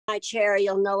my chair,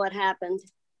 you'll know what happened.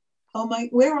 Oh my,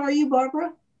 where are you,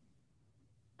 Barbara?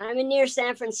 I'm in near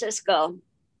San Francisco.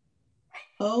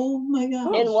 Oh my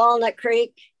gosh. In Walnut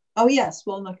Creek. Oh yes,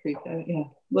 Walnut Creek. Yeah,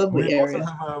 lovely we area. We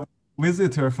also have a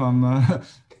visitor from,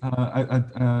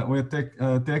 we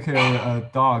take a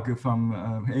dog from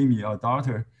Amy, our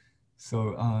daughter. So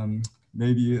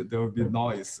maybe there will be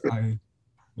noise. I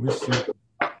wish you.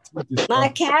 My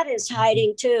cat is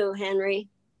hiding too, Henry.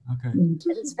 Okay.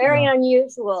 It's very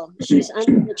unusual. She's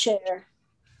under the chair.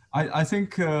 I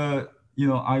think, you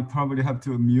know, I probably have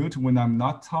to mute when I'm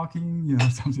not talking, you know,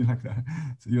 something like that.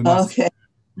 So you're not okay.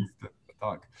 The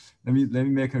dog. Let me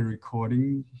make a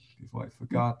recording before I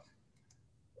forgot.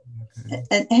 Okay.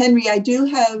 And Henry, I do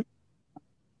have.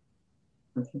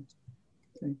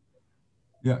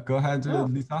 Yeah, go ahead,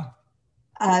 Lisa.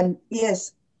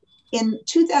 Yes, in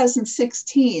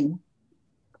 2016,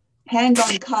 Hang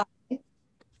On Kai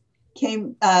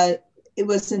came. It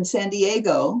was in San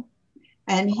Diego,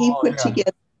 and he put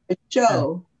together a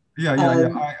show. Yeah.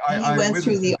 I went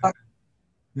through the art.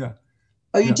 Yeah.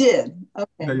 Oh, you did?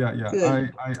 Okay. Yeah.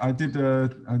 Good. I did a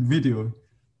video.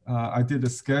 I did a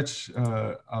sketch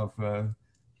of Han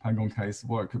Gongkai's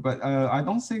work, but I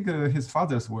don't think his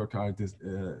father's work are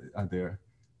there.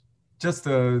 Just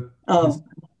his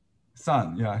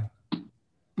son. Yeah.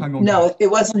 No, it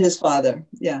wasn't his father.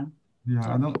 Yeah.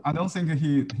 Yeah, I don't think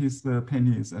his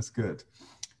painting is as good.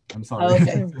 I'm sorry.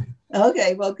 Okay.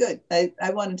 Okay. Well, good.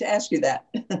 I wanted to ask you that.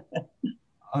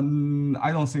 I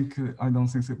don't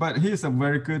think so. But he is a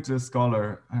very good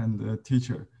scholar and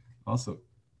teacher also.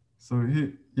 So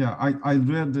I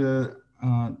read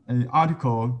an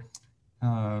article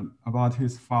about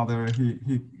his father.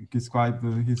 He described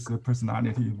his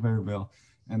personality very well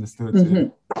and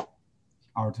understood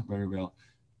art very well.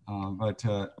 But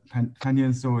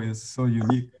Tianshou is so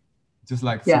unique, just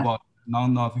like football.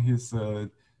 None of his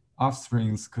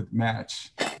offsprings could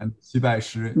match. And Qi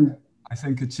Baishi, I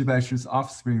think Qi Baishi's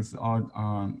offsprings are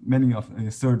many of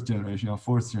the third generation or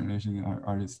fourth generation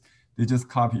artists. They just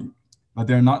copy, but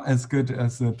they're not as good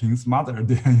as Ping's mother.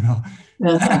 You know,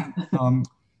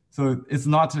 so it's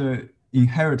not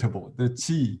inheritable. The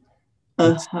qi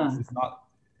is not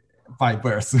by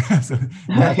birth. So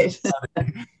you have to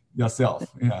study yourself,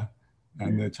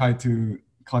 and try to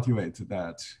cultivate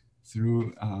that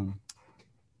through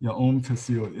your own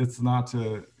pursuit. It's not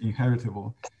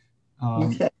inheritable.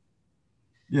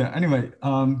 Yeah. Anyway,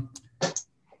 I'm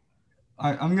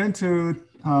going to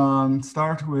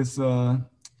start with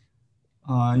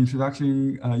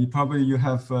introduction. You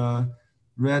have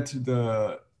read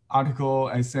the article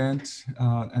I sent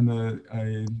and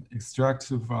an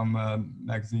extract from a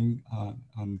magazine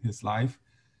on his life.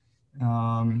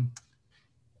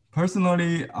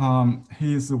 Personally,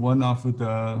 he is one of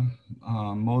the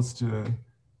most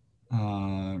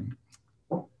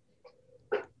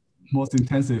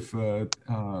intensive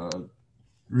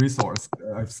resource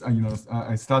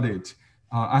I studied.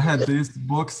 I had these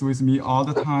books with me all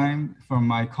the time from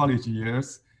my college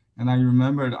years, and I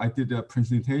remembered I did a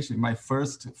presentation. My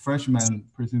first freshman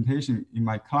presentation in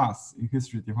my class in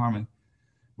history department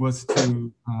was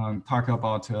to talk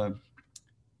about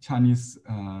Chinese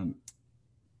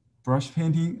brush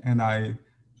painting, and I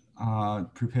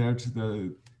prepared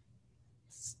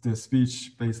the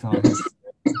speech based on his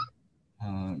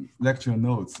lecture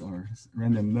notes or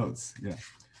random notes. Yeah.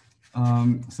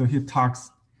 So he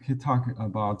talked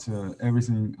about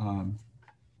everything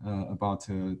about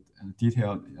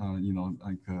detailed,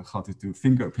 like how to do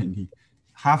finger painting.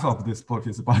 Half of this book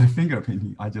is about finger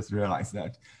painting. I just realized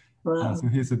that. Wow. So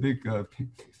he's a big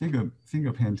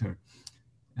finger painter,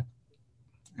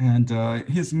 and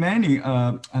he's many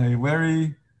a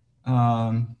very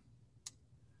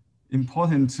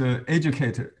important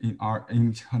educator in art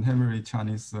in contemporary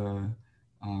Chinese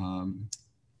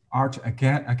art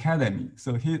academy.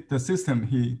 So the system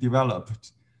he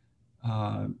developed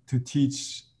to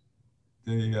teach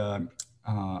the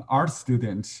art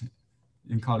student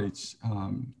in college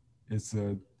is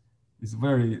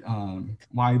very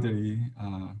widely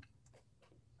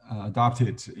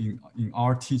adopted in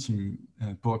our teaching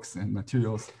books and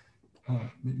materials.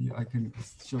 Maybe I can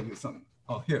show you some.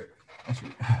 Oh, here,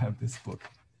 actually, I have this book.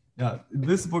 Yeah,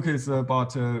 this book is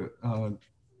about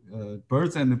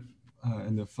birds and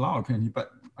the flower painting,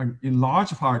 but in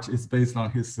large part, it's based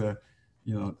on his,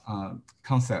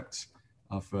 concept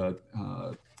of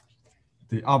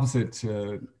the opposite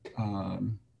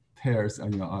pairs,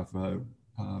 of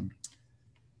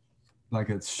like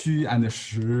a xu and a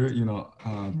shi,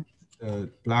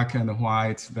 black and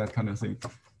white, that kind of thing.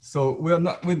 So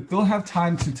we don't have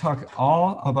time to talk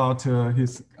all about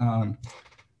his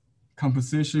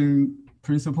composition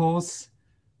principles,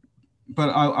 but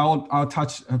I'll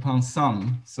touch upon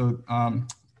some. So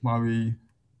while we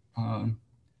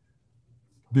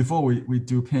before we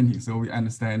do painting, so we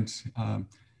understand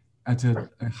at a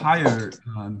higher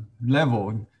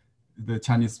level the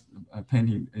Chinese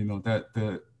painting, that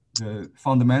the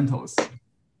fundamental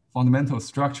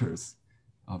structures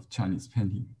of Chinese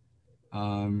painting.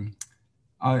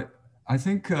 I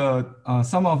think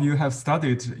some of you have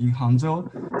studied in Hangzhou.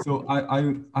 So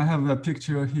I have a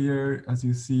picture here, as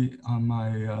you see on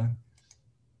my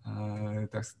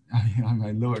that's on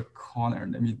my lower corner.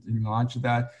 Let me enlarge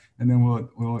that, and then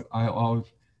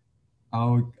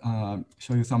I'll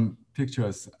show you some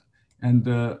pictures. And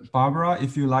Barbara,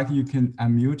 if you like, you can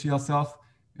unmute yourself,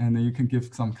 and then you can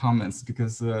give some comments,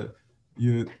 because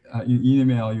you in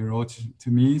email you wrote to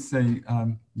me saying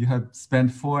you have spent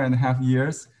 4.5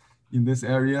 years in this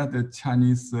area, the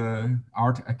Chinese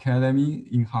Art Academy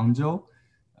in Hangzhou.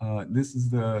 This is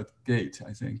the gate,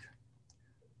 I think,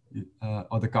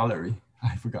 or the gallery,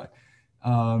 I forgot.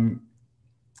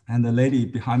 And the lady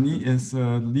behind me is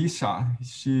Lisa.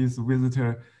 She's a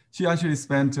visitor. She actually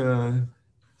spent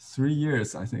 3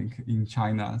 years, I think, in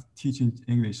China teaching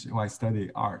English while studying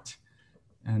art.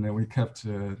 And we kept,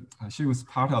 she was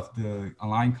part of the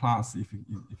online class, if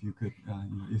you could,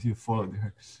 if you followed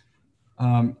her.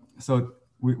 So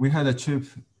we had a trip,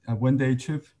 a one-day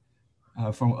trip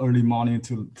from early morning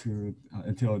to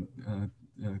until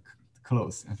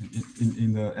close, I think,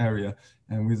 in the area,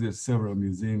 and visit several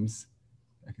museums,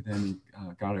 academic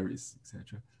galleries,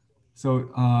 etc.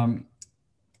 So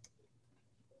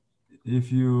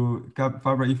if you,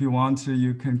 Barbara, if you want to,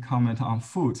 you can comment on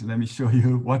food. Let me show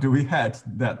you what we had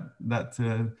that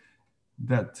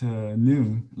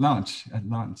noon lunch at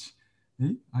lunch.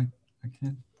 Hey, I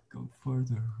can't go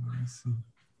further. Let me see.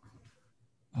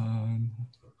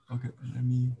 Okay, let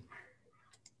me.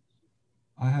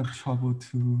 I have trouble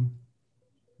to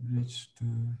reach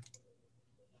the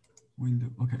window.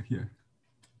 Okay, here.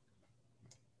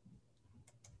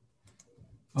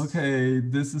 Okay,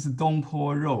 this is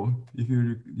Dongpo Rou. If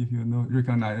you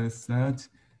recognize that,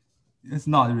 it's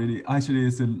not really. Actually,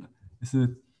 it's a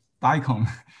daikon,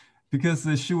 because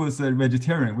she was a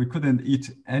vegetarian. We couldn't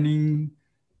eat any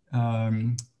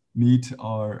meat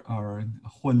or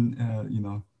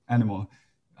animal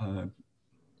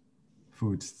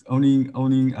food.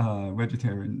 Only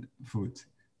vegetarian food.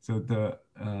 So the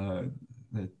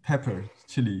pepper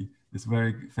chili is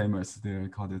very famous. They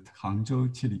call it Hangzhou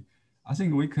chili. I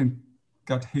think we can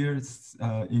get here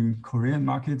in Korean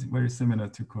market, very similar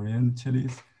to Korean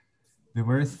chilies. They're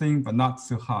very thin, but not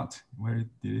so hot, very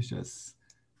delicious.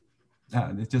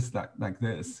 They're just like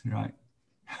this, right?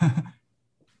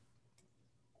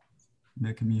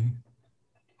 Make me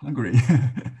hungry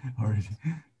already.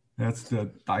 That's the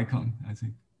daikon, I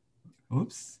think.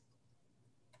 Oops.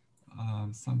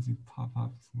 Something pop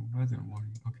up, weather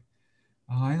warning, okay.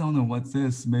 I don't know what's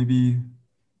this, maybe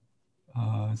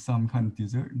some kind of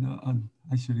dessert. No,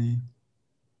 actually,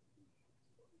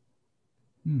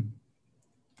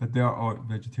 but they are all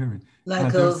vegetarian.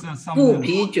 Like a 腐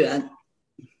皮卷.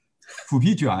 腐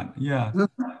皮卷, yeah.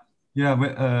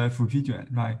 Yeah, 腐皮卷,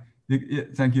 right.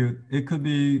 Thank you. It could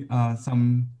be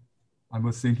some, I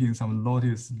was thinking some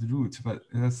lotus root, but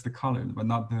that's the color, but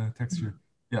not the texture.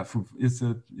 Yeah, it's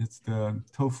the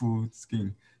tofu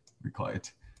skin, we call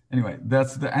it. Anyway,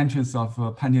 that's the entrance of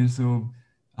Tianshou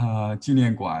纪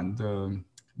念馆, the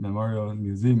memorial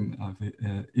museum of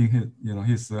in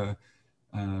his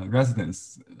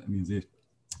residence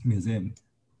museum.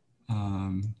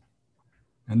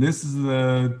 And this is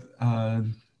the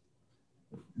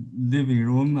living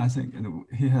room. I think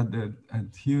he had a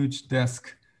huge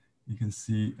desk. You can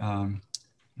see,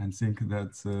 I think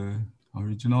that's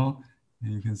original.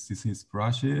 You can see his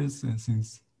brushes and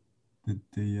things,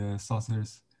 the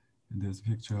saucers. And there's a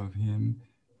picture of him.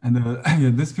 And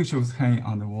this picture was hanging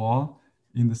on the wall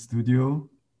in the studio.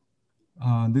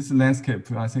 This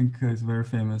landscape, I think, is very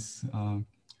famous. You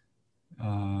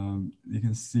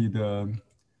can see the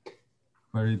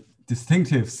very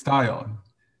distinctive style.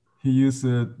 He used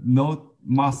no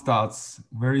moustaches,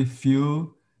 very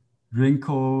few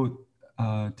wrinkle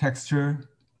texture.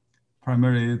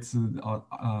 Primarily, it's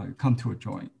contour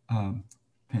drawing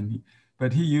painting.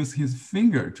 But he used his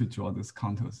finger to draw these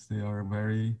contours. They are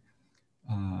very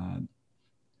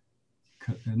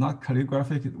not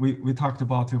calligraphic. We talked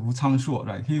about Wu Cangshuo,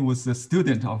 right? He was a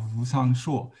student of Wu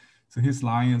Cangshuo. So his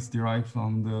line is derived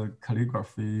from the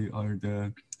calligraphy or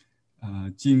the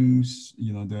Jing,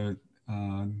 the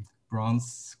bronze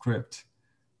script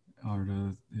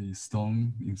or the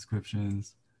stone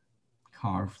inscriptions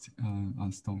carved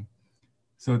on stone.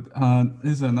 So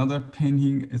this is another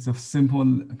painting. It's a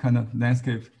simple kind of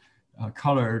landscape,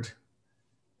 colored,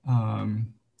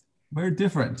 very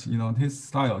different. You know, his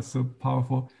style is so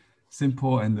powerful,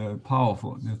 simple and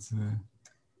powerful. That's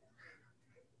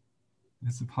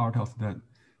a part of that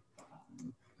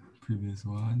previous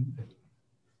one.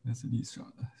 That's Lisa.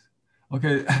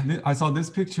 Okay, I saw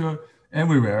this picture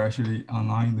everywhere actually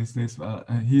online these days.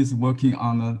 He's working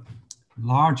on a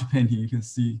large painting. You can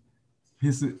see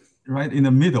he's right in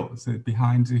the middle. So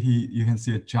behind you can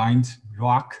see a giant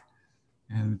rock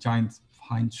and a giant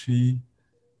pine tree.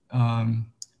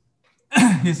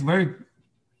 He's very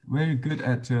good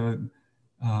at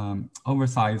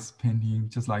oversized painting,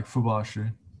 just like Fu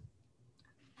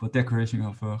for decoration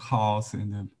of a house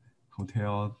and a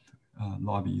hotel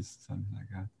lobbies, something like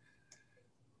that.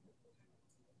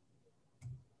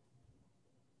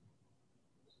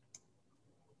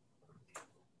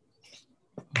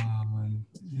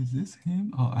 Is this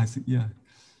him? Oh, I see. Yeah.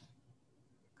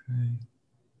 Okay.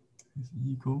 His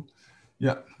ego.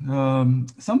 Yeah.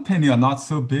 Some paintings are not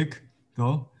so big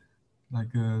though,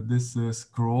 like this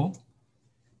scroll.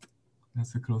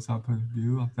 That's a close-up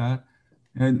view of that.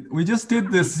 And we just did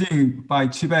this thing by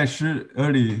Qibai Shi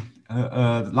early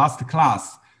last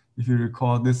class. If you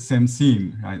recall this same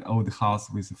scene, right? Old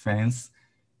house with fence.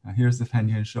 Here's the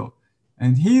Tianshou.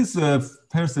 And he's a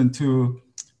person to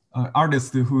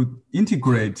artist who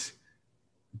integrate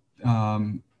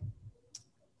the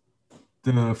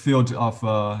field of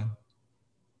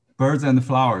birds and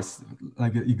flowers.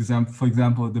 Like for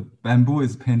example, the bamboo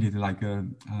is painted like a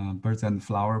birds and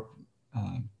flower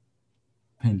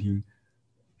painting,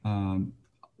 and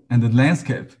the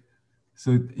landscape.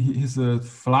 So his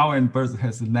flower and birds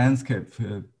has a landscape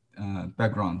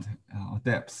background or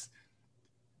depth,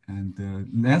 and the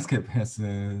landscape has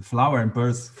flower and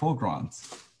birds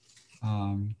foregrounds.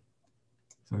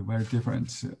 So very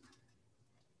different.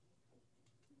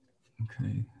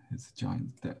 Okay, it's a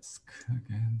giant desk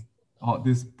again. Oh,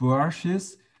 these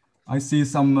brushes. I see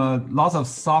some lots of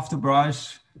soft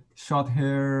brush, short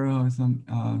hair, or some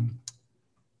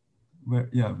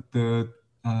the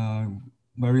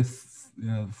very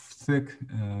thick,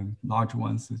 large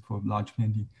ones for large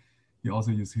painting. He also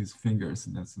uses his fingers.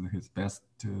 That's his best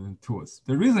tools.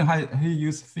 The reason he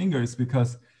uses fingers is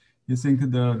because you think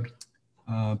the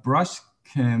brush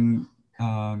can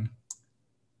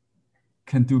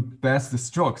do best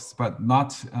strokes, but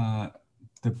not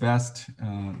the best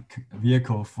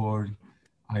vehicle for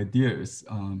ideas.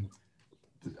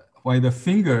 While the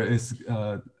finger is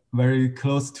very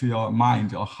close to your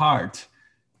mind or heart,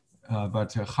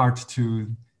 but hard to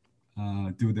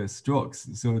do the strokes.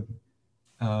 So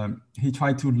he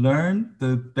tried to learn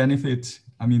the benefit,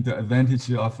 the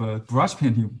advantage of brush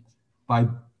painting by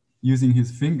using his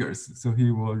fingers. So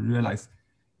he will realize,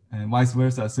 and vice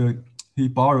versa. So he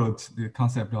borrowed the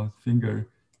concept of finger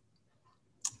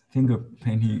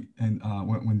painting, and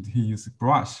when he used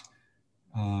brush.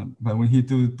 But when he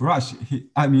do brush,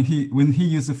 when he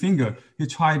used a finger, he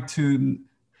tried to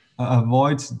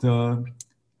avoid the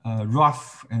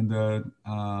rough and the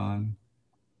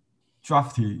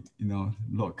drafty,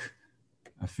 look,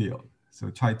 feel.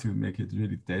 So try to make it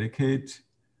really delicate.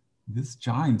 This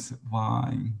giant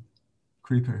vine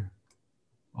creeper,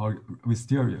 or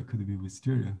wisteria, could be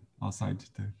wisteria outside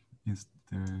the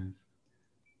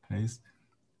place,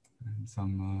 and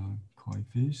some koi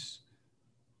fish.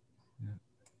 Yeah,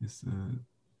 this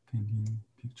painting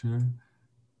picture.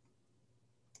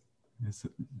 This,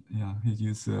 he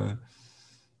used a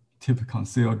tip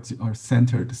concealed or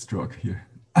centered stroke here.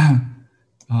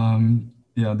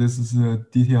 This is a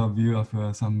detailed view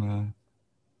of some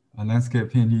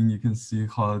landscape painting. You can see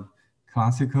how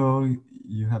classical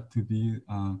you have to be.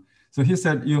 So he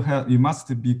said you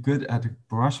must be good at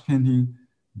brush painting,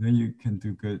 then you can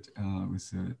do good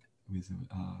with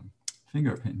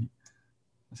finger painting.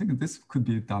 I think this could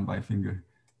be done by finger.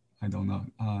 I don't know.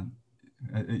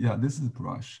 This is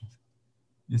brush.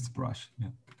 It's brush.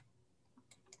 Yeah.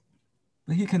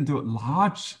 But he can do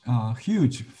large,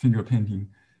 huge finger painting.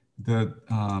 The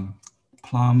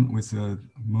plum with the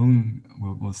moon,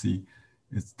 we'll see,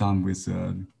 it's done with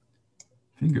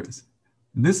fingers.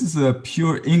 This is a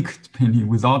pure ink painting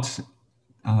without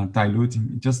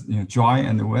diluting, just dry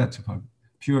and wet,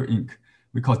 pure ink.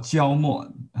 We call 胶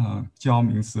墨. 胶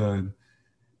means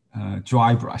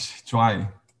dry brush, dry.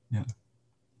 Yeah.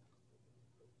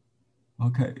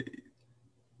 Okay.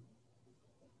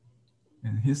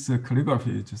 And his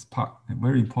calligraphy is just a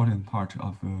very important part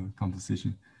of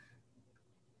composition.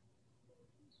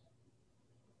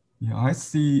 Yeah, I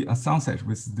see a sunset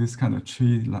with this kind of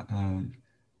tree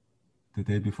the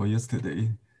day before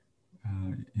yesterday.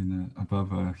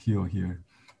 above a hill here.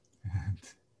 And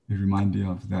it reminds me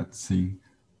of that scene.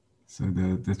 So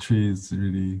the tree is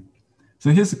really, so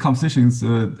his composition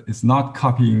is not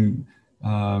copying,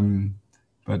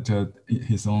 but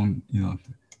his own,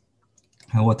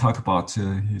 and we'll talk about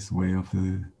his way of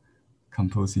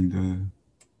composing the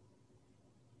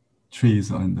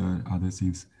trees and the other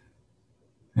things.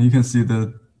 And you can see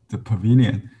the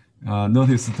pavilion.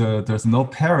 Notice there's no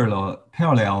parallel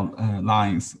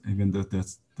lines, even though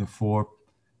the four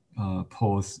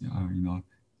poles,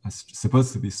 are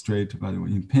supposed to be straight, but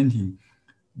in painting,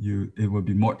 it would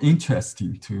be more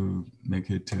interesting to make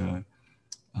it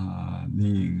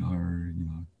leaning or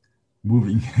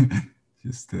moving,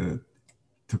 just to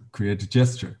create a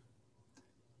gesture.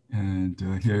 And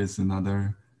here is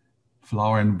another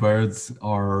flower and birds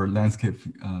or landscape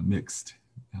mixed,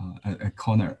 a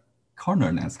corner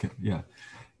landscape, yeah.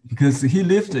 Because he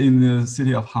lived in the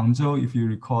city of Hangzhou, if you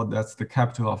recall, that's the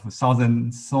capital of the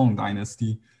Southern Song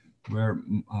dynasty, where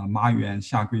Ma Yuan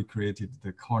Xia created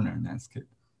the corner landscape.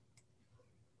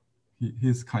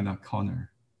 He's kind of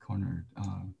corner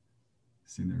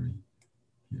scenery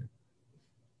here.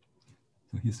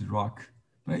 So his rock,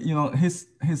 but his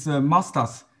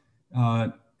mustache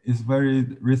is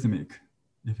very rhythmic.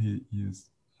 If he used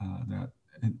that,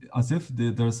 and as if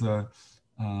there's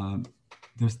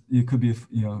it could be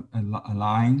a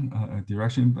line, a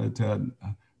direction, but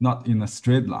not in a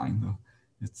straight line though.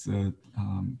 It's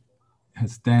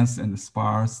has dense and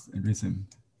sparse rhythm.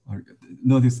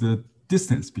 Notice the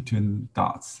distance between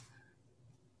dots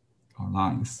or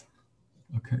lines.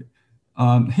 Okay,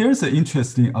 here's an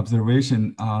interesting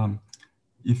observation.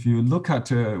 If you look at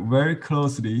very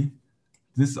closely,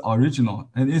 this is original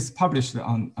and it's published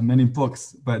on many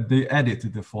books, but they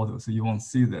edited the photo, so you won't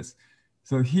see this.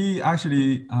 So he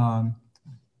actually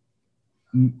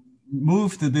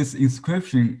moved this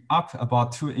inscription up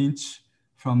about 2 inches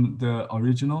from the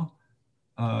original.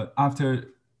 After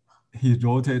he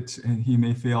wrote it, and he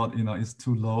may feel it's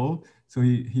too low, so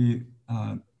he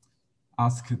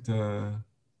asked the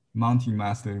mounting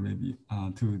master maybe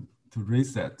to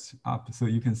raise that up, so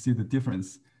you can see the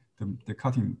difference, the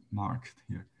cutting mark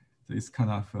here. So it's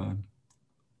kind of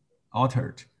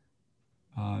altered.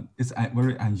 It's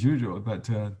very unusual, but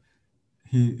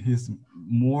he's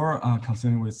more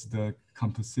concerned with the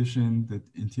composition, the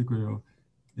integral,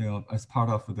 as part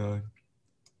of the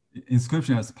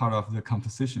inscription, as part of the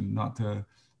composition, not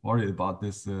worried about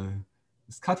this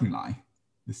cutting line,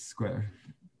 this square,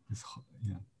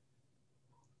 yeah.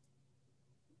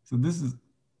 So this is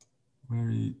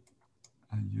very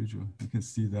unusual. You can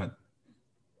see that.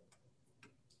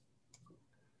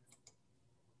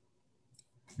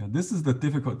 Yeah, this is the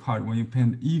difficult part when you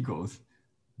paint eagles.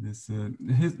 This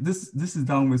is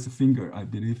done with finger, I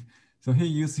believe. So he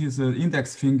used his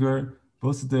index finger,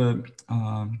 both the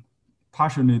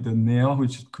partially the nail,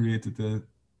 which created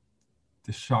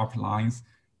the sharp lines,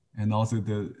 and also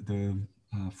the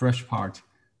fresh part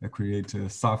that create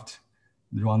soft,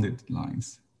 rounded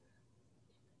lines.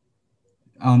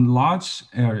 In large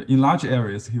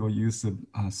areas, he will use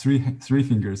three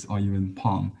fingers or even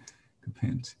palm to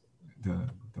paint the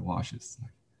washes.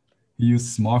 He used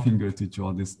small finger to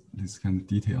draw this kind of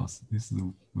details. This is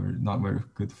not very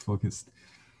good focused.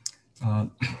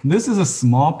 This is a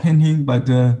small painting, but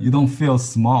you don't feel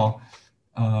small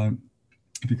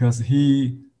because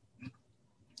he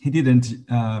didn't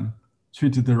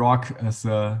treat the rock as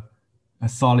a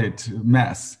solid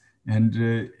mass, and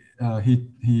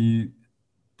he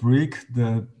break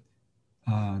the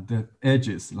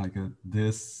edges, like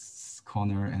this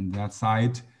corner and that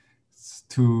side,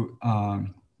 to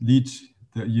lead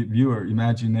the viewer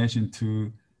imagination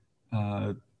to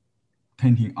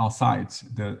painting outside,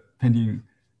 painting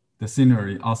the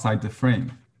scenery outside the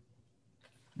frame.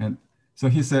 And so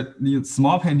he said the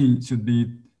small painting should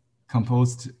be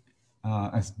composed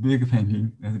as big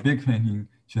painting, and the big painting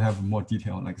should have more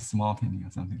detail, like small painting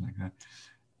or something like that.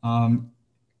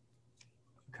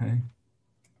 Okay.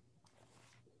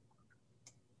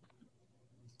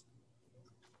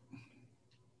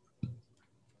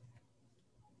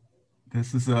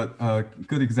 This is a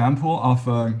good example of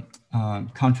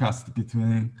contrast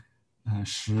between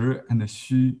shi and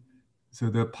xu. So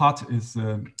the pot is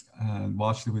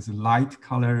washed with light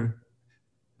color,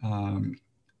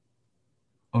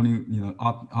 only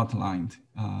outlined.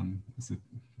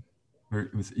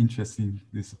 It was interesting.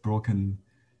 This broken.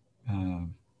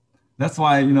 That's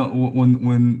why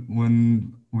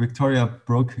when Victoria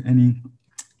broke any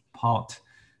pot,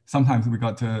 sometimes we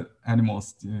got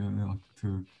animals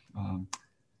to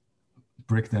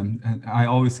break them, and I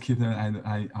always keep them, and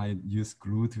I use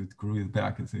glue to glue it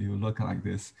back, so you look like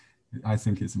this. I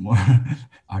think it's more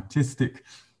artistic.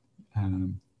 Yeah,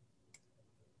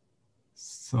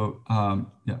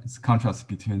 it's contrast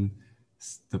between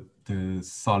the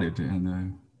solid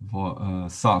and the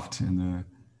soft, and the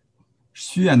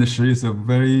虚 and 实 is a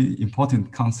very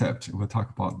important concept. We'll talk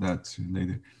about that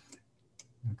later.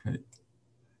 Okay,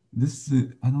 this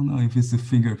I don't know if it's a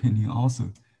finger painting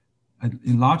also.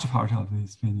 In large part of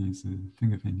this painting is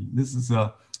finger painting. This is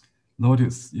a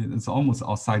lotus. It's almost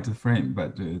outside the frame,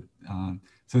 but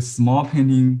so small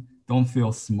painting don't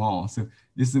feel small. So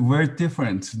it's very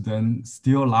different than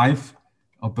still life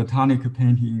or botanic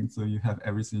painting. So you have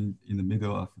everything in the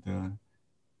middle of the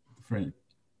frame.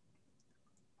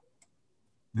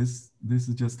 This is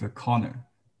just a corner.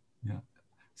 Yeah.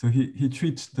 So he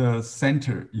treats the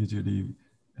center usually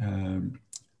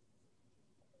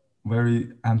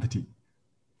very empty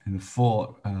and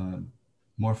full,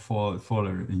 more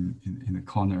fuller in the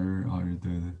corner or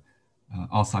the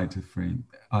outside the frame,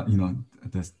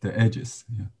 the edges,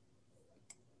 yeah,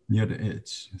 near the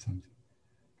edge or something.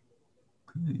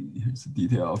 Okay, here's the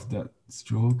detail of that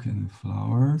stroke and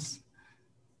flowers.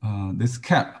 This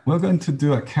cat, we're going to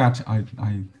do a cat, I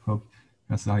hope,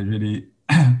 because I really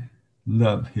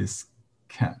love his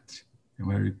cat,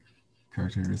 very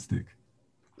characteristic.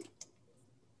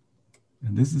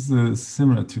 And this is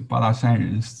similar to Bada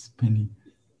Shanren's painting.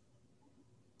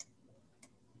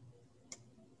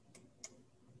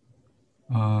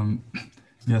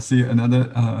 Yeah, see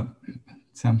another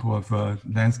sample of a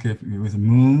landscape with a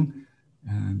moon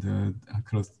and a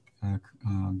close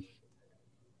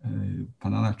a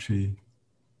banana tree,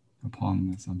 a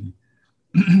palm or something.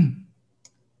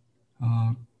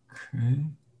 Okay.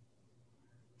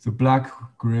 So black,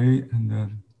 gray,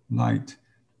 and light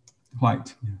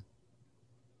white. Yeah.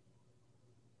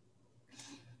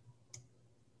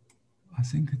 I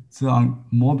think it's on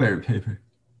mulberry paper.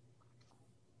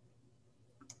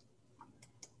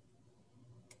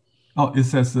 Oh, it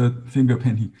says finger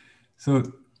painting. So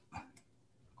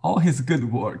all his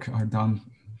good work are done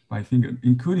by finger,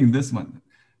 including this one.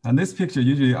 And this picture,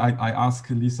 usually I ask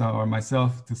Lisa or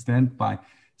myself to stand by,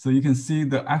 so you can see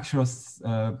the actual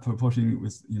proportion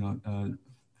with,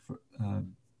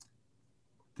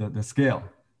 the scale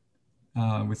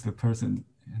with the person.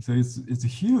 And so it's a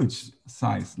huge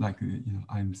size, like,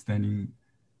 I'm standing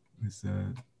with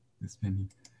this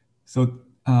painting. So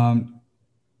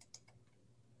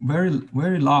very,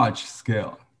 very large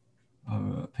scale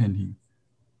painting.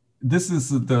 This is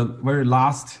the very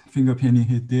last finger painting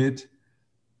he did,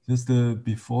 just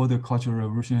before the Cultural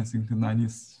Revolution, I think in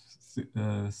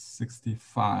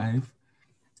 1965.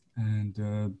 And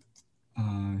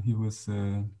he was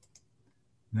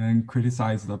then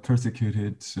criticized,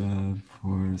 persecuted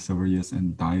for several years,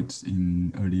 and died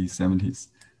in early 70s,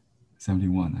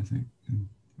 71, I think.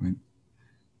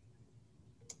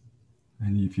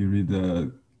 And if you read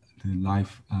the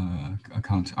life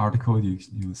account article, you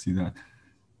will see that.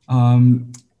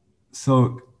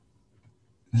 So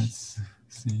let's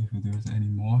see if there's any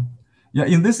more. Yeah,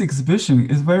 in this exhibition,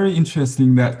 it's very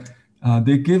interesting that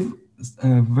they give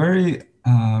a very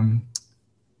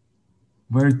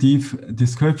very deep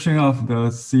description of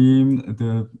the theme,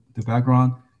 the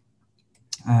background,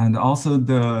 and also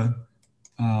the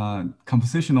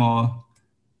compositional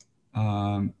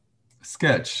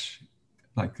sketch,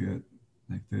 like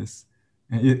this.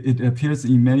 And it appears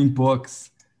in many books.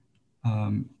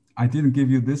 I didn't give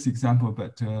you this example,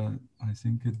 but I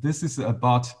think this is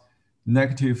about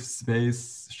negative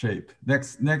space shape,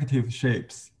 negative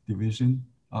shapes, division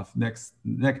of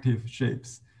negative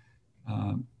shapes.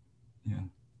 Yeah,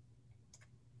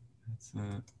 that's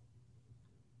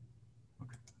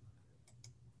okay.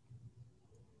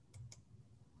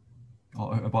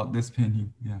 Oh, about this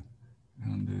painting, yeah,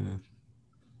 on the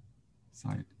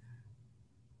side.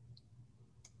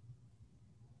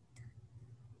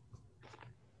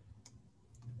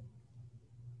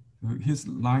 His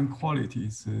line quality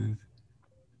is,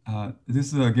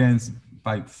 this is again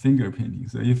by finger painting.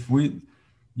 So if we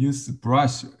use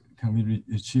brush, can we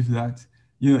achieve that?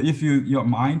 If your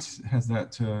mind has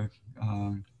that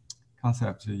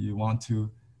concept, you want to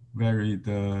vary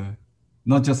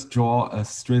not just draw a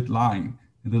straight line.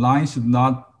 The line should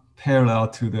not parallel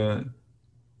to the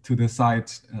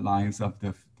side lines of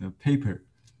the paper,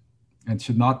 and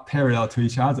should not parallel to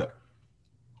each other.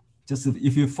 Just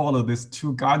if you follow these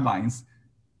two guidelines,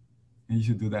 you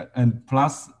should do that. And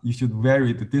plus, you should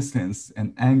vary the distance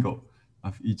and angle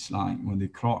of each line when they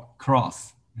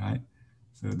cross, right?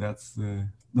 So that's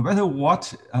no matter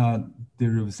what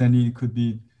they're representing. It could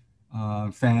be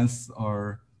fence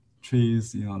or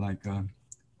trees, like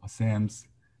Sam's.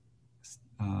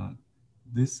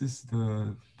 This is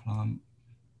the plum,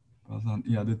 balsam.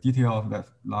 Yeah, the detail of that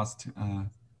last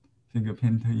finger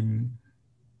painting.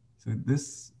 So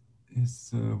this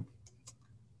is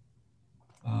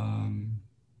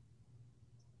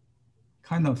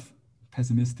kind of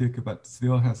pessimistic, but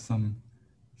still has some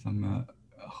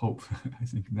hope. I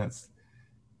think that's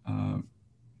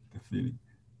the feeling.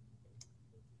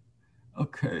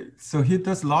 Okay, so he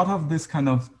does a lot of this kind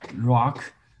of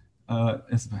rock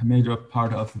as a major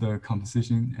part of the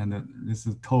composition, and this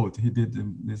is toad. He did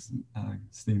this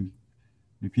thing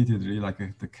repeatedly, like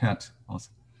the cat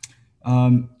also.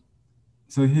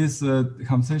 So his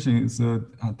composition is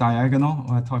diagonal.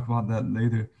 I'll talk about that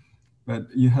later. But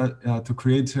you had to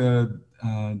create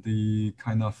the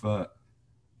kind of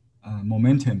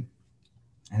momentum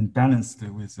and balanced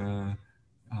with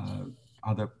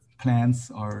other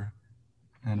plants or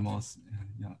animals.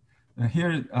 Yeah.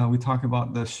 Here we talk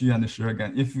about the Xu and the Shi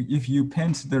again. If you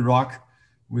paint the rock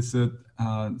with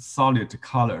a solid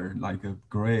color like a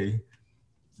gray,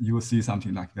 you will see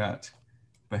something like that.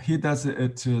 But he does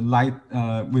it light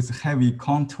with heavy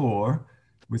contour,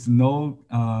 with no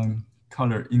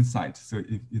color inside, so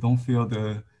you don't feel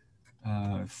the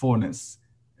fullness.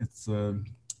 It's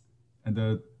and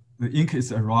the ink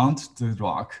is around the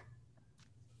rock.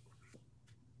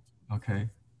 Okay,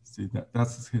 see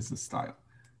that's his style.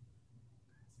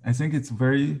 I think it's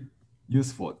very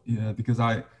useful because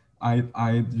I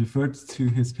referred to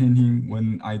his painting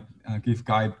when I give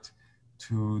guide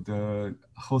to the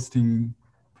hosting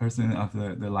person of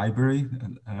the library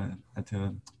at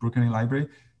the Brooklyn Library.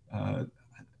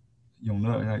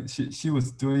 Yongle, right? She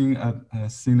was doing a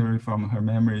scenery from her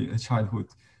memory, a childhood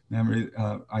memory.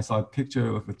 I saw a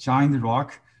picture of a giant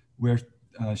rock where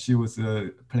she was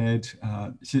played.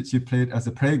 She played as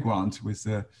a playground with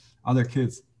other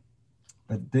kids,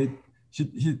 but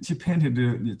she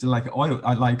painted like oil,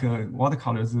 like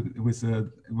watercolors with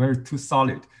very too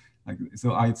solid. Like,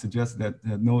 so I suggest that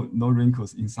no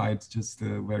wrinkles inside, just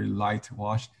very light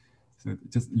wash. So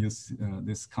just use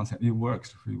this concept. It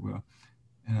works pretty well.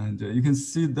 And you can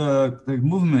see the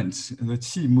movement, the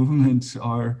qi movement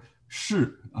are shi,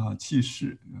 qi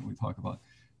shi we talk about.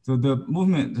 So the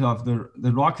movement of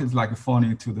the rock is like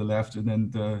falling to the left, and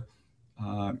then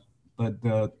but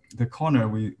the corner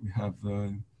we have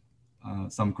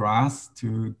some grass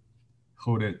to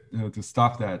hold it, to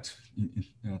stop that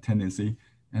tendency.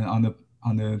 And on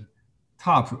the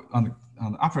top, on the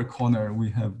upper corner, we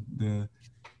have the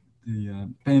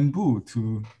bamboo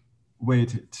to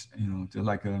weight it, just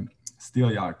like a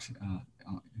steel yard.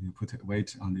 You put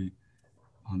weight on the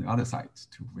other side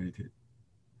to weight it.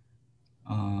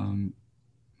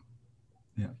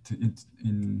 Yeah,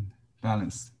 in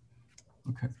balance.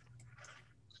 Okay.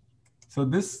 So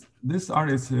this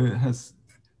artist has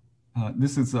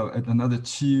this is another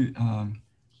Qi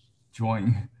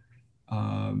drawing.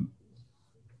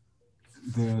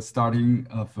 The starting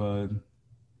of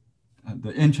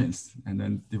the entrance, and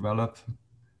then develop,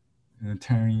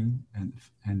 turning, and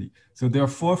ending. So there are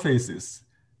 4 phases: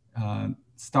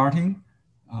 starting,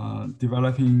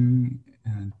 developing,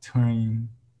 and turning,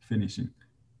 finishing.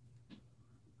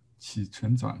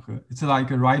 It's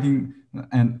like writing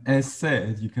an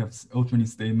essay. You have opening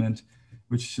statement,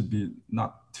 which should be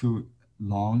not too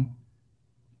long,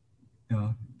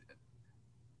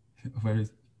 very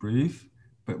brief,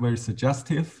 but very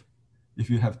suggestive. If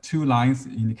you have 2 lines,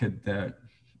 indicate that,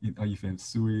 or if you have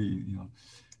 3,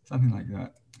 something like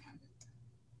that.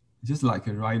 Just like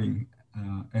a writing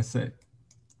essay.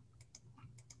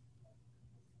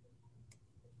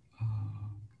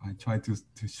 I try to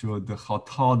show how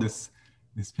tall this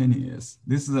painting is.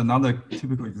 This is another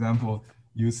typical example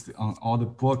used on all the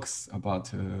books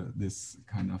about this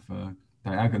kind of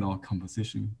diagonal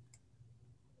composition.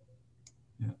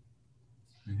 Yeah,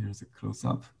 and here's a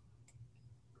close-up.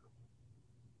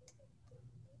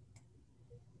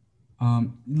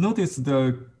 Notice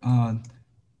there are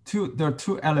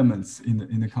 2 elements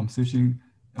in the composition.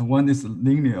 One is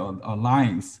linear or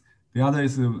lines. The other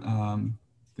is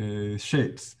the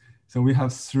shapes. So we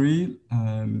have 3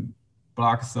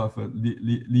 blocks of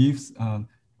leaves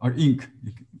or ink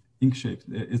shape.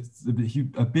 It's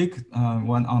a big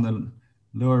one on the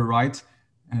lower right,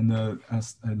 and a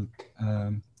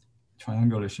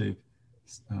triangular shape,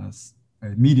 a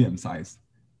medium size,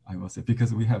 I will say,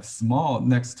 because we have small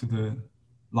next to the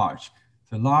large.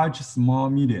 So large, small,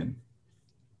 medium,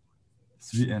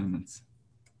 3 elements.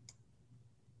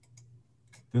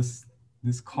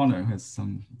 This corner has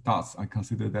some dots. I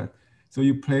consider that. So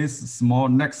you place small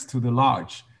next to the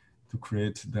large to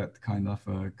create that kind of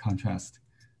contrast.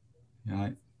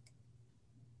 Yeah.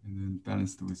 And then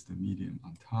balanced with the medium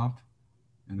on top.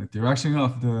 And the direction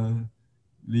of the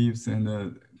leaves and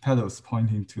the petals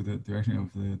pointing to the direction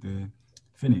of the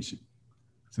finish.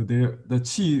 So the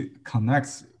qi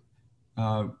connects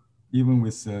even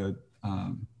with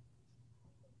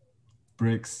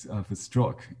breaks of a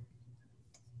stroke,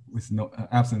 with no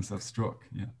absence of stroke.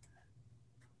 Yeah.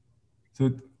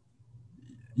 So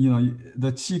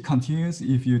the qi continues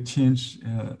if you change,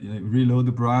 reload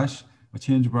the brush or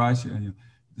change brush.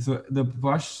 So the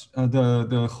brush,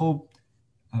 the whole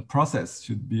process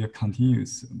should be a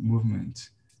continuous movement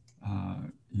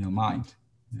in your mind.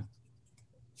 Yeah.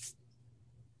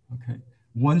 Okay.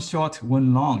 One short,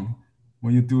 one long.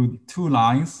 When you do two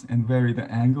lines and vary the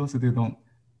angle so they don't.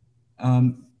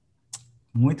 When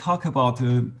we talk about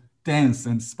dense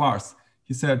and sparse,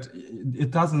 he said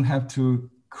it doesn't have to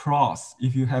cross.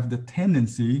 If you have the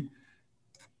tendency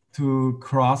to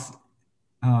cross,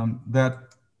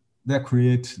 that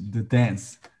creates the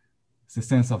dance, the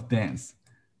sense of dance.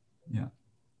 Yeah.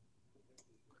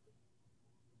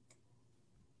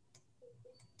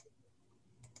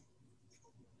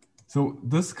 So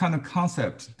this kind of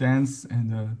concept, dense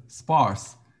and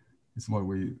sparse, is what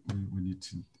we need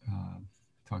to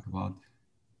talk about.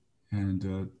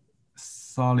 And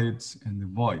solid and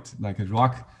void, like a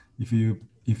rock, if you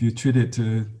treat it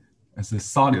as a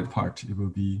solid part, it will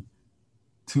be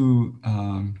too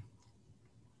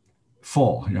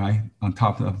full, right? On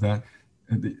top of that,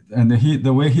 and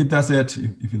the way he does it,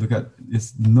 if you look at,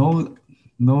 is no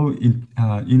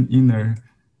inner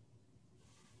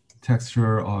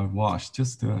texture or wash.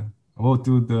 Just I will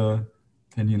do the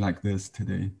painting like this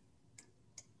today,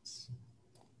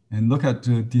 and look at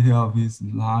the detail of his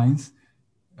lines.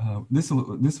 This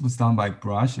was done by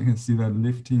brush. You can see the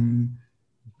lifting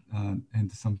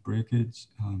and some breakage,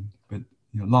 but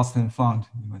lost and found,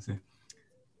 you might say.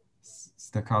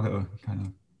 Staccato, kind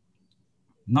of,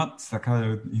 not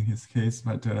staccato in his case,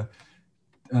 but the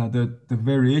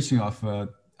variation of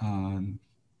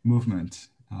movement.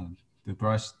 The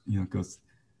brush, goes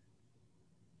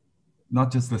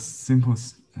not just a simple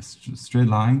straight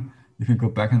line. You can go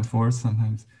back and forth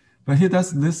sometimes, but he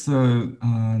does this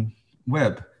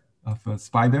web of a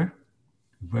spider,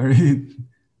 very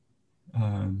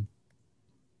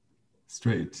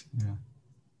straight. Yeah,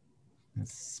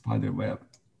 it's spider web.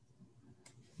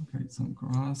 Okay, some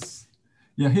grass.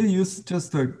 Yeah, he used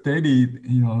just a daily,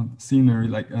 scenery,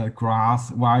 like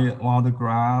grass, wild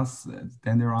grass,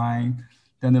 dandelion,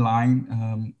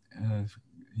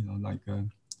 like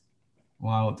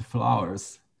wild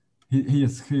flowers.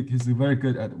 He's very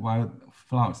good at wild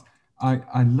flowers.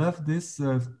 I love these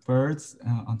birds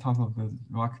on top of the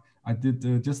rock. I did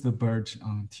just the bird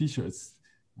on t-shirts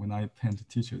when I paint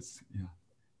t-shirts. Yeah,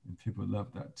 and people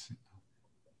love that.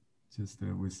 Just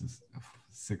with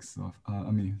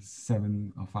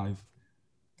 7 or 5.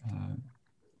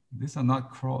 These are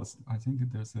not crows. I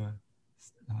think there's a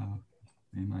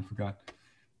name I forgot.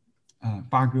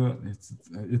 八哥. They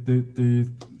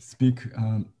speak.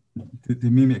 They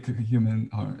mimic human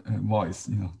voice.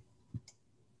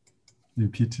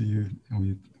 Repeat to you.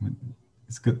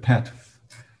 It's a good pet.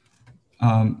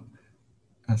 I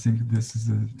think this is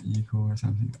an eagle or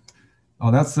something.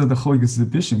 Oh, that's the whole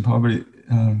exhibition, probably.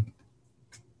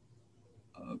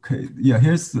 Okay, yeah,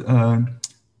 here's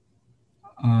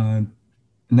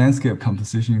landscape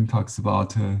composition, talks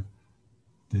about the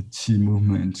qi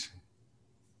movement.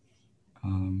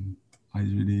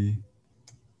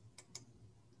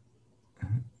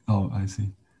 I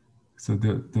see. So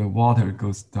the water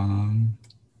goes down.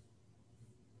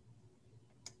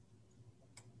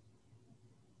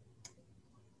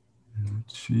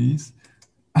 Trees.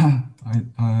 I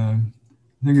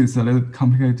think it's a little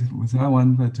complicated with that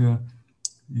one, but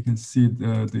you can see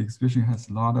the exhibition has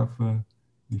a lot of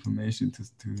information to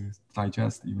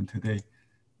digest even today.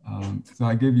 So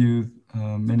I gave you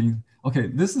many. Okay,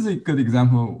 this is a good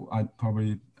example. I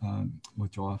probably will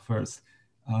draw first.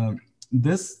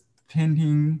 This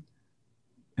painting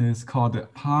is called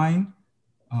Pine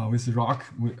with a rock,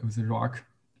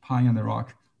 pine and a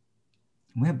rock.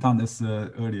 We have done this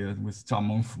earlier with Zhao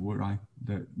Mengfu, right?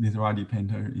 The literary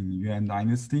painter in Yuan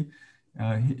Dynasty.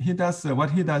 He does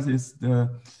what he does is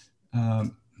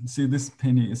see, this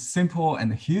painting is simple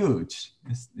and huge.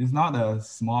 It's not a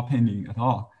small painting at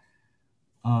all.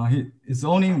 It's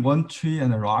only one tree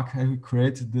and a rock. He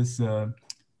created this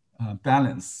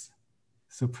balance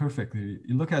so perfectly.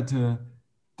 You look at the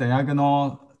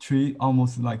diagonal tree,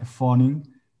 almost like falling,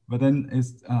 but then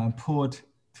it's pulled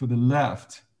to the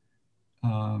left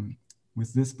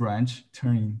with this branch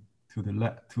turning to the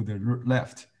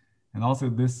left, and also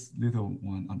this little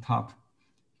one on top,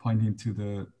 pointing to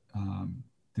the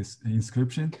this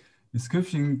inscription.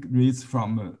 Inscription reads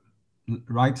from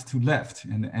right to left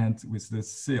and end with the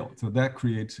sail. So that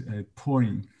creates a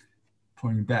pouring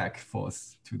back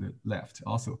force to the left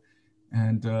also.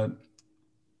 And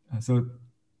so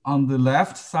on the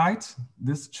left side,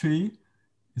 this tree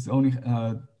is only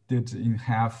did in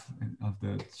half of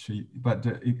the tree, but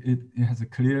it has a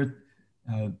clear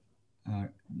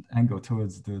angle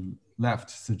towards the left,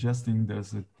 suggesting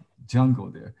there's a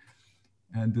jungle there.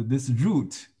 And this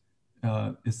root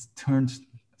is turned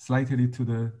slightly to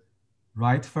the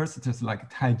right first, just like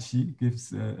Tai Chi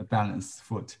gives a balanced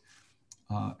foot.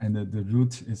 And the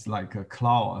root is like a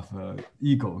claw of an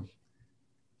eagle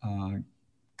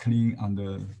clean on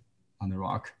the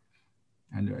rock.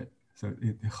 And so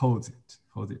it holds it.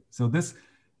 So this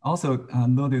also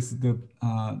notice the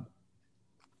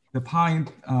pine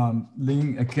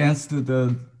lean against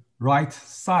the right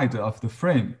side of the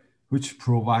frame, which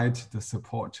provides the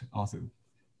support also.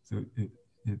 So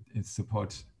it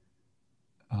supports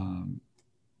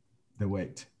the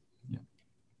weight. Yeah.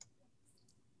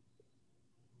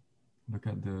 Look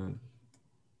at the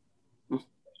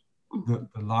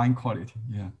line quality.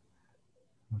 Yeah.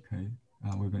 Okay.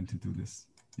 We're going to do this.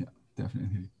 Yeah,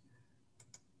 definitely.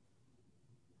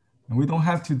 And we don't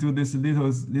have to do this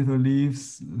little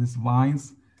leaves, these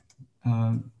vines.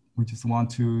 We just want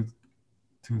to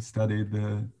study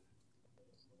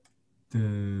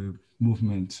the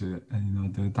movement,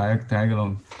 the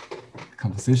diagonal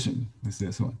composition with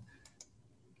this one.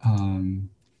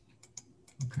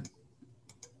 Okay,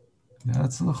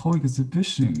 that's the whole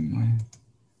exhibition. I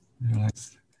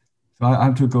realized. So I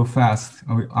have to go fast.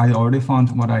 I already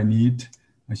found what I need.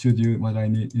 I showed you what I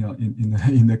need,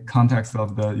 in the context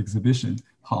of the exhibition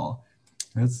hall.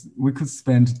 We could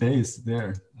spend days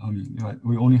there.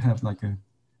 We only have like a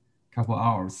couple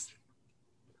hours.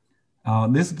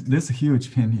 This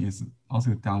huge painting is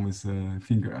also done with a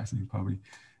finger, I think, probably.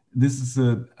 This is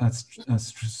a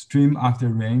stream after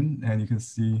rain, and you can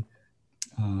see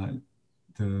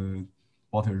the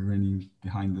water raining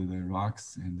behind the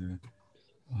rocks and the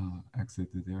exit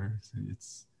there. So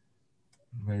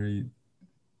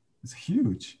it's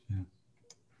huge. Yeah.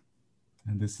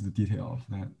 And this is the detail of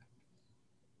that.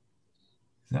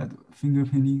 Is that finger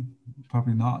painting?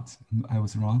 Probably not. I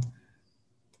was wrong.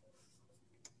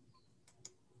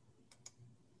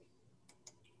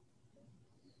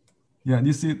 Yeah,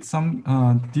 you see some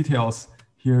details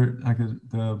here, like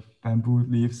the bamboo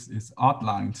leaves is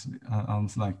outlined,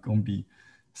 almost like gombi,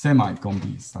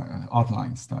 semi-gombi style,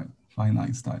 outline style, fine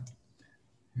line style.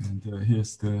 And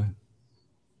here's the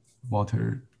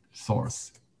water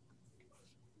source.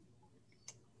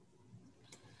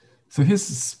 So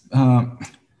his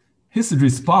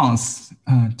response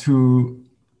to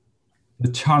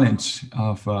the challenge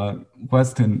of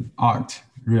Western art,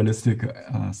 realistic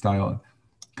style,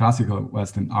 classical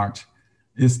Western art,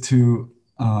 is to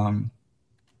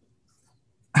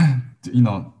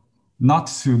not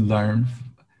to learn,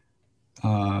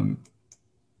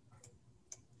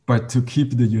 but to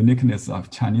keep the uniqueness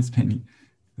of Chinese painting.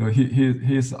 So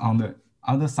he's on the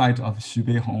other side of Xu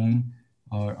Beihong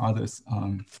or others,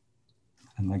 and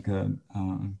like the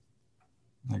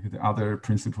other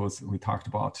principles we talked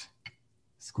about.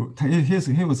 School.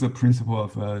 He was a principal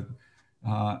of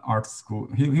art school.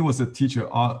 He was a teacher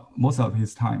most of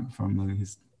his time, from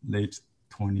his late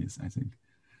 20s, I think,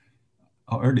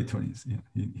 or early 20s. Yeah,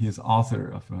 he is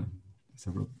author of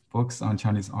several books on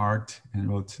Chinese art and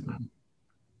wrote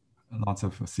lots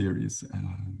of series.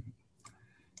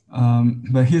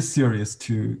 But his series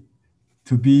to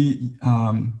be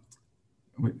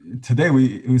today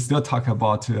we still talk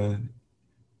about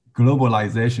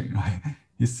globalization, right?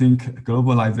 You think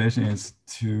globalization is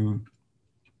to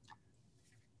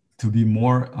be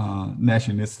more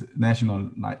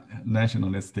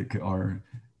nationalistic, or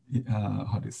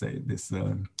how to say this,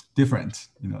 different.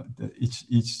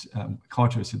 Each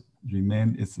culture should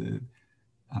remain its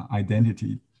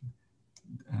identity,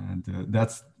 and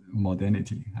that's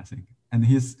modernity, I think. And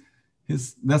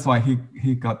that's why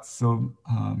he got so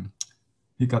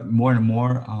he got more and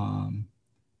more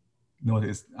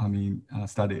noticed.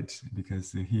 Studied,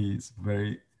 because he is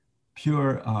very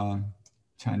pure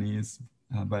Chinese,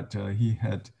 but he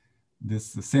had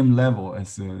this same level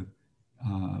as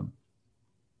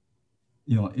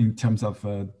in terms of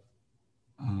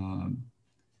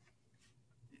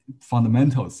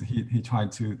fundamentals. He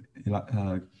tried to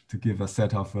give a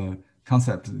set of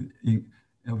concepts.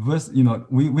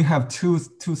 We have two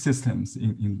systems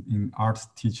in art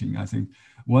teaching, I think.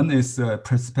 One is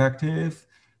perspective,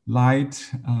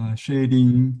 light,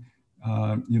 shading,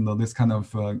 this kind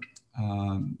of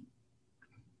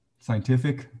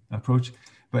scientific approach,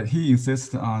 but he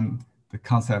insists on the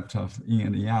concept of yin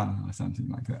and yang or something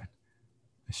like that,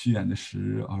 虚 and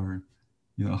实, or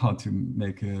how to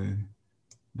make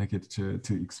it to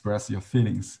express your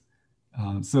feelings.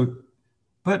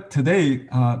 But today,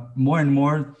 more and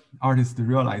more artists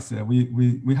realize that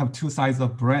we have two sides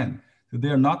of brain. So they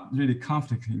are not really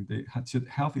conflicting. They should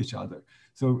help each other.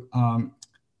 So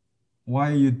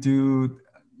why you do,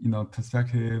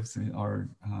 perspectives or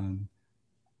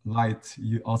light,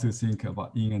 you also think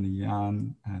about yin and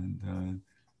yang and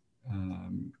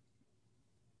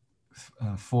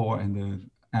full and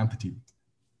empty.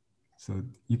 So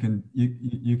you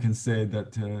can say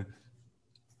that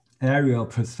aerial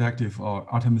perspective or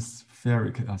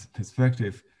atmospheric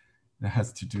perspective that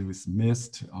has to do with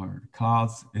mist or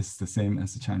clouds is the same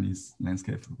as the Chinese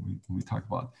landscape we talk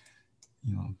about,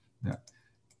 that.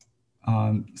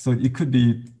 So it could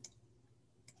be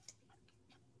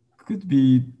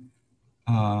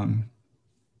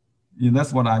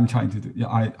that's what I'm trying to do. Yeah,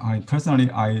 I personally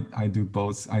do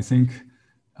both. I think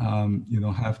you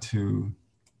don't have to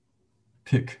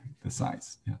pick the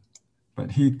sides. Yeah,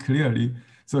 but he clearly.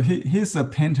 So he's a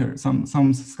painter. Some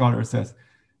scholar says,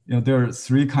 there are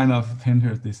three kind of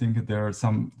painters. They think there are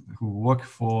some who work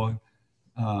for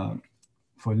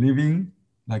living,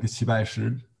 like 齐白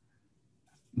石,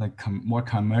 like more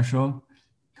commercial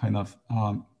kind of,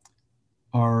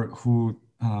 or who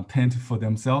paint for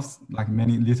themselves, like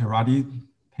many literary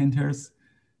painters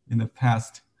in the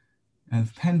past. And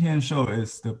Tianshou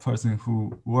is the person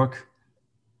who work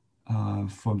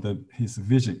for his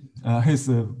vision, his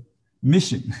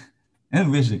mission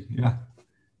and vision. Yeah,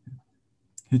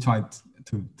 he tried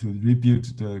to rebuild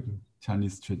the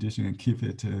Chinese tradition and keep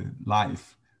it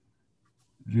alive,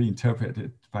 reinterpret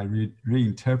it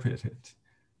reinterpret it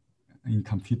in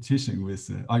competition with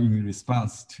or in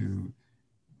response to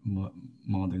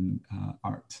modern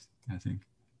art, I think,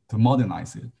 to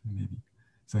modernize it maybe.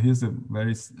 So he's a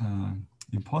very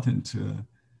important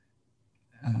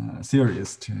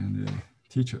theorist and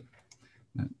teacher.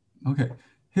 Okay,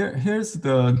 here's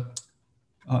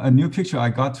a new picture I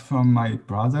got from my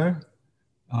brother.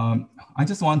 I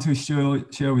just want to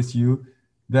share with you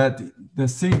that the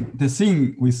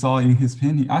scene we saw in his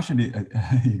painting actually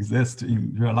exists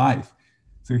in real life.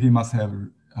 So he must have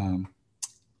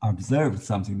observed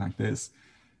something like this.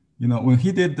 When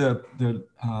he did the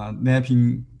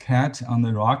napping cat on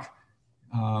the rock,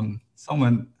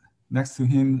 someone next to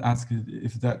him asked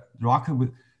if that rock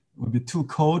would be too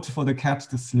cold for the cat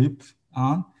to sleep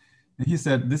on. And he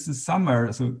said, this is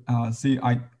summer, so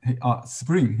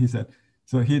spring, he said.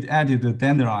 So he added the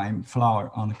dandelion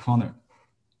flower on the corner.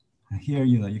 And here,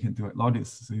 you can do it lotus,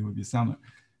 so it would be summer.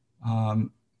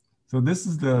 So this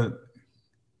is the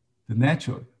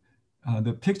natural.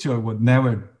 The picture would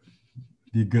never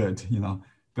be good,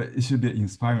 but it should be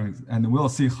inspiring. And we'll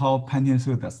see how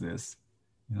Tianshou does this,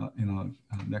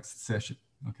 next session.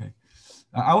 Okay,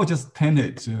 I will just paint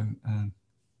it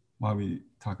while we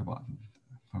talk about it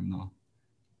from now.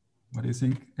 What do you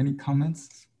think? Any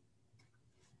comments?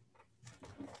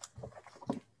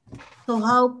 So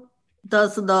how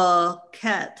does the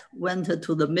cat went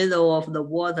to the middle of the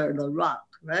water, the rock,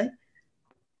 right?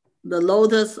 The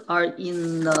lotus are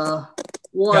in the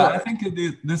water. Yeah, I think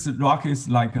this rock is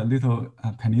like a little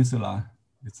peninsula.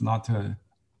 It's not an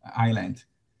island.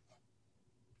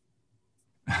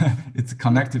 It's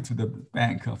connected to the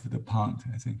bank of the pond,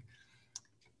 I think.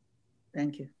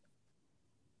 Thank you.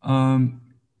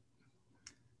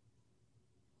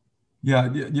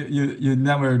 Yeah, you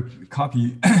never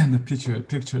copy the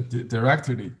picture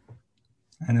directly,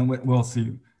 and then we'll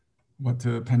see what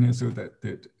Tianshou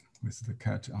did with the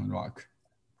cat on rock.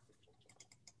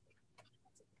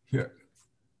 Here,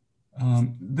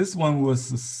 this one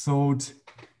was sold.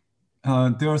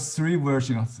 There are three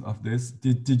versions of this.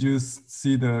 Did you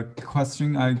see the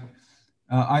question?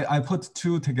 I put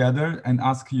two together and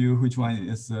ask you which one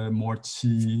is more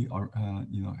qi or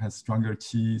has stronger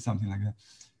qi, something like that.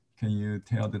 Can you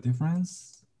tell the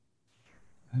difference?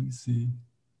 Let me see.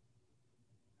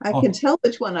 I can tell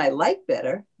which one I like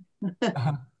better.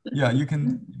 Yeah, you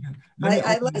can. Let me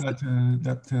open like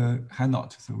that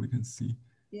handout so we can see.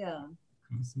 Yeah.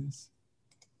 Close this.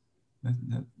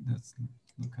 Let's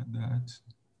look at that.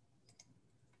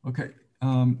 Okay,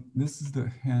 this is the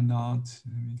handout.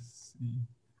 Let me see.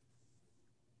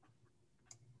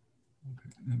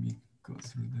 Okay, let me go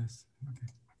through this. Okay.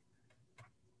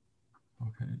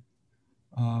 Okay.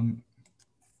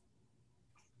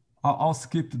 I'll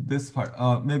skip this part.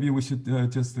 Maybe we should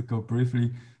just go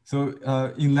briefly. So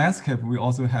in landscape, we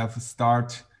also have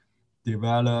start,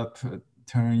 develop,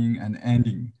 turning, and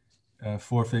ending,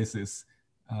 4 phases,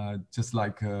 just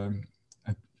like a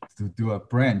to do a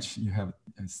branch, you have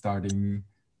starting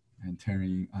and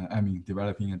turning,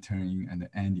 developing and turning and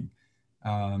ending.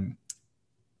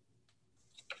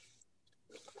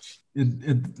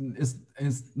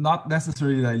 It's not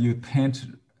necessary that you paint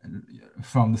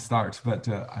from the start, but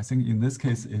I think in this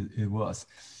case, it was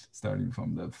starting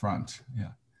from the front,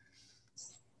 yeah.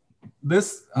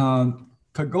 This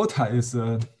pagoda is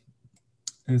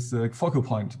a focal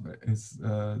point, is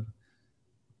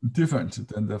different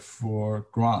than the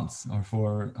foregrounds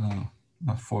or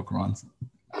not foregrounds,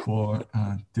 for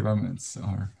developments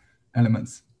or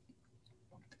elements.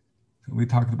 So we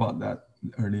talked about that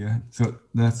earlier. So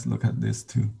let's look at this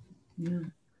too. Yeah.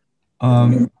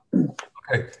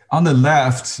 Okay, on the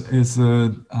left is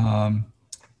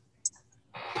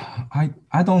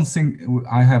I don't think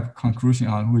I have conclusion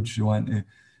on which one is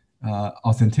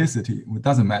authenticity. It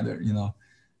doesn't matter, you know.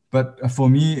 But for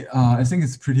me, I think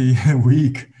it's pretty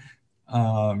weak.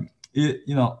 I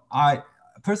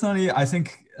personally, I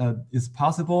think it's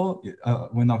possible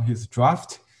one of his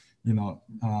draft, you know.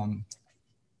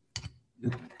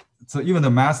 So even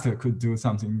the master could do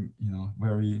something, you know,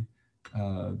 very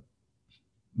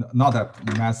not a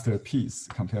masterpiece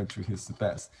compared to his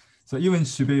best. So even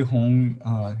Xu Beihong,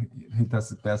 he does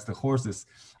the best horses.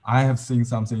 I have seen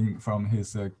something from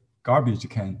his garbage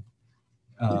can.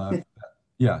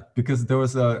 Yeah, because there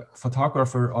was a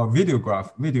photographer or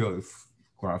videographer,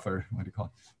 what do you call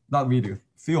it? Not video,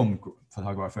 film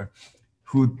photographer,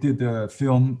 who did the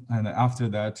film, and after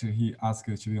that he asked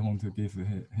Xu Beihong to give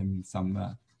him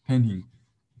some painting.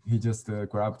 He just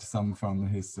grabbed some from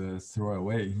his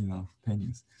throwaway, you know,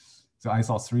 paintings. So I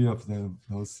saw 3 of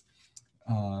those.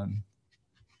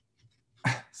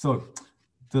 So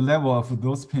the level of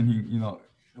those paintings, you know,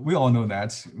 we all know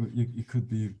that it could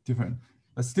be different.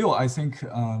 But still, I think,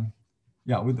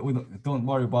 yeah, we don't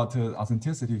worry about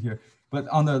authenticity here. But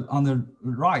on the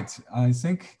right, I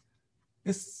think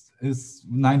it's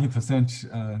 90%,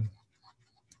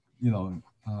 you know,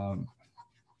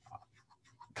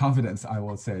 confidence. I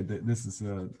will say that this is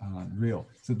real.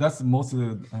 So that's most of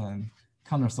the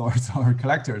connoisseurs or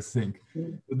collectors think.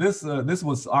 This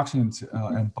was auctioned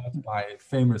and bought by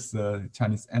famous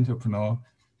Chinese entrepreneur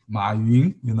Ma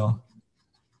Yun, you know,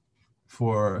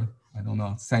 for, I don't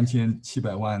know,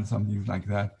 3,700万, something like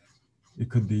that. It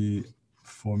could be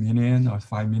 4 million or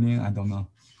 5 million. I don't know.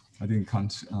 I didn't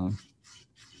count.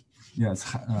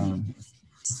 Yes,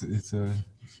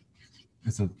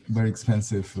 it's a very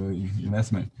expensive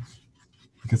investment,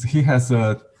 because he has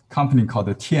a company called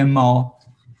the Tianshou,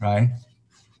 right?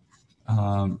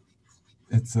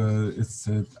 It's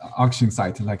an auction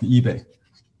site like eBay.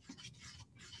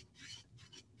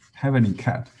 Heavenly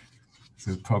Cat.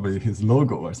 So probably his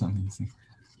logo or something.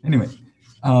 Anyway,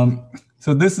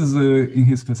 so this is in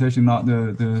his possession, not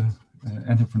the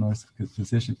entrepreneur's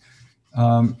possession.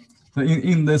 So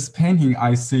in this painting,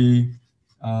 I see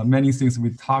many things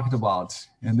we talked about,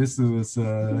 and this was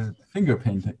finger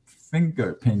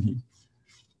painting.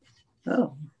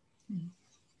 Oh.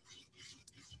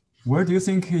 Where do you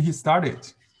think he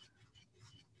started?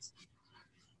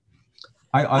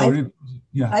 I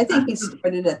think he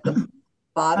started at the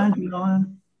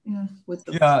bottom. Yeah.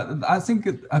 Yeah, I think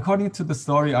according to the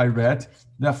story I read,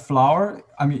 that flower,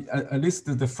 I mean, at least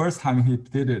the first time he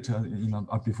did it, you know,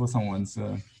 before someone's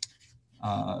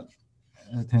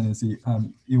tendency,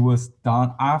 it was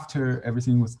done after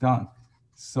everything was done.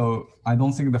 So I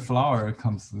don't think the flower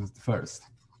comes first.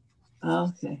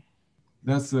 Okay.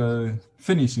 That's a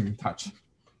finishing touch,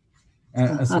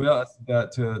 and as well as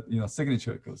that, you know,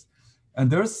 signature goes. And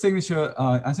there's signature,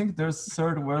 I think there's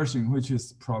 3rd version, which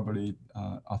is probably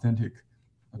authentic,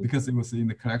 because it was in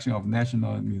the collection of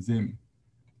National Museum.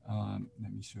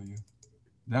 Let me show you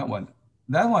that one.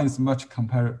 That one is much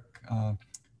comparable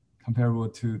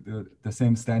to the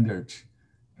same standard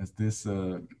as this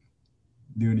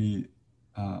newly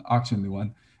auctioned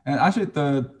one. And actually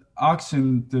the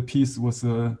auctioned piece was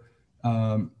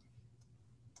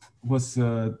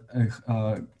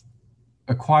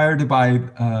acquired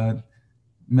by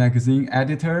magazine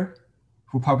editor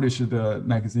who published the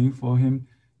magazine for him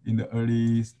in the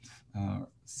early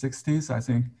 60s, I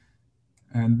think.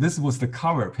 And this was the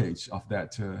cover page of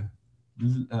that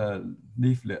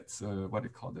leaflets, what do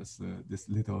you call this, this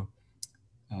little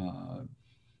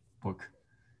book.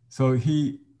 So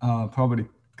he probably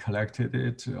collected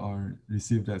it or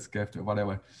received as gift or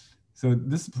whatever. So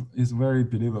this is very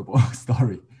believable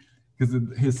story, because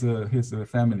his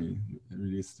family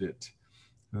released it.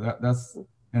 So that's.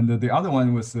 And the other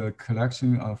one was a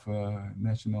collection of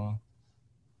national,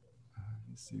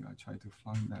 let's see, I try to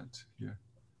find that here.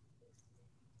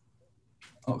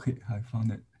 Okay, I found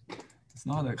it. It's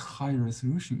not a high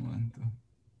resolution one though.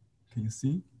 Can you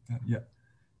see?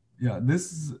 Yeah. This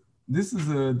is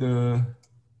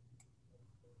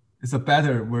it's a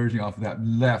better version of that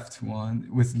left one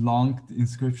with long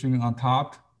inscription on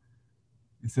top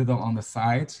instead of on the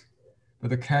side. But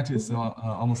the cat is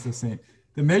almost the same.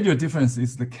 The major difference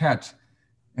is the cat,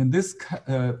 and this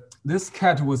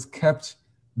cat was kept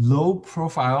low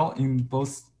profile in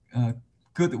both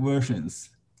good versions.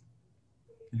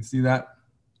 You see that?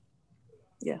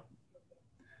 Yeah.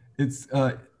 It's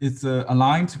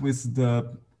aligned with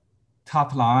the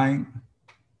top line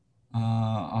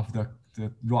of the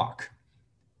rock,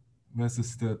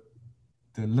 versus the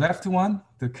left one.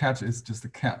 The cat is just a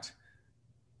cat.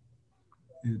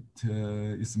 It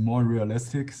is more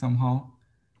realistic somehow.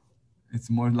 It's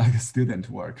more like a student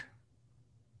work.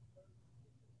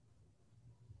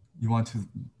 You want to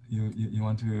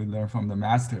learn from the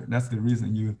master. That's the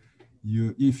reason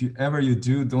if you ever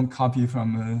do, don't copy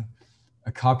from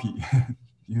a copy.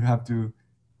 You have to,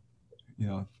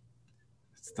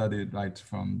 study it right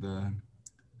from the.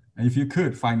 And if you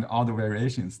could find all the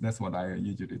variations, that's what I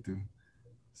usually do.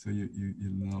 So you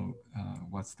know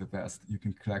what's the best. You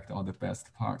can collect all the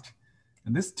best part.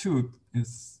 And this too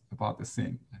is about the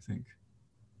same, I think.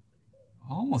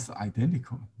 Almost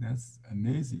identical. That's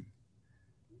amazing.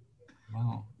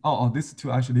 Wow. Oh, this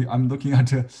two actually, I'm looking at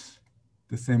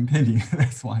the same painting.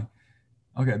 That's why.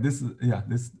 Okay, this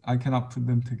I cannot put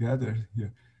them together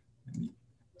here.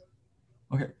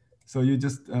 Okay, so you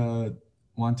just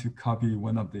want to copy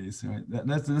one of these, right?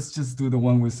 Let's just do the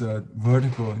one with a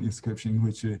vertical inscription,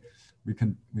 which we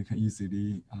can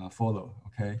easily follow.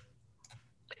 Okay.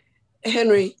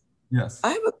 Henry. Yes. I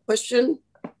have a question.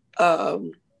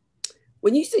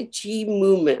 When you say qi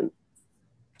movement,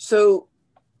 so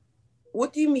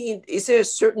what do you mean? Is there a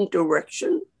certain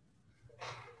direction?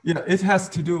 Yeah, it has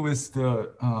to do with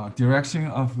the direction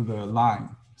of the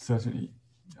line. Certainly,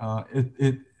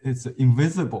 it's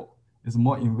invisible. It's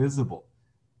more invisible.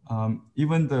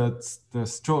 Even the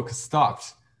stroke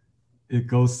stops. It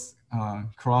goes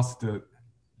across the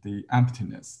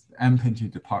emptiness,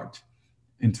 emptied part,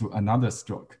 into another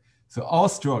stroke. So all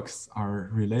strokes are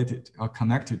related, are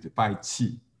connected by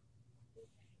qi.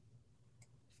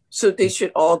 So they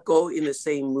should all go in the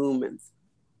same movement.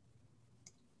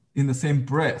 In the same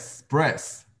breath.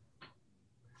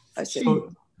 I see.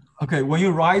 So, okay, when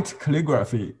you write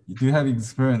calligraphy, do you have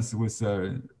experience with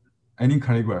any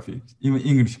calligraphy, even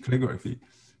English calligraphy?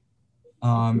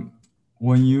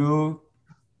 When you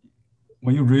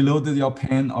reload your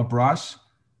pen or brush,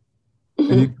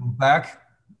 and you go back,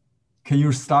 can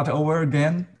you start over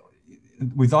again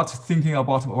without thinking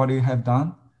about what you have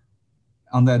done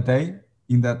on that day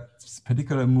in that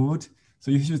particular mood?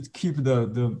 So you should keep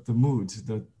the mood,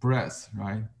 the breath,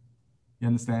 right? You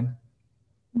understand?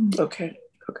 Okay.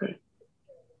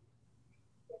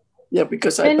 Yeah,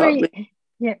 because Henry,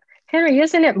 Henry,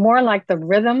 isn't it more like the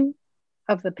rhythm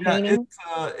of the painting?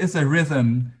 Yeah, it's a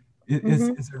rhythm.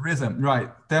 It's a rhythm, right?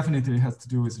 Definitely has to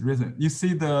do with rhythm. You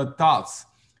see the dots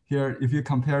here. If you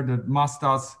compare the mass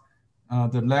dots,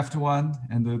 the left one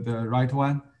and the right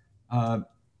one,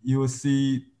 you will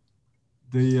see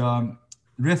the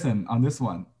rhythm on this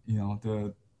one.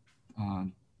 The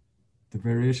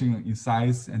variation in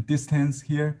size and distance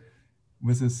here,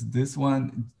 versus this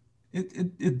one.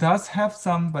 It does have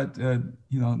some, but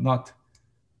not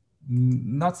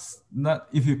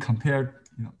if you compare.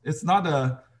 It's not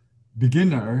a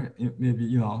beginner.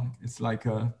 Maybe it's like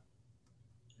a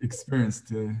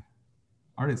experienced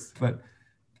artist, but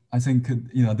I think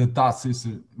the dots is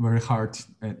very hard,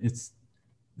 and it's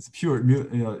pure.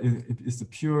 It's a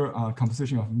pure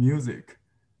composition of music,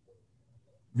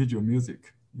 visual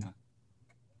music. Yeah,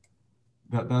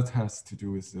 that has to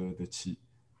do with the qi.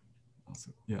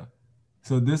 Also, yeah.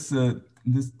 So this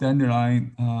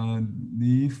dandelion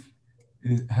leaf,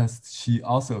 it has qi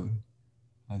also,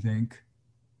 I think.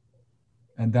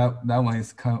 And that one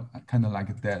is kind of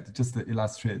like that, just to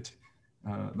illustrate,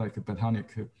 like a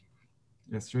botanic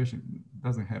illustration. It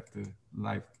doesn't have the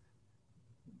life.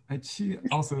 And qi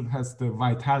also has the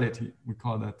vitality. We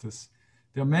call that this.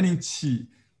 There are many qi.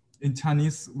 In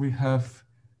Chinese, we have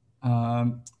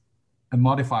a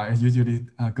modifier. Usually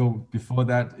go before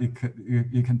that.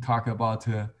 You can talk about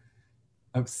a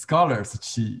scholar's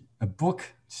qi, a book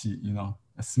qi.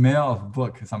 A smell of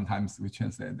book. Sometimes we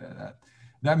translate that.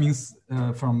 That means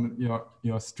from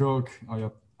your stroke or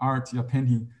your art, your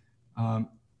painting,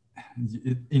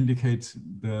 it indicates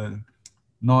the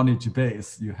knowledge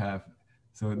base you have.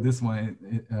 So this one,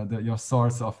 your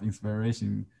source of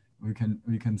inspiration, we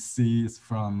can see is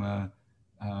from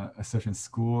a certain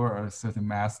school or a certain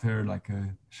master, like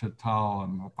a Shi Tao,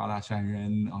 Ba Da Shan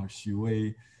Ren, or Xu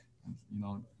Wei,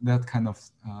 that kind of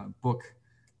book,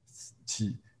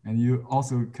 qi. And you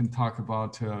also can talk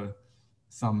about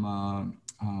some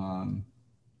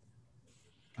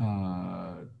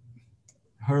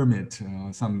hermit,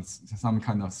 some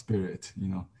kind of spirit,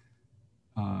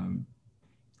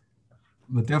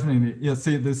 but definitely, yeah.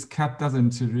 See, this cat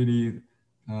doesn't really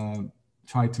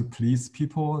try to please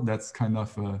people. That's kind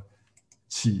of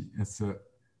qi. It's a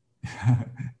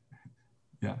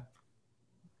yeah.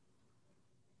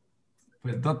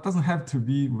 But that doesn't have to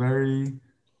be very,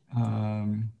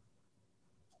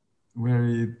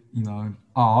 very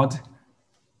odd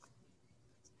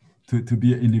to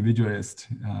be an individualist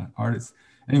artist.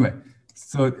 Anyway,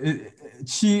 so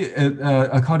qi,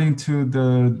 according to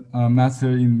the master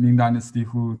in Ming Dynasty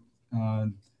who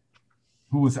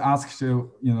was asked,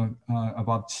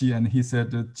 about qi, and he said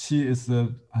that qi is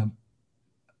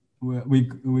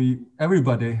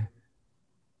everybody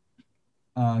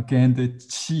gained the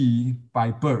qi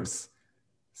by birth,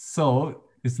 so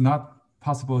it's not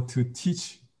possible to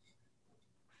teach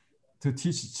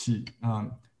qi.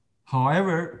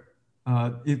 However,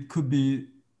 it could be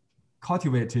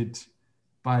cultivated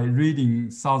by reading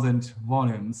 1,000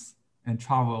 volumes and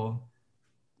travel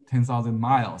 10,000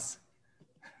 miles.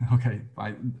 Okay,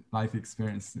 by life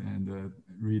experience and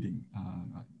reading,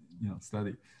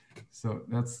 study. So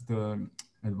that's the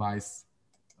advice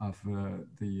of the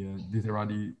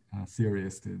literary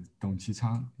theorist Dong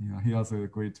Qichang. He also a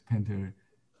great painter,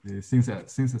 the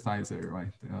synthesizer,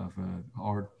 right, of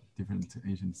all different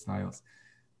Asian styles.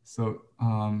 So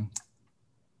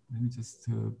let me just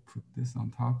put this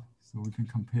on top so we can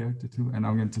compare the two. And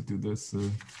I'm going to do this.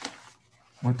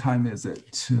 What time is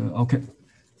it? Okay,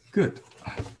 good.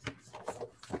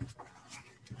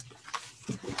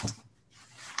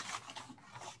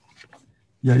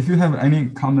 Yeah, if you have any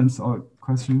comments or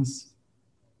questions.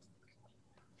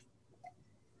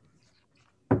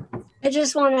 I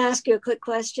just want to ask you a quick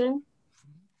question.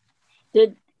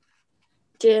 Did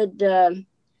Han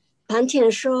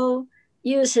Tianshou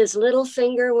use his little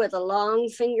finger with a long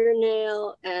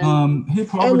fingernail and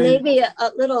maybe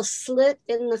a little slit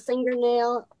in the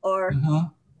fingernail, or?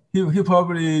 He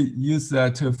probably used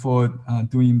that for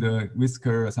doing the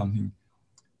whisker or something.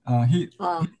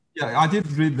 Yeah, I did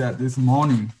read that this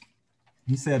morning.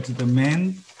 He said the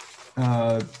main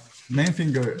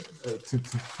finger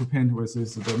to paint with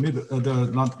is the middle,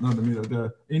 not the middle,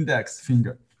 the index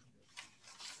finger.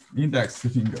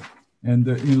 And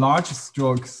in large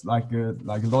strokes, like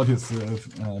lotus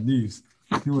leaves,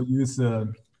 he will use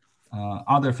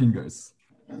other fingers.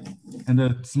 And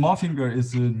the small finger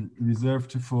is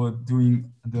reserved for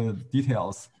doing the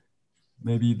details,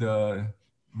 maybe the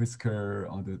whisker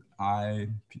or the eye,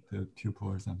 the pupil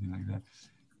or something like that.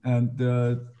 And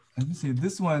let me see,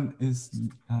 this one is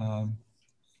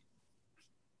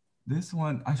this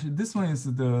one is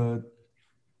the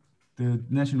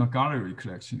National Gallery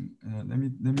collection. Let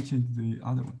me change the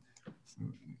other one, so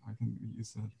I can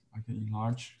use I can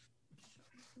enlarge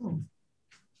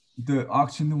the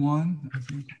auctioned one, I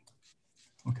think.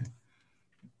 Okay,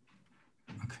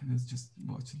 let's just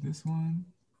watch this one.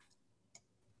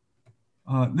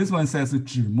 This one says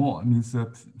纸墨, means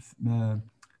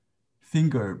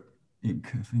finger ink,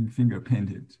 finger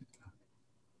painted.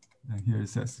 And here it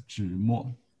says 纸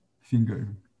墨, finger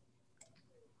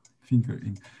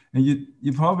ink. And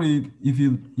you probably, if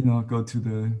you go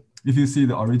to if you see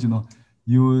the original,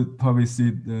 you would probably see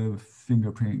the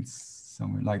fingerprints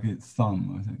somewhere, like its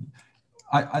thumb or something.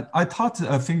 I taught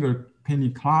a finger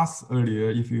painting class earlier.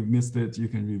 If you missed it, you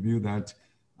can review that.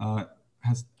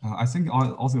 I think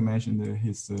I also mentioned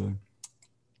his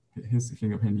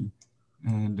finger painting.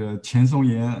 And Qian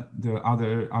Songyan, the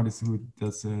other artist who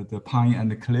does the Pine and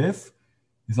the Cliff,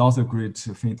 is also a great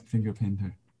finger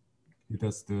painter. He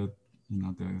does the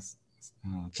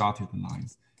dotted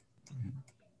lines.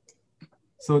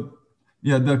 So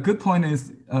yeah, the good point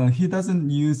is he doesn't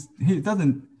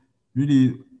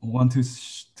really want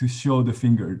to show the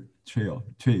finger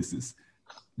traces.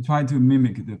 He tried to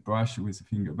mimic the brush with the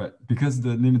finger, but because of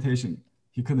the limitation,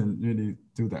 he couldn't really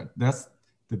do that. That's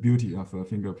the beauty of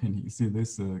finger painting. You see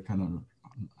this kind of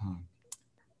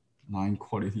line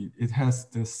quality. It has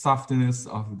the softness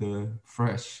of the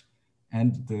fresh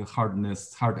and the hard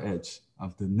edge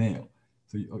of the nail.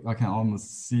 So I can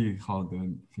almost see how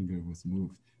the finger was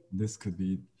moved. This could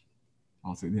be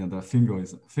also, the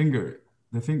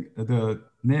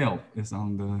nail is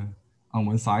on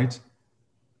one side.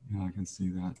 I can see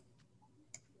that.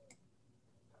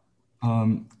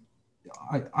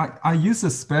 I use a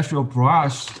special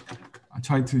brush I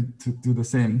try to do the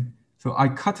same. So I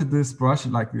cut this brush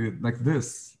like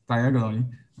this diagonally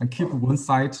and keep one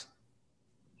side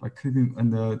by clicking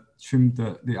and trim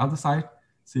the other side.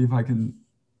 See if I can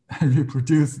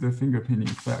reproduce the finger painting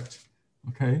effect.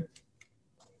 Okay.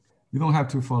 You don't have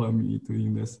to follow me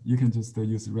doing this. You can just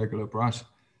use a regular brush.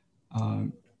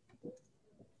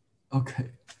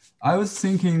 Okay. I was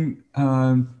thinking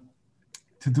to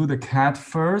do the cat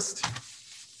first.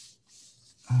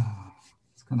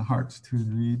 It's kind of hard to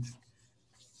read.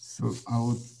 So I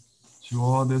will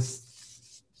draw this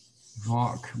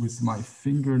rock with my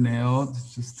fingernail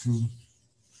just to,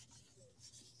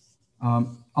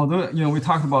 although, you know, we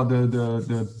talked about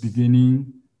the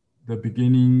beginning,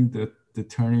 the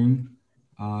turning,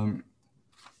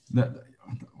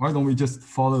 why don't we just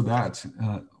follow that?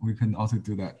 We can also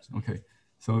do that. Okay,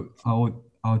 so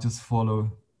I'll just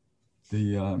follow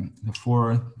the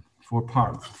four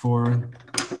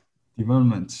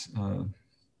development.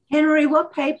 Henry,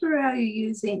 what paper are you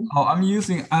using? Oh, I'm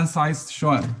using unsized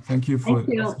Xuan. Thank you for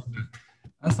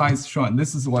unsized Xuan.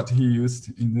 This is what he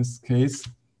used in this case.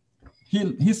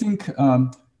 He think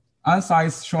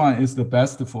unsized Xuan is the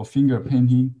best for finger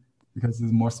painting because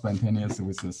it's more spontaneous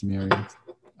with the smearing.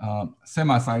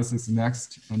 Semi-sized is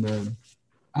next, and then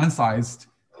unsized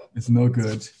is no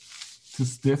good, too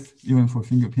stiff even for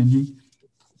finger painting.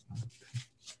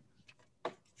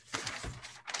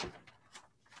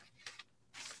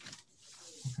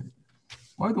 Okay.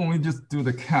 Why don't we just do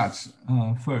the cat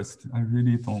first? I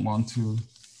really don't want to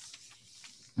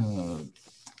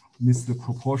miss the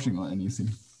proportion or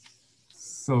anything.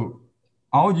 So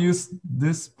I'll use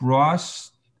this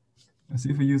brush as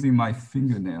if using my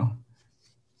fingernail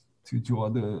to draw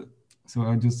so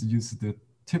I just use the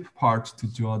tip part to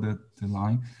draw the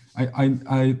line.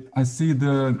 I see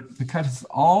the cat is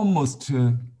almost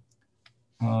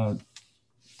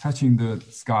touching the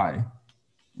sky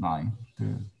line,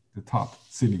 the top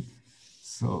ceiling.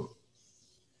 So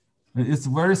it's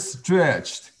very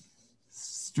stretched.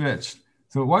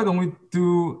 So why don't we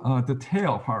do the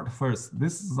tail part first?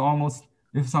 This is almost,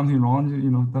 if something wrong, you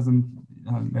know, doesn't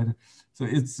matter. So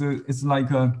it's like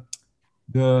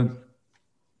the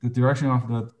direction of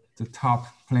the top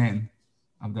plane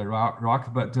of the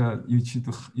rock, but you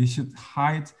should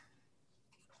hide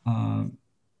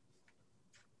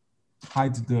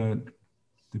the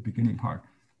beginning part.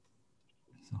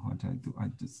 So how do I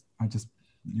do? I just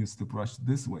use the brush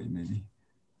this way maybe.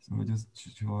 So I just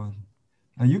draw.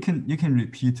 You can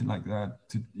repeat like that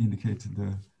to indicate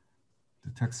the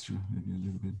texture maybe a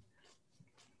little bit.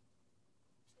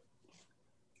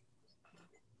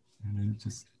 And then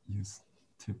just use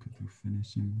tip to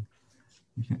finishing.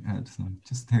 You can add some,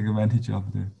 just take advantage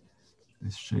of the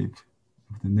shape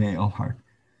of the nail part.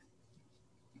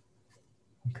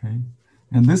 Okay,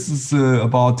 and this is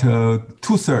about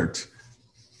 2/3,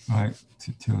 right?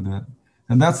 Till that,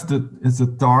 and it's a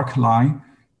dark line,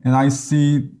 and I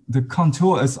see the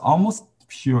contour is almost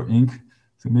pure ink.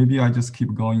 So maybe I just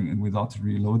keep going without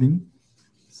reloading.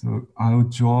 So I'll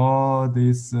draw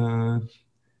this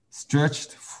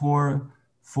stretched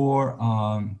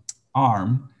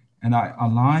arm, and I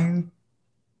align.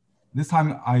 This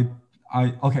time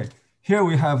okay. Here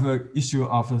we have an issue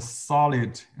of a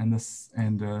solid and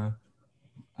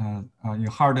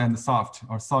hard and soft,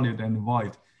 or solid and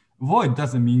void. Void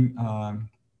doesn't mean.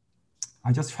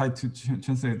 I just tried to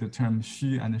translate the term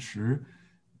虚 and 实.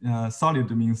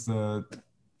 Solid means like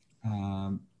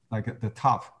at the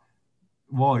top.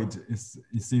 Void is,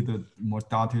 you see the more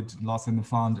dotted, lost in the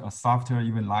font, or softer,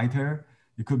 even lighter.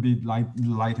 It could be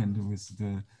lightened with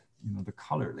the, you know, the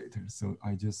color later. So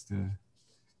I just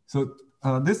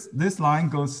this line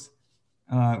goes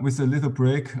with a little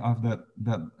break of that.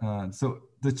 So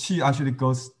the qi actually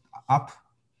goes up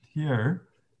here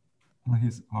on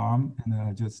his arm, and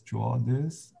I just draw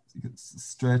this. It's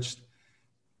stretched.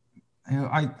 And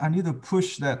I need to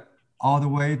push that all the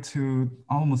way to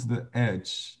almost the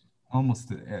edge.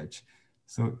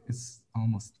 So it's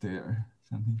almost there.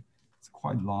 Something. It's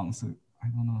quite long, so I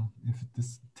don't know if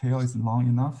this tail is long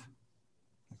enough.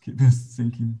 I keep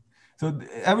thinking. So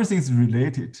everything is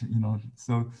related, you know.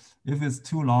 So if it's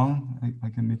too long, I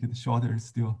can make it shorter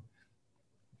still.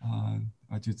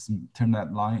 I just turn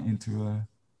that line into a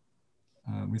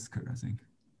whisker, I think.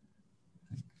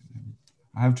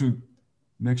 I have to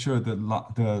make sure that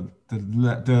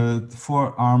the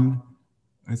forearm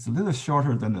is a little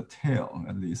shorter than the tail,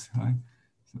 at least, right?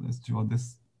 So let's draw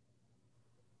this.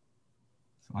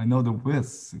 So I know the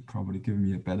width would probably give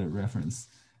me a better reference.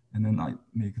 And then I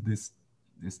make this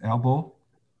elbow.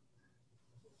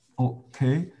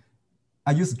 Okay,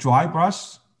 I use dry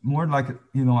brush more like,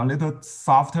 you know, a little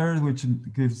softer, which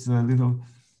gives a little,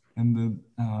 and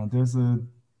there's a,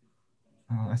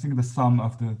 I think the sum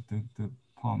of the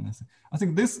palm. I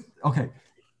think this, okay,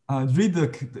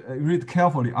 read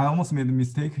carefully. I almost made a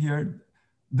mistake here.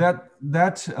 That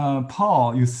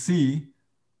paw you see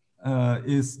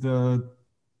is the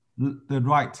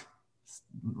right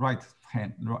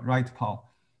hand, right paw.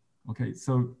 Okay,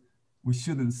 so we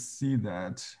shouldn't see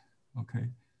that. Okay,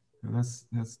 so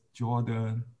let's draw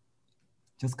the,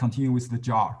 just continue with the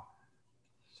jar.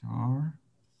 Jar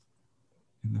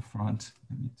in the front.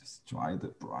 Let me just dry the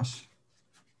brush.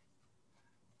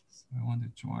 So I want to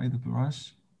dry the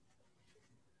brush.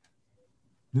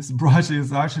 This brush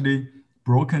is actually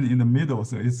broken in the middle,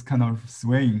 so it's kind of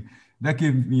swaying. That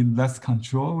gives me less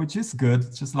control, which is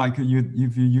good. Just like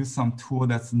if you use some tool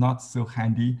that's not so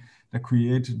handy, that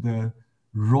create the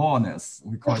rawness.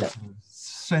 We call it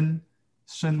shen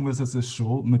versus a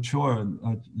shou, mature.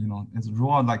 You know, it's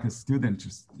raw like a student,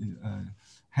 just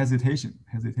hesitation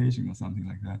or something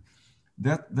like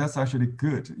that. That's actually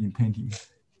good in painting.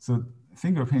 So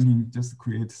finger painting just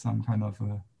creates some kind of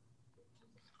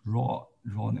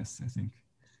rawness, I think.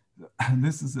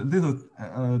 This is a little,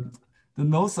 the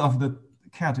nose of the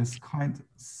cat is quite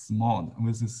small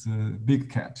with this big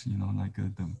cat, you know, like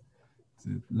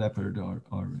the leopard or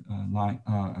lion,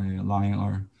 a lion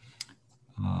or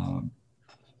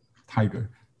tiger.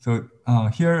 So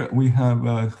here we have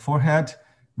a forehead,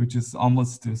 which is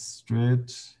almost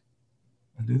straight,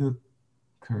 a little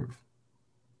curve.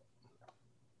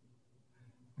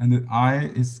 And the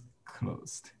eye is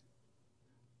closed.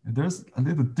 There's a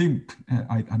little dip,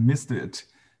 I missed it,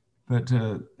 but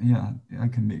yeah, I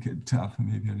can make it up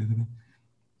maybe a little bit.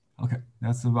 Okay,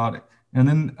 that's about it. And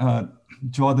then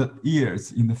draw the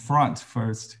ears in the front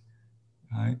first,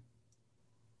 right?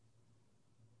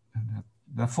 And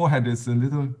the forehead is a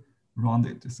little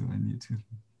rounded, so I need to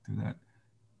do that.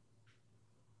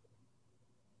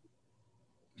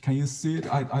 Can you see it?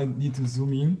 I need to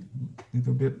zoom in a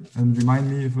little bit and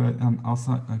remind me if I'm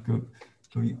outside,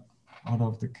 going out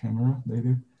of the camera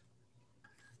later.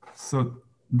 So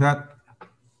that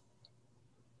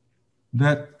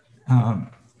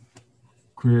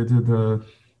created the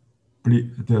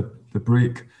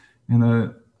break,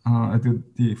 and I do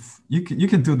you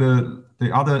can do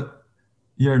the other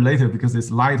ear later because it's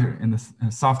lighter and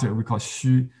the softer. We call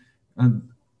xu,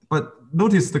 but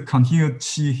notice the continued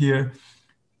qi here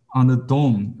on the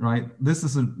dome, right? This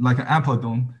is like an apple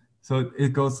dome, so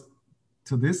it goes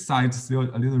to this side, still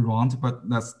a little round, but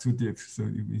that's too deep. So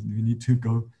we need to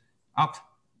go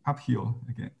uphill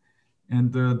again.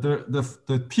 And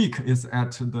the peak is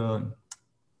at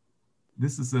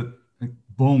this is a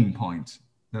bone point.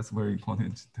 That's very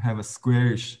important to have a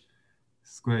squarish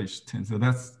tint. So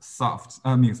that's soft,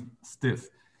 I mean stiff.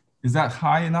 Is that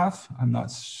high enough? I'm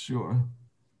not sure.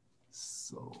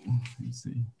 So let me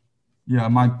see. Yeah,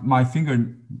 my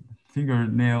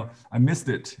fingernail, I missed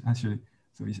it actually.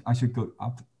 So I should go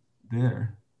up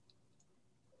there.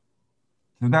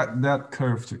 So that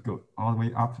curve should go all the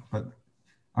way up, but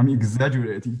I'm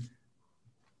exaggerating.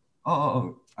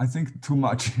 Oh, I think too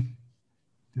much.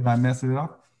 Did I mess it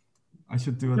up? I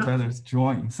should do a better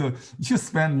drawing. So you should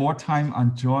spend more time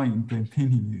on drawing than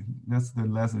painting. That's the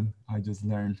lesson I just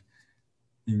learned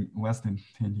in Western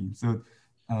painting. So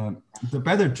the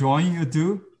better drawing you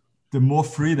do, the more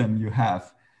freedom you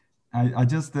have. I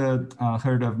just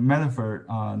heard a metaphor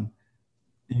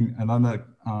in another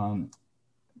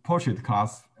portrait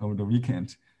class over the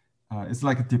weekend. It's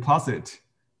like a deposit.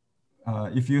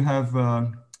 If you have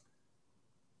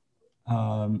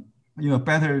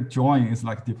better drawing is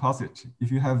like deposit.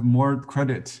 If you have more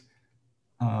credit,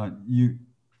 you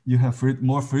have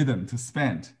more freedom to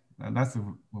spend. That's a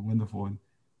wonderful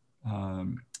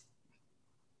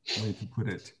way to put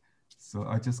it. So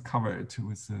I just cover it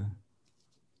with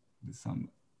some.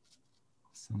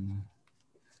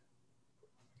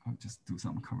 I'll just do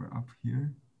some cover up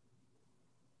here.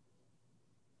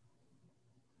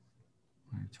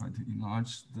 I try to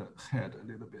enlarge the head a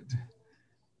little bit.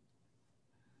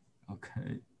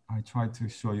 Okay, I try to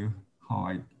show you how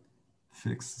I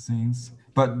fix things,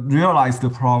 but realize the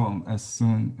problem as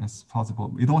soon as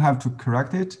possible. You don't have to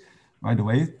correct it right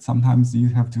away. Sometimes you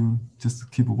have to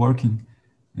just keep working,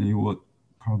 and you will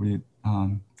probably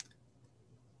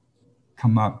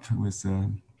come up with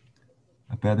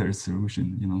a better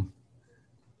solution,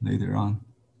 later on.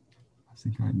 I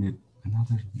think I made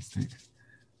another mistake.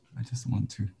 I just want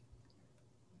to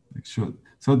make sure.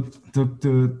 So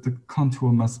the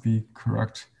contour must be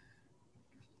correct.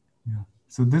 Yeah.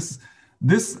 So this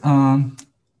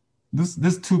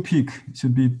two peak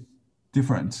should be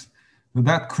different. So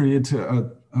that creates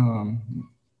a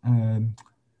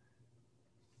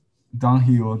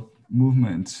downhill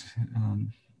movement.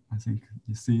 I think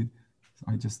you see,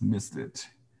 I just missed it.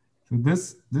 So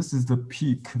this is the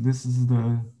peak. This is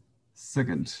the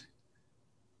second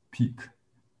peak,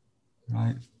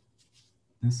 right?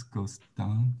 This goes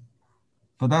down,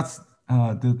 but that's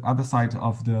the other side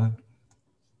of the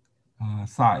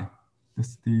thigh. This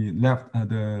is the left,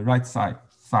 the right side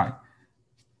thigh.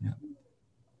 Yeah.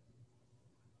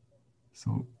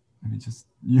 So let me just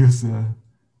use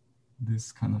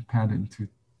this kind of pattern to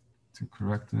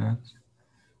correct that.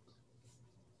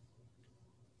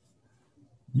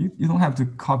 You don't have to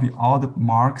copy all the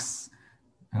marks.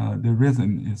 The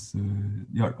rhythm is,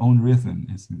 your own rhythm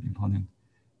is important.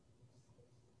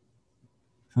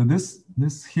 So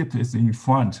this hip is in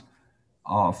front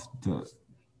of the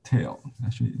tail.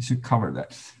 Actually, it should cover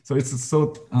that. So it's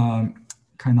so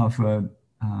kind of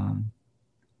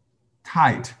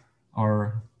tight,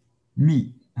 or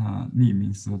me. Me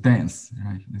means dance,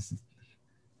 right? This is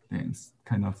dance,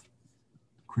 kind of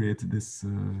create this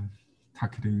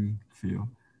tucked-in feel.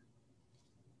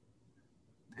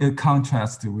 It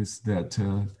contrasts with that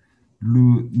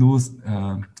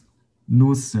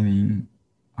loosening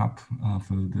up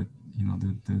for the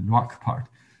the rock part.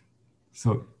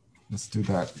 So let's do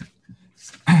that.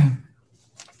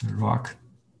 The rock.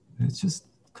 Let's just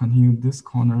continue this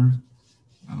corner.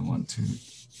 I want to.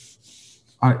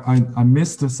 I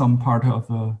missed some part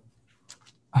of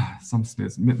some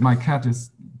space. My cat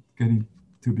is getting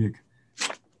too big.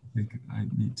 I think I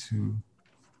need to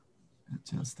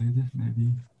adjust it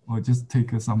maybe, or just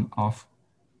take some off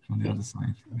from the other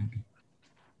side maybe.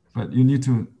 But you need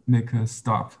to make a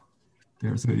stop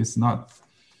there, so it's not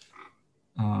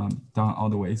down all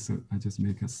the way. So I just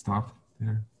make a stop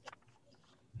there.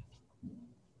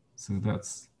 So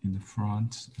that's in the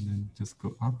front, and then just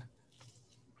go up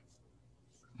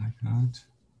like that.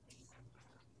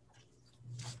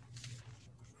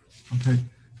 Okay,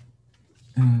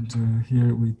 and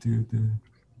here we do the.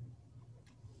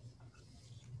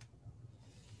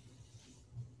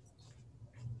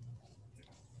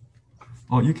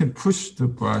 Oh, you can push the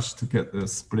brush to get the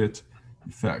split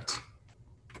effect.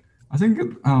 I think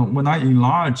when I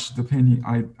enlarge the painting,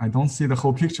 I don't see the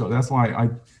whole picture. That's why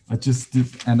I just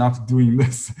end up doing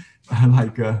this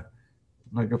like a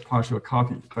partial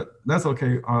copy. But that's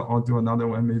okay. I'll do another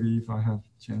one maybe if I have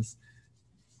a chance.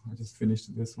 I just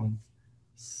finished this one.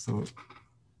 So.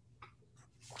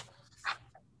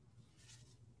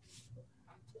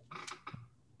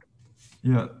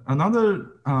 Yeah,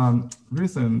 another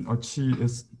reason Qi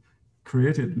is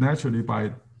created naturally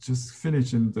by just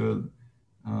finishing the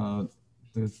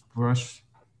brush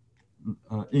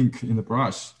ink in the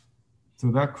brush. So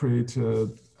that creates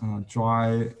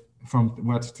dry, from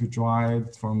wet to dry,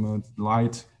 from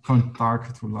light, from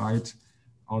dark to light,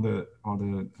 all the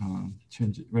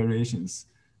change variations.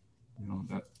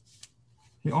 That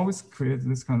he always creates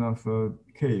this kind of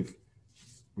cave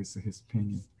with his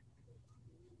painting.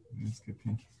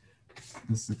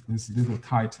 This little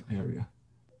tight area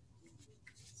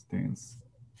stands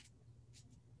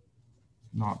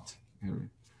knot area.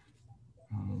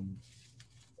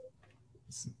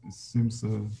 It seems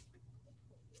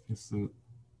it's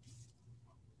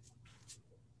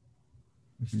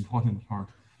important part,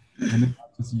 and then I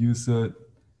just use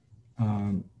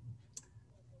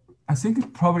I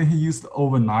think probably he used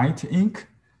overnight ink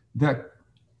that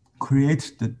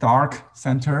create the dark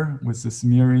center with the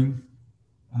smearing.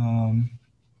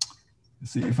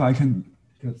 Let's see if I can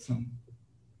get some.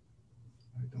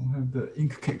 I don't have the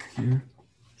ink cake here.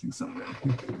 I think somewhere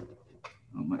here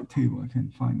on my table I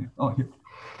can find it. Oh, here.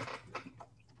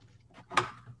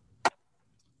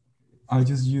 I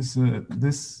just use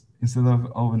this instead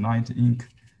of overnight ink.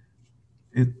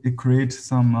 It creates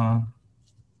some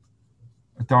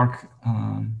dark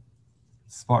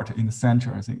spot in the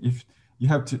center. I think if you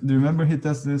have to remember, he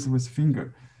does this with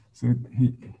finger, so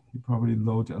he probably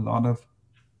load a lot of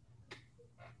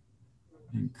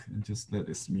ink and just let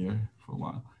it smear for a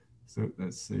while. So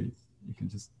let's say you can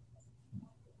just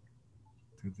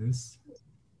do this.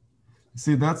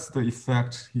 See, that's the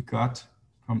effect he got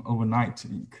from overnight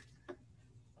ink.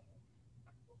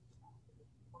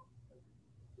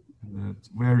 And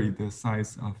vary the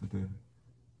size of the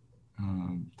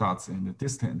dots and the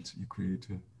distance you create.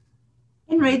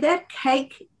 Henry, that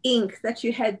cake ink that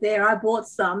you had there, I bought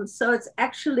some. So it's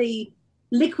actually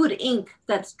liquid ink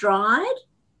that's dried?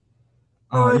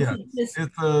 Yeah, it's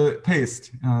a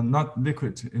paste, not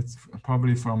liquid. It's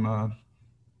probably from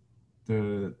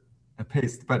the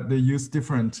paste, but they use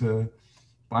different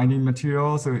binding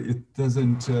material, so it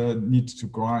doesn't need to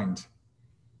grind.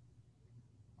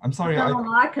 I'm sorry. I don't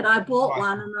like it. I bought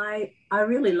one and I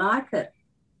really like it.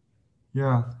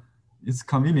 Yeah, it's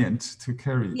convenient to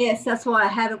carry. Yes, that's why I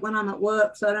have it when I'm at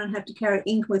work, so I don't have to carry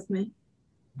ink with me.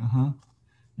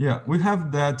 Yeah, we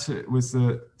have that with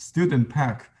the student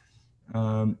pack.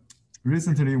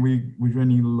 Recently, we're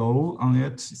running low on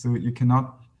it, so you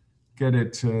cannot get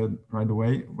it right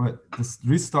away. But the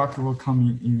restock will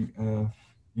come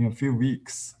in a few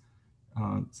weeks.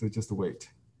 So just wait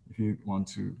if you want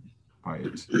to buy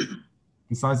it.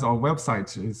 Besides, our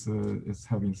website is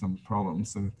having some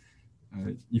problems. So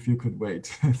if you could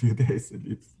wait a few days,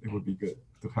 it would be good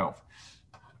to help.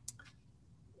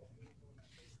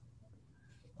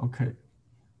 Okay.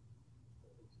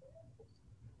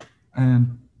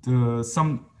 And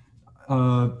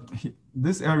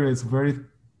this area is very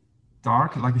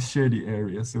dark, like a shady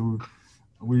area. So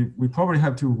we probably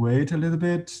have to wait a little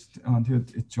bit until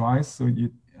it dries. So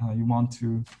you want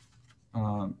to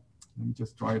let me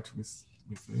just dry it with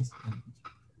this.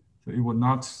 So it will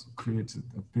not create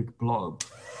a big blob.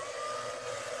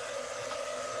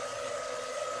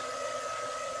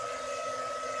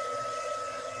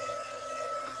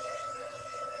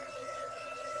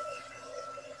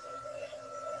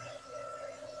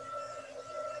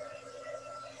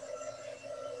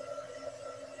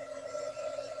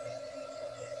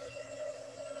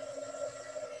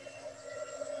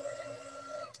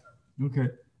 Okay,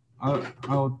 I'll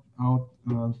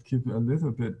keep a little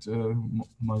bit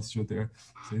moisture there,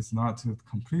 so it's not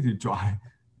completely dry.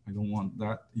 I don't want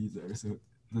that either. So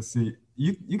let's see.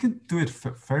 You can do it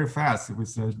very fast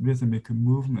with a rhythmic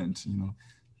movement. You know,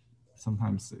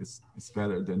 sometimes it's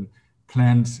better than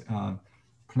planned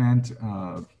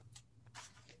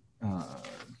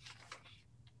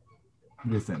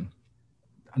rhythm.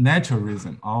 Natural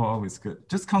rhythm are always good.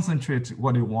 Just concentrate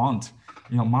what you want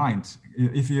in your mind.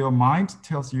 If your mind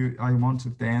tells you I want to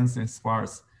dance and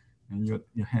sparse, and your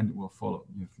hand will follow.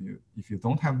 If you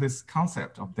don't have this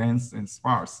concept of dance and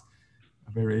sparse,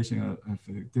 a variation of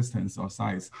distance or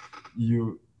size,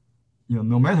 you know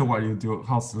no matter what you do,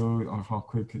 how slow or how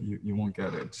quick, you won't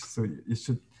get it. So it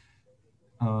should.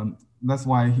 That's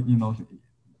why he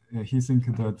think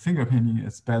the finger painting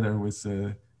is better with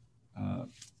the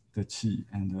qi,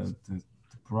 and the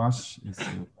brush is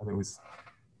better with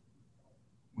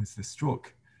the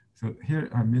stroke. So here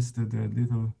I missed the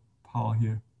little paw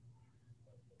here.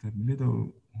 The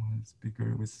middle one is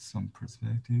bigger with some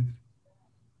perspective.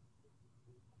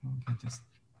 Okay, just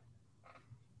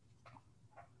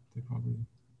they probably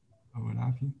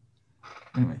overlapping.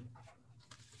 Anyway,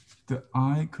 the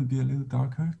eye could be a little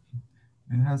darker.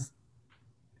 It has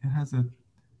a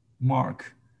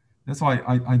mark. That's why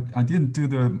I didn't do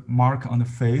the mark on the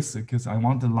face, because I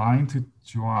want the line to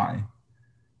dry.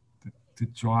 To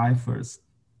dry first.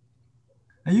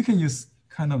 And you can use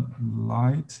kind of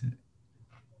light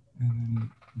and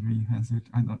re-enhance it.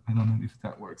 I don't know if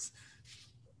that works.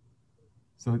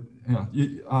 So yeah,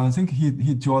 I think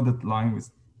he drew the line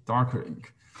with darker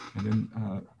ink and then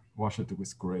wash it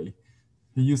with gray.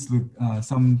 He used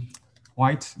some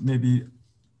white maybe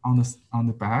on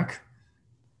the back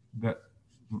that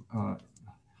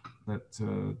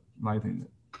lighten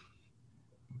it.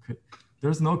 Okay,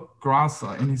 there's no grass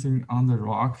or anything on the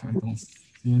rock. I don't see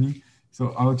any.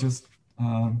 So I'll just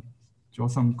draw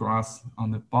some grass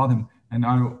on the bottom, and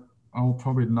I'll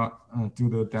probably not do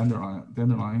the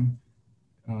dandelion.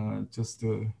 Just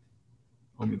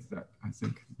omit that. I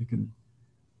think you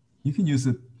can use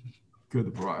a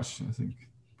good brush, I think,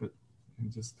 but you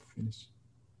just finish.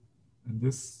 And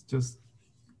this just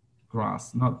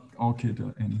grass, not orchid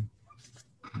or anything.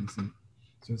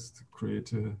 Just to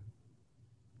create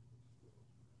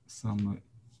some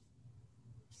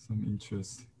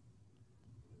interest.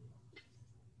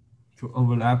 To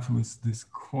overlap with this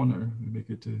corner, make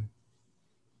it a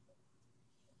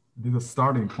little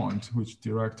starting point, which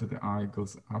direct the eye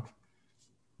goes up.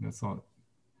 That's all.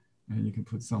 And you can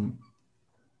put some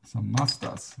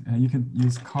mustache, and you can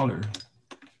use color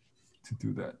to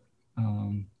do that.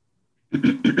 A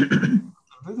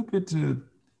little bit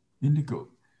indigo.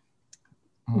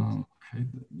 Okay,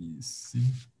 let me see.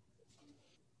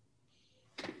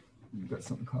 You got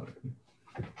some color here.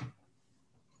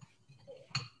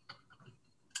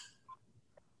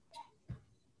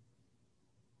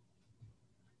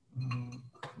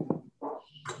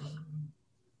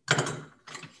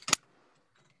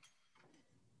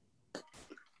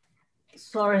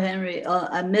 Sorry, Henry,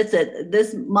 I missed it.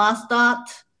 This mustard,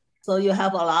 so you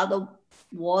have a lot of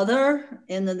water,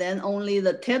 and then only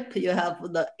the tip, you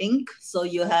have the ink, so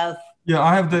you have... Yeah,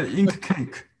 I have the ink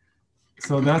cake.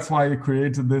 So that's why I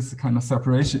created this kind of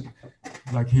separation,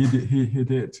 like he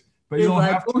did. But you don't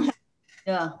have to.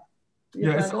 Yeah.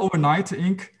 Yeah, it's overnight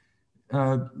ink,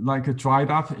 like a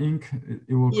dried up ink.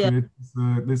 It will create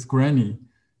this grainy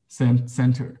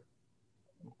center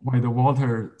while the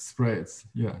water spreads.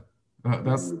 Yeah,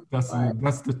 that's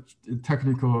the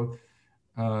technical.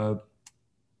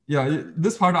 Yeah,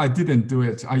 this part I didn't do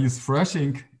it. I use fresh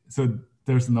ink, so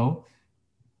there's no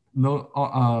this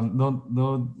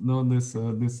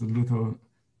little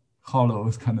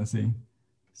hollow kind of thing.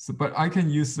 So, but I can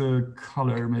use a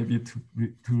color maybe to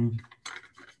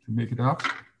make it up.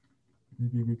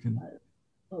 Maybe we can.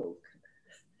 Okay.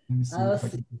 Let me see if I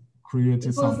can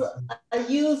create something. I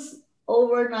use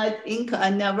overnight ink. I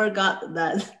never got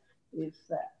that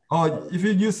effect. Oh, if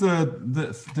you use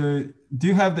the do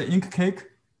you have the ink cake?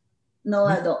 No,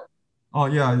 I don't. Oh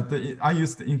yeah, I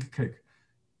use the ink cake.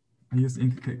 I use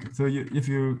ink cake. So if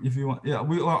you want, yeah,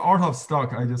 we are out of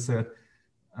stock. I just said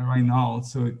right now.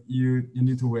 So you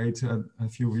need to wait a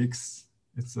few weeks.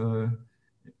 It's on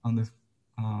the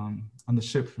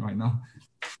ship right now.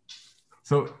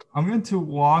 So I'm going to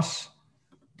wash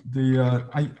the.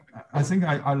 I think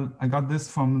I got this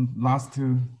from last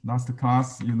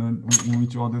class. You know, when we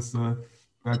draw this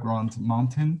background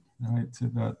mountain, right?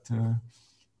 That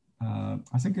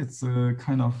I think it's a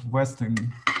kind of Western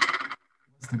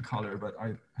color, but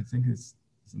I think it's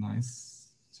nice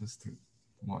just to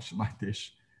wash my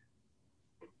dish.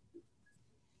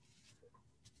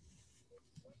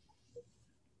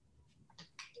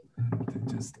 And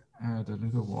just add a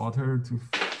little water to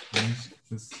finish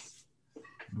this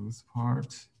loose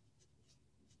part.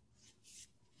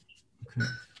 Okay,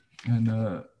 and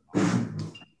I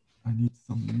need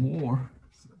some more.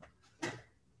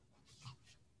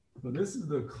 So this is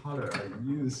the color I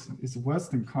use. It's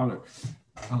Western color.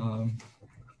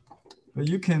 But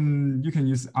you can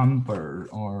use amber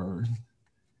or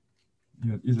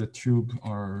either tube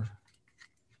or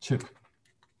chip.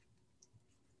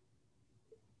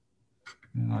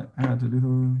 And I add a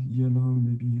little yellow,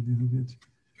 maybe a little bit.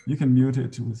 You can mute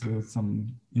it with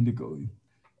some indigo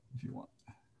if you want.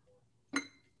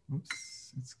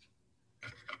 Oops, it's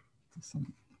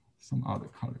some other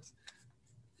colors.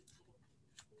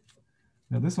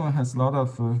 Yeah, this one has a lot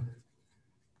of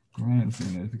grains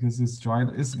in it because it's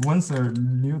dried. It's Winsor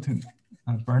Newton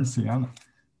burnt sienna.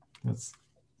 That's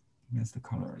the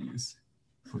color I use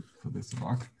for this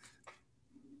rock.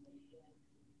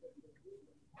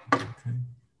 Okay.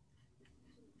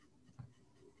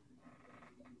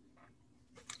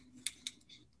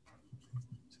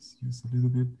 Just use a little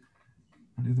bit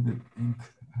ink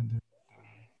under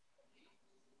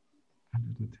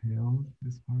the tail.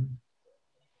 This part.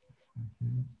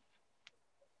 Okay.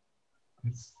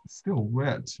 It's still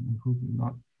wet. I hope it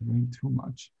not rain too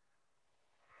much.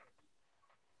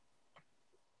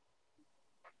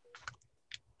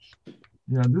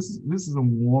 Yeah, this is a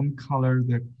warm color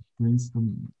that brings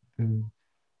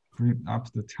bring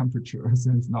up the temperature,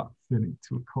 so it's not feeling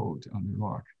too cold on the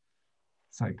rock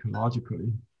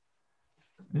psychologically.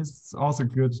 It's also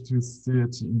good to see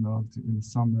it, you know, in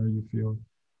summer you feel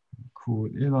cool.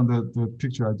 You know, the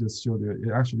picture I just showed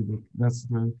you, that's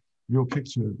the real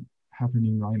picture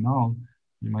happening right now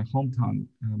in my hometown.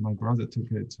 My brother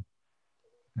took it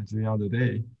the other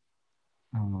day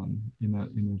in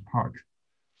a park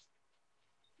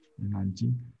in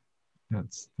Nanjing.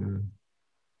 That's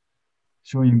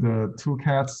showing the two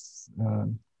cats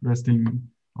resting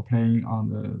or playing on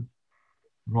the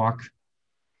rock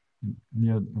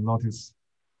near a lotus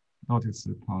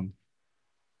pond.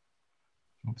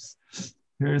 Oops.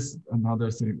 Here's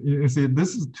another thing. You see,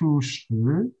 this is 2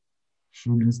 shi. Shi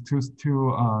means two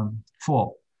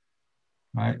four,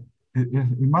 right?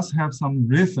 It must have some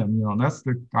rhythm, you know, that's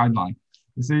the guideline.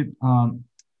 You see,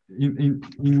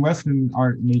 in Western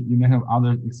art, you may have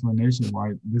other explanation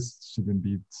why this shouldn't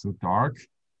be so dark,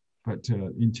 but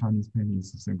in Chinese painting,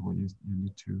 it's simple. You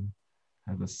need to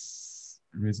have a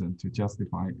reason to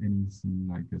justify anything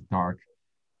like a dark,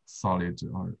 solid,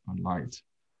 or light.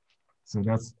 So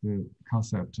that's the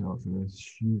concept of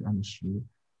xu and shi.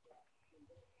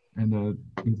 And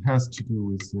it has to do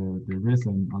with the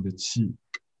rhythm of the qi.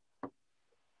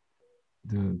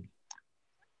 In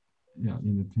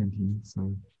the painting.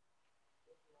 So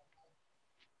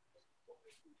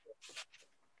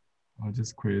I'll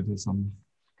just create some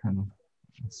kind of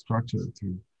structure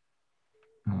to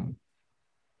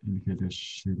indicate a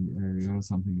shady area or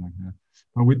something like that.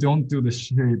 But we don't do the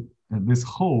shade, this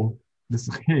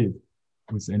head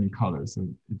with any color. So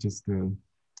it just to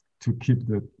keep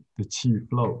the qi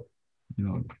flow. You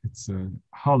know, it's a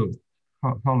hollow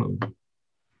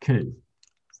cave.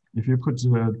 If you put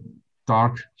the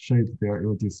dark shade there, it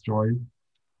will destroy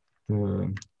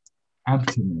the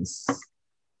emptiness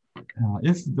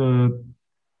if the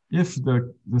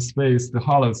space, the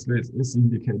hollow space is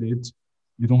indicated,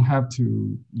 you don't have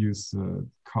to use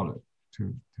color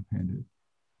to paint it.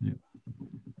 Yeah.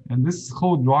 And this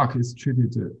whole rock is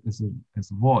treated as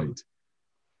void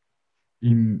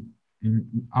in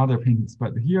other paintings,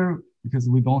 but here, because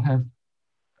we don't have,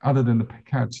 other than the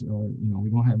cat, we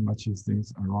don't have much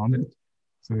things around it,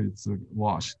 so it's a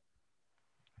wash.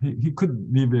 He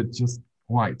could leave it just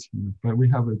white, but we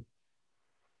have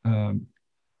a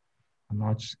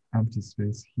large empty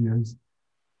space here.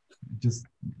 Just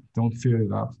don't fill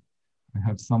it up. I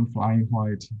have some flying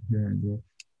white here and there,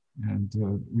 and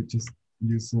we just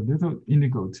use a little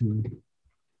indigo to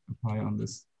apply on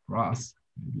this grass.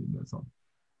 Maybe that's all.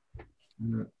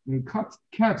 And the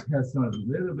cat has a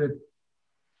little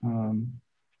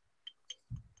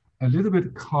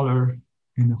bit color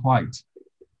in the white,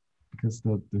 because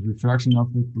the reflection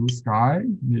of the blue sky,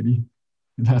 maybe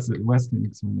that's a Western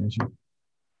explanation.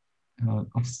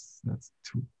 Oops, that's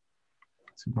too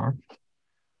dark.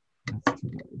 That's too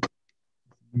dark.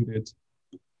 Muted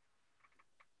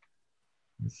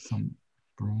with some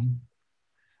brown.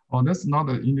 Oh, that's not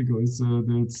the indigo, it's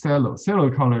the cello. Cello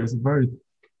color is very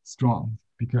strong.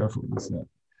 Be careful with that.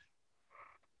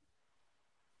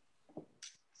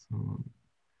 So,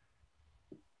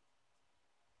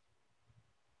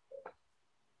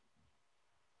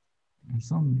 and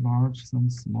some large, some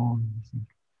small, I think.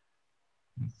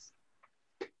 Yes.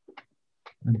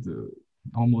 And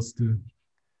almost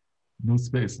no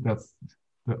space. That's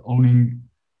the only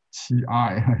chi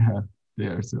I have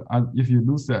there. So if you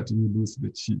lose that, you lose the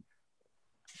chi.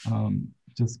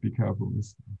 Just be careful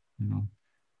with,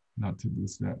 not to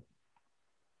lose that.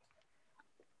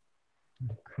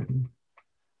 Okay.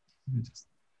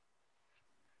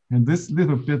 And this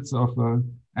little bits of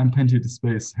unpainted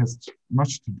space has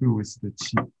much to do with the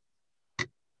chi.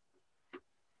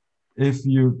 If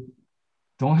you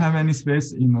don't have any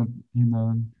space in a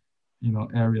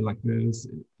area like this,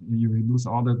 you will lose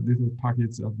all the little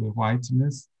pockets of the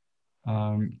whiteness.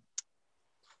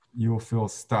 You will feel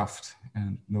stuffed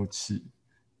and no chi,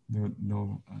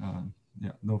 no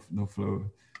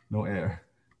flow, no air.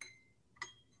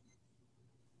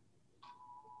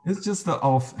 It's just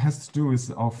has to do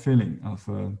with our feeling of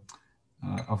a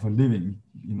living,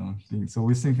 thing. So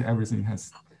we think everything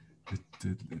has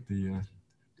the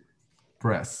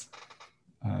breath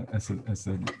as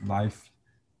a life.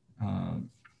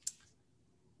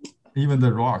 Even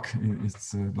the rock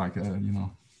is like a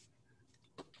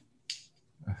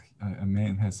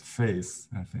man has a face,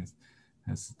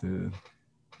 has the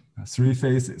 3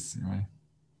 faces, right?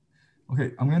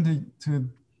 Okay, I'm going to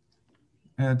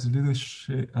add a little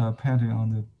pattern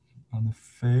on the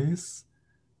face.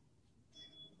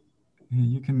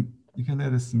 You can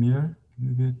let it smear a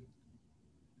little bit.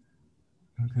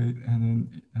 Okay,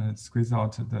 and then squeeze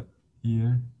out that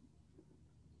ear.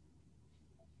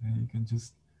 And you can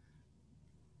just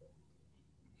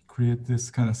create this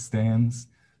kind of stains.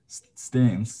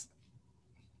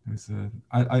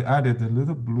 I added a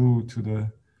little blue to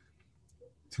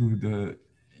the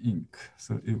ink,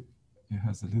 so it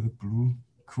has a little blue,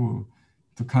 cool,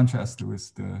 to contrast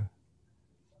with the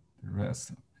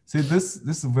rest. See, this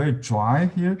is very dry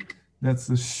here. That's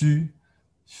the xu.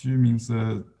 Xu means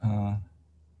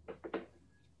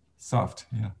soft,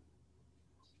 yeah,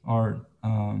 or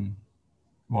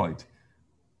void.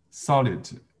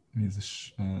 Solid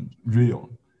means real.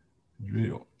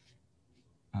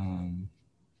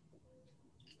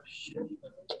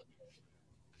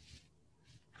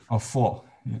 Or full,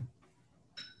 yeah.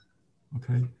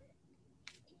 Okay.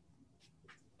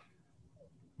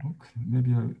 Okay,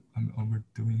 maybe I'm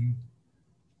overdoing.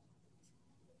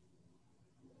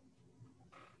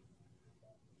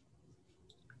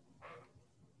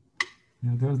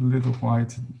 Yeah, there's a little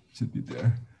white should be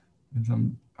there.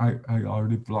 And I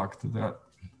already blocked that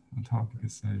on top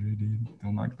because I really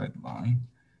don't like that line.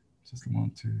 Just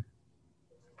want to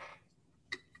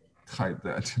hide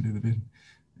that a little bit.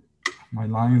 My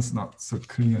line is not so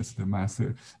clean as the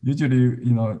master. Usually,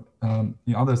 in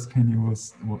others painting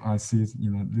I see,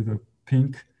 little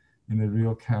pink in the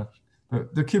real cat.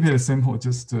 But to keep it simple,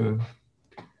 just to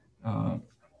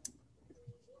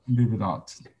leave it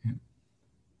out. Yeah.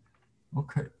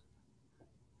 Okay.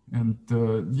 And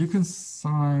you can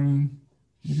sign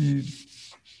maybe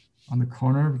on the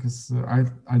corner because I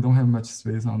don't have much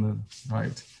space on the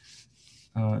right.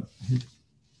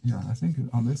 Yeah, I think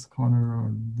on this corner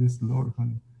or this lower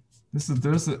corner,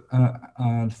 there's a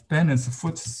Bennett's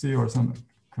foot seal or some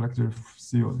collector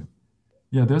seal.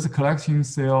 Yeah, there's a collection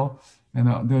seal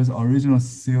and there's original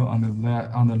seal on the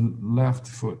left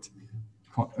foot,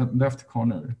 left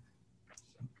corner.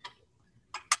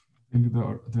 think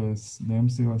the name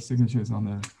seal signature is on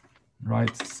the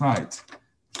right side.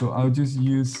 So I'll just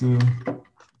use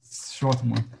short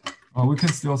one. We can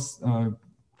still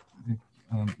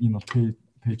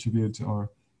pay tribute or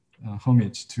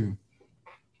homage to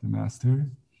the master.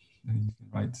 And you can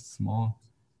write small.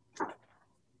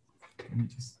 Let me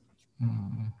just.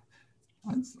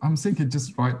 I'm thinking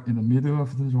just right in the middle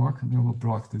of the rock, and that will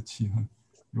block the qi.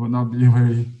 It will not be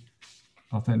very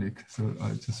authentic. So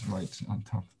I just write on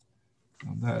top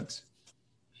of that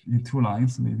in 2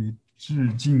 lines, maybe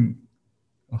致敬,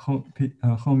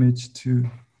 homage to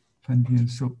Pan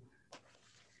Tianshou.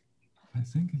 I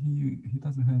think he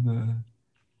doesn't have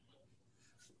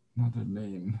another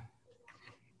name.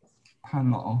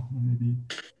 Pan Lao, maybe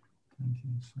Pan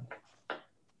Tianshou.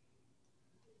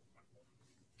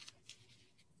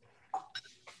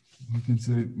 We can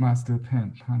say Master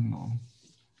Pan Lao.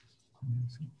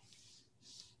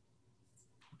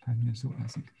 Pan Tianshou, I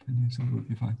think Pan Tianshou will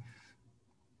be fine.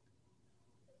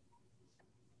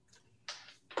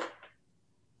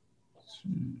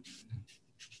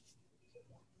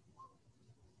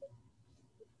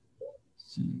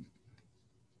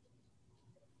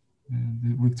 And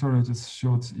Victoria just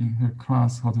showed in her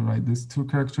class how to write these 2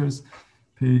 characters.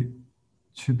 Pay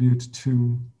tribute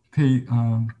to, pay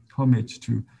homage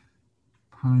to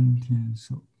Pan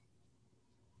Tianshou.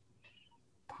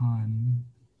 Pan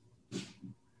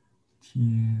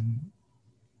Tianshou.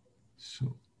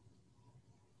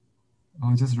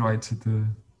 I'll just write the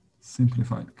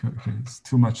simplified character. It's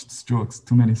too much strokes,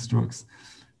 too many strokes.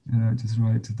 And I'll just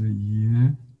write the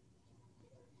year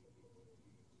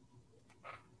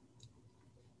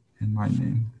and my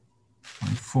name, my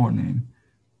forename.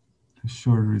 To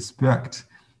show respect,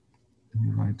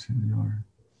 you write your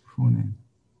full name.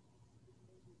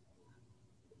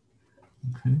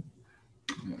 Okay.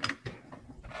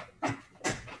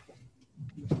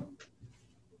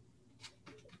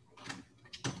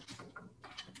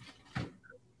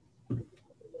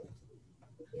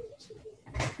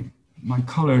 My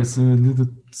color is a little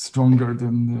stronger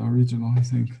than the original, I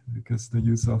think, because the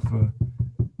use of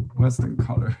Western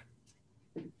color.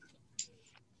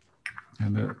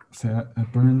 And the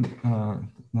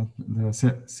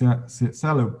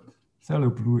cello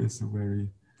blue is very,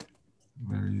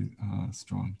 very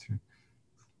strong too.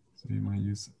 So you might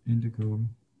use indigo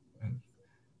a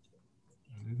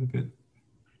little bit.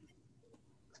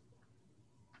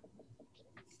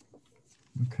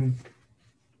 Okay.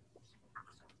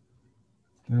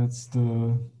 That's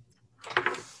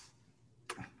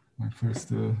my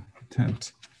first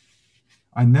attempt.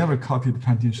 I never copied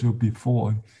Pan Tianshou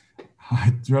before.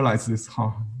 I realized this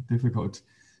how difficult.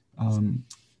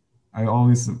 I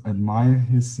always admire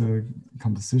his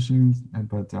composition,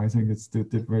 but I think it's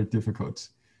very difficult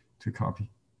to copy.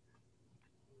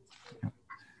 Yeah.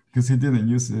 Because he didn't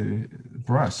use a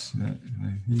brush,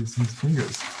 he used his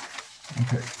fingers.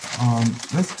 Okay,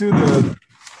 let's do the.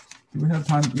 Do we have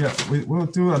time? Yeah, we'll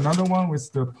do another one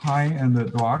with the pine and the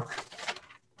rock.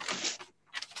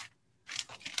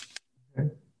 Okay,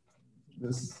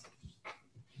 this.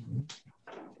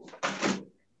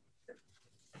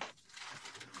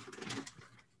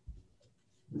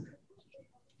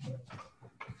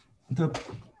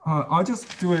 I'll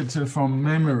just do it from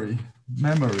memory.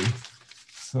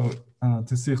 So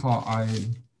to see how I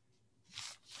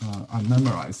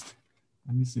memorized.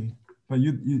 Let me see. But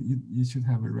you should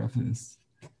have a reference.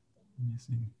 Let me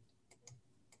see.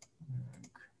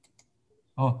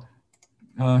 Oh,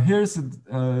 here's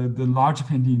the large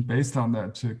painting based on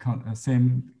that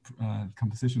same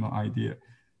compositional idea.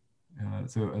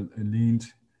 So a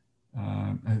leaned,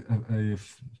 a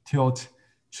tilt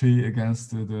tree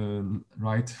against the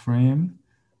right frame,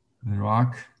 the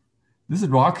rock. This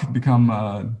rock become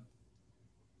a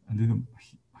little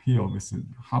hill with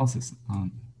houses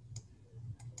on.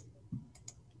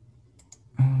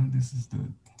 This is the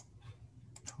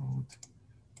toad.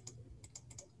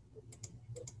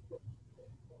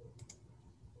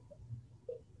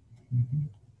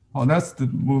 Oh, that's the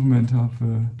movement of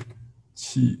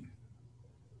qi.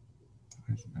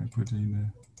 I put it in the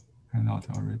handout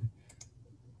already.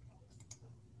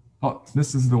 Oh,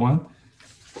 this is the one.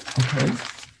 Okay,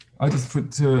 I just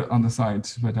put on the side,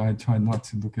 but I try not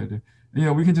to look at it.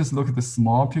 Yeah, we can just look at the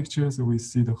small picture so we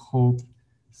see the whole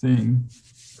thing.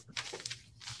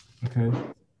 Okay,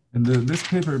 and this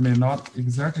paper may not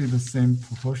exactly the same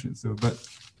proportion, so but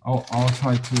I'll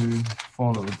try to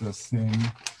follow the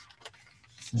same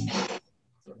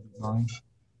design.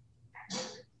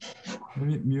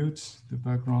 Maybe mute the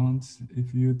background.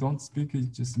 If you don't speak, you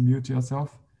just mute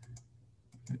yourself.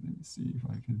 Okay, let me see if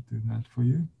I can do that for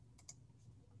you.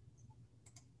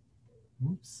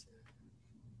 Oops.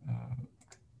 How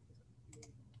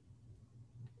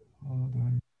do I?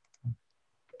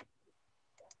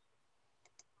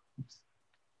 Oops.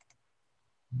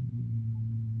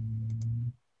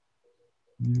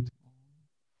 Mute.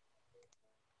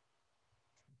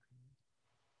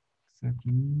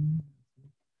 Exactly.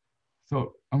 So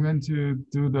I'm going to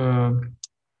do the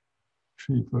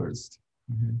tree first.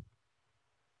 Okay.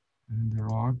 And the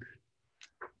rock.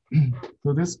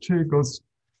 So this tree goes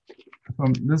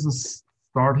from, this is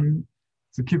starting,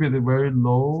 to keep it very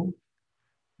low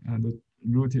and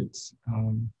rooted.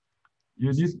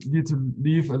 You need to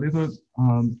leave a little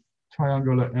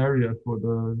triangular area for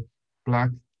the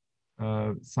black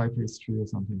cypress tree or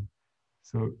something.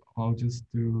 So I'll just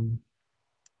do,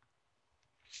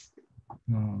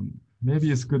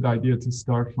 maybe it's a good idea to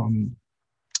start from,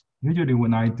 usually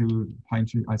when I do pine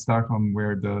tree, I start from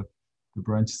where the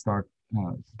branch starts,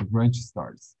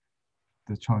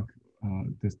 the trunk,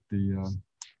 the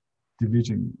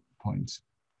division point,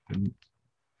 then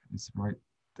it's right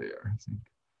there, I think.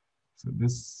 So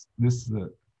this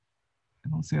I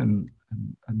don't see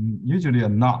usually a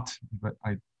knot, but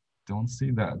I don't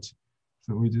see that.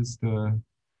 So we just, am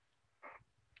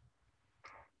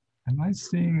I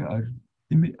seeing a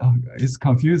image? Oh, it's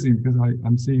confusing because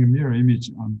I'm seeing a mirror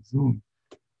image on Zoom.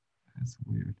 That's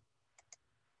weird.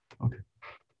 Okay,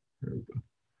 there we go.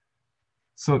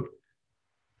 So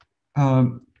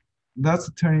that's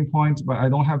a turning point, but I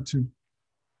don't have to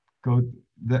go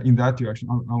in that direction.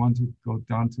 I want to go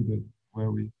down to the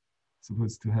where we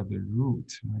supposed to have the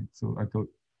root, right? So I go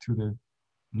to the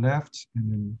left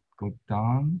and then go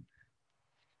down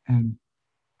and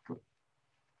go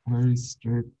very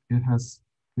straight. It has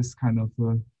this kind of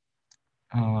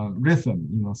rhythm,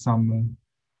 you know, some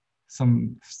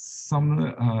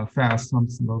fast, some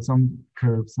slow, some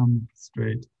curved, some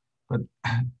straight. But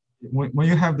when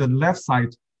you have the left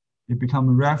side, it becomes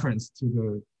a reference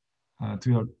to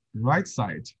your right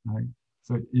side, right?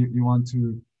 So you want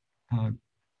to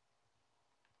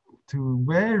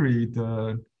vary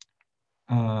the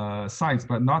sides,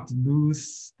 but not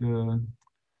lose the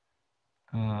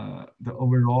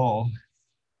overall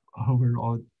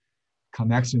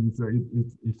connection. So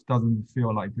it doesn't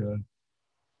feel like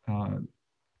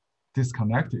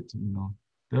disconnected. You know,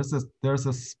 there's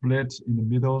a split in the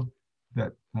middle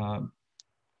that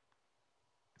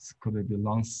could be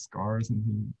long scar or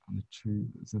something on the tree.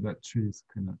 So that tree is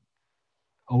kind of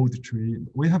old tree.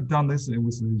 We have done this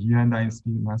with the Yuan Dynasty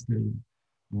master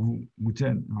Wu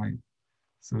Zhen, right?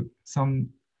 So some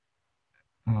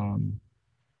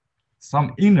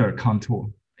inner contour,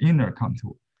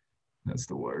 that's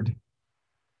the word.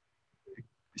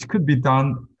 It could be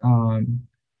done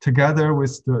together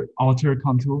with the outer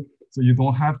contour. So you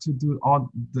don't have to do all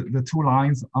the two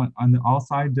lines on the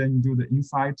outside, then you do the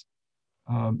inside.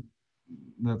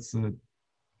 That's the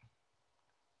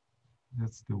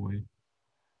way.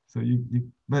 So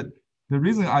but the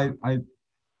reason I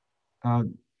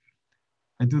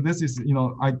do this is, you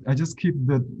know, I just keep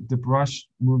the brush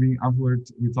moving upward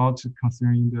without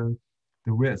considering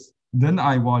the width. Then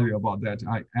I worry about that.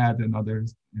 I add another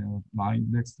line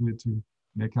next to it to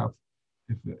make up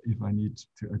if I need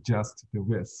to adjust the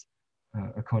width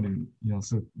accordingly. You know,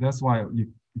 so that's why it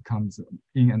comes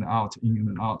in and out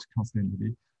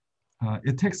constantly.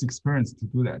 It takes experience to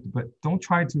do that, but don't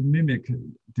try to mimic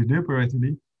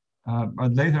deliberately.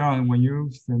 But later on, when you're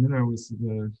familiar with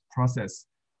the process,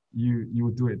 you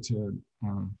will do it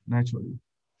naturally.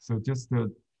 So just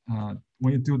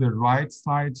when you do the right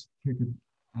side, take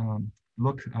a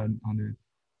look on the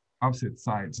opposite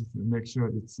side to make sure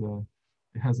it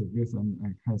has a rhythm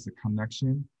and has a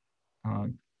connection.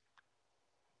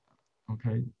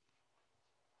 Okay.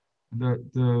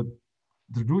 The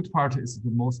root part is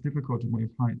the most difficult when you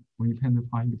paint the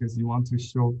pine, because you want to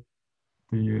show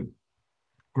the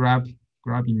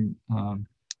grabbing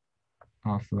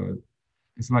of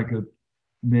it's like a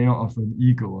nail of an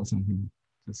eagle or something.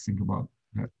 Just think about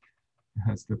that. It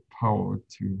has the power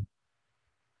to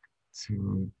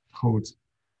hold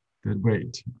the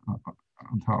weight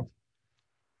on top,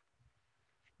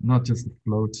 not just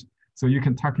float. So you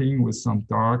can tuck in with some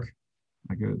dark,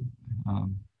 like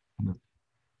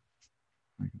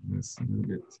like this a little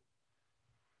bit.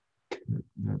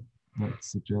 That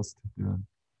suggests the.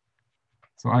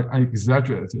 So I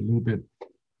exaggerate a little bit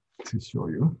to show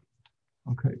you.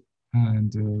 Okay,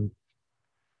 and you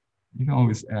can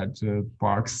always add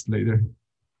barks later.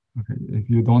 Okay, if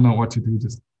you don't know what to do,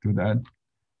 just do that.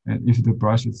 And if the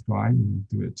brush is dry, you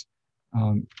do it.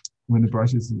 When the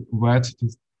brush is wet,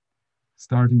 just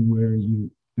starting where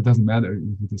it doesn't matter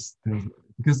if you just stay,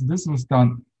 because this was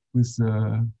done with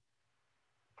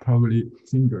probably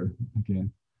finger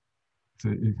again.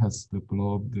 it has the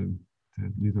below the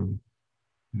little,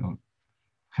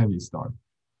 heavy stuff.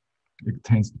 It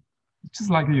tends, just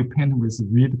like you paint with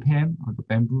reed pen or the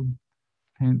bamboo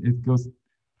pen, it goes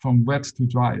from wet to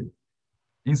dry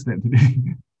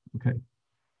instantly. Okay,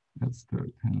 that's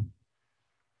the kind of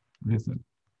reason.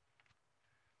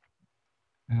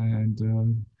 And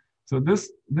so this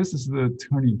is the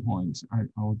turning point. I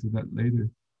will do that later.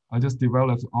 I just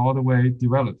developed all the way,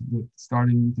 develop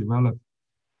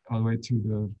all the way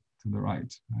to the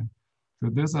right. So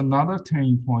there's another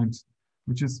turning point,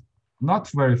 which is not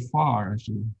very far,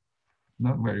 actually,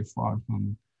 not very far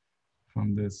from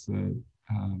this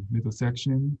middle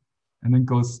section, and then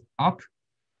goes up.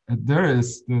 And there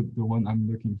is the one I'm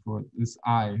looking for. This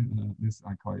eye, this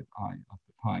I call it eye of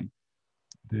the pine.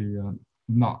 The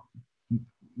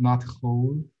not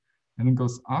whole, and then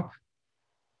goes up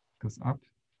a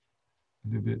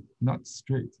little bit, not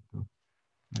straight, though,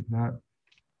 like that,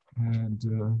 and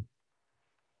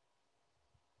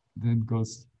then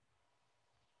goes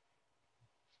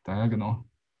diagonal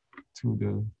to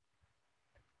the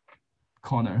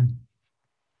corner.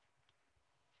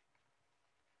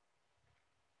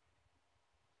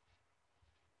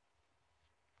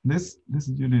 This is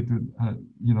usually the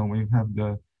when you have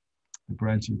the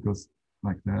branch, it goes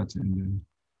like that, and then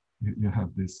you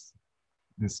have this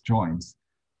joints,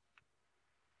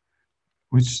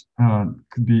 which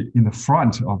could be in the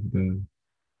front of the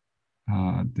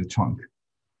trunk.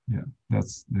 Yeah,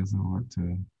 that's what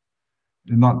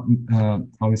not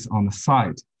always on the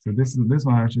side. So this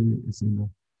one actually is in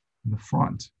the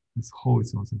front. This hole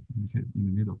is also indicated in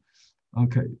the middle.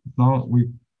 Okay, now we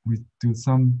do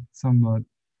some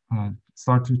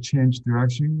start to change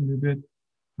direction a little bit.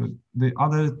 But the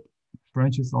other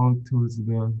branches all towards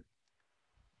the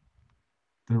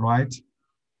right.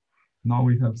 Now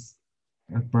we have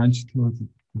a branch towards the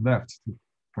left to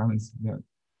balance that.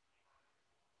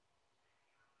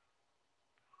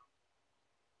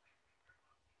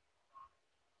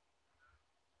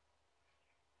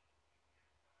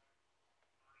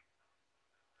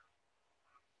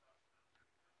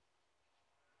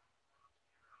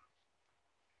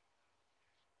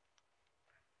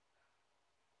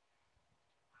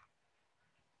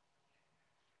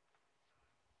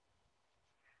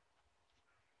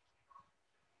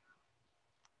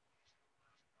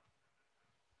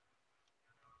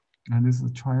 And this is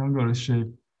a triangular shape.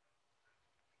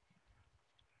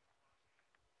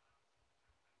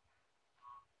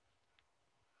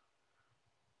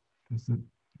 There's a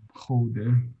hole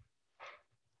there.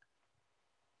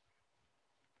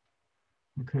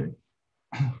 Okay,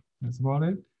 that's about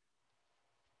it.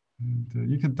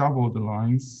 And you can double the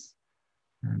lines.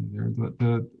 And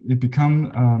there, it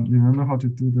become, you remember how to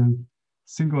do the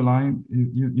single line?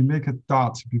 You make a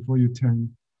dot before you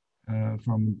turn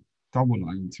from double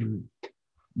line to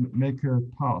make a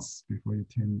pass before you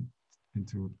turn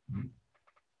into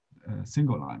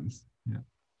single lines. Yeah,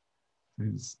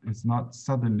 it's not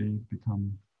suddenly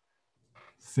become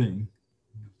thin.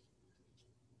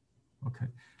 Okay,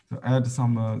 so add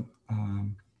some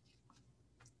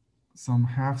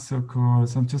half circle,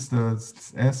 some just a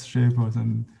S shape or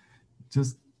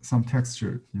just some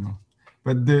texture,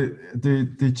 But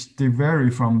they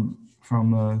vary from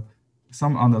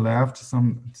some on the left,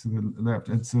 some to the left,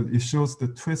 and so it shows the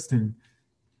twisting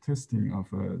of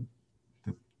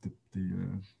the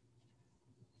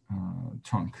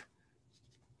trunk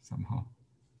somehow.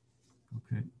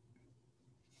 Okay,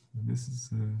 this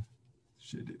is a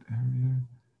shaded area,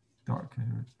 dark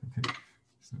area. Okay,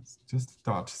 so it's just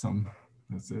dot some.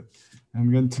 That's it.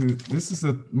 I'm going to. This is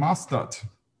a mask dot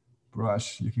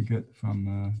brush you can get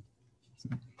from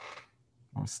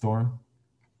our store.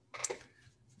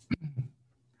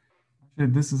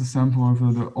 Actually, this is a sample of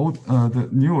the old, the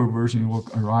newer version will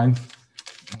arrive.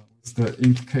 It's the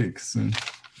ink cake soon.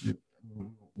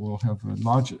 We'll have a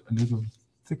little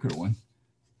thicker one.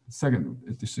 Second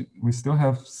edition. We still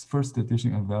have first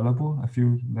edition available. A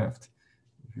few left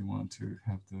if you want to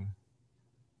have the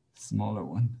smaller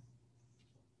one.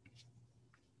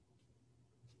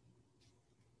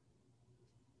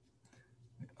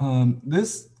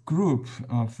 This group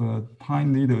of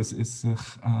pine needles is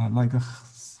like a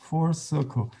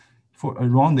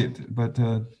around it, but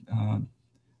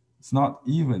it's not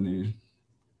evenly.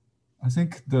 I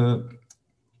think the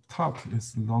top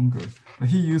is longer, but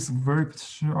he used very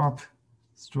sharp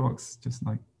strokes, just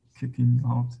like kicking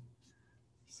out.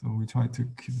 So we try to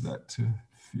keep that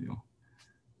feel.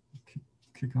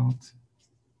 Kick out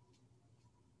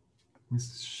with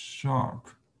sharp.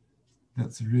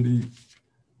 That's really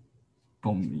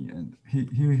bony, and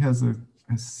he has a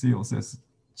seal says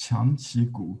强旗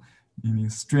骨, meaning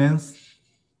strength,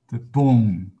 the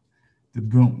bone, the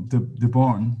bone, the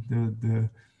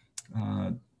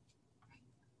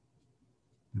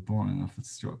bone of a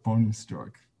stroke, bone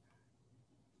stroke.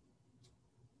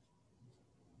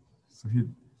 So he,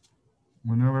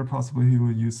 whenever possible, he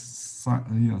will use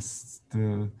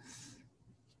the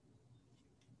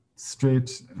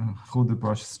straight, hold the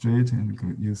brush straight and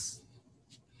use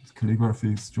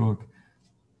calligraphy stroke.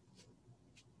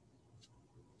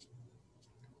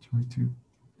 Try to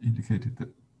indicate the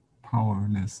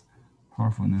powerfulness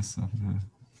of the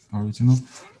original.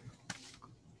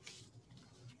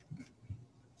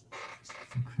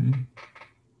 Okay.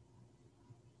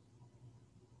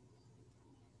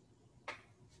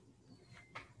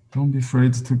 Don't be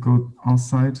afraid to go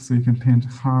outside, so you can paint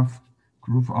half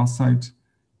group outside,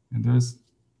 and there's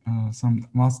some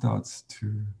mustards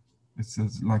to. It's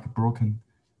just like a broken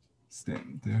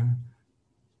stem there,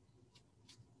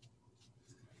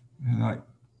 and I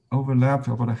overlapped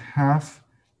about a half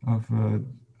of the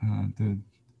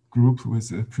group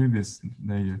with a previous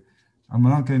layer. I'm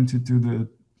not going to do the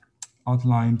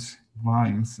outlined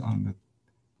vines on the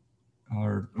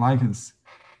or lichens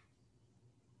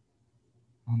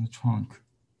on the trunk.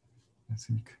 I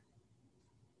think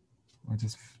I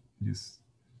just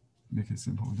make it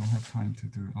simple. We don't have time to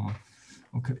do it all.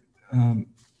 Okay,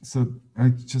 so I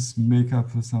just make up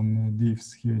some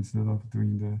leaves here instead of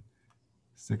doing the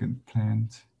second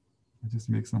plant. I just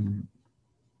make some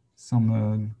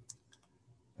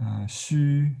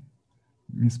xu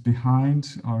means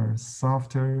behind, or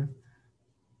softer,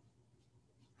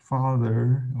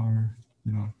 farther, or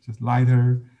just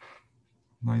lighter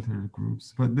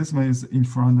groups. But this one is in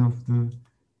front of the,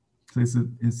 so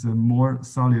it's more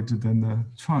solid than the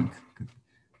trunk.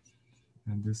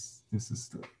 And this is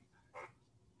the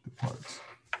part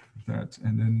of that.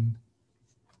 And then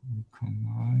we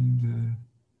combine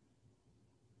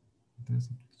there's a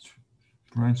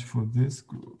branch for this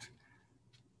group.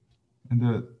 And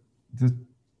the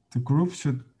group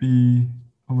should be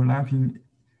overlapping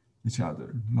each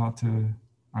other, not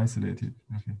isolated.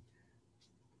 Okay.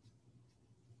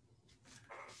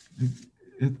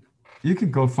 You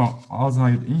can go from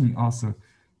outside in also.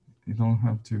 You don't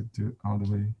have to do it all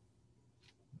the way.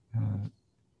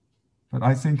 But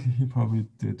I think he probably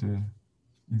did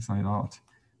inside out.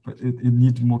 But it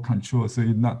needs more control, so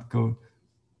it not go.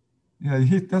 Yeah,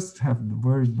 he does have a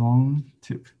very long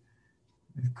tip.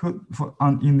 It could,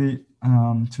 in the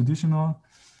traditional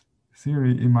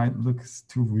theory, it might look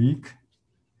too weak,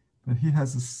 but he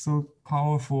has a so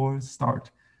powerful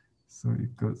start. So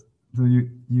it goes. So you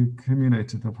accumulate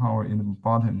the power in the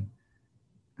bottom.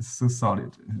 It's so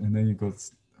solid, and then it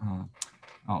goes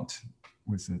out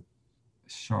with a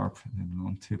sharp and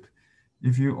long tip.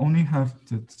 If you only have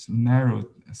the narrow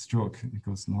stroke, it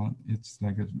goes long. It's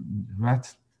like a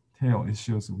rat tail. It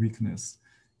shows weakness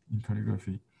in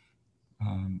calligraphy.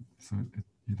 So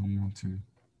you don't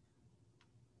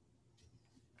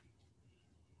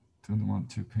want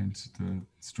to paint the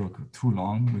stroke too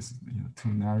long with too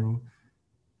narrow.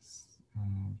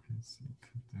 Okay, so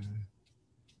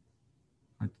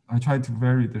I try to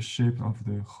vary the shape of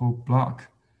the whole block.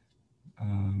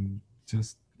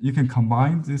 Just you can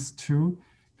combine these two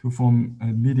to form a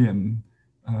medium.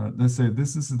 Let's say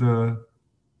this is the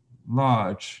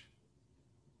large.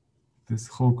 This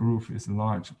whole group is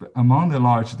large, but among the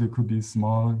large there could be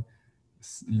small,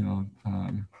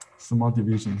 small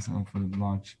divisions of a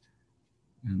large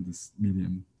and this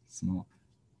medium, small.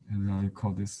 And I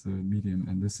call this medium,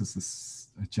 and this is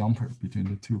a jumper between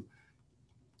the two.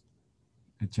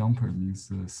 A jumper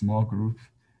means a small group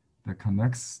that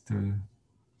connects the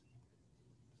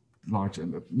large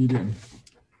and the medium.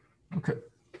 Okay.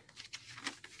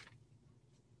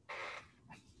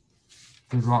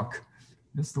 The rock.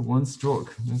 That's the one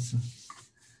stroke.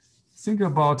 Think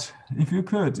about, if you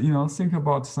could, think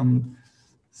about some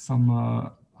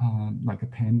like a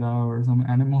panda or some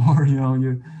animal, or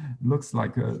looks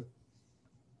like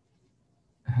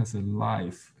has a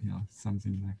life,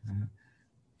 something like that.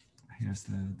 Here's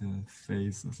the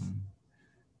face or something.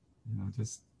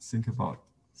 Just think about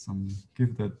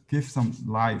give some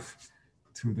life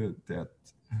to that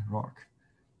rock.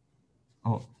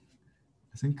 Oh,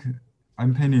 I think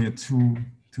I'm painting it too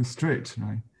straight,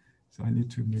 right? So I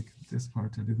need to make this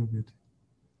part a little bit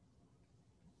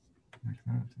like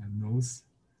that, and nose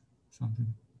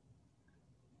something.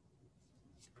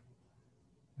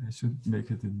 I should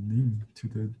make it a lean to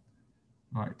the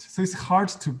right. So it's hard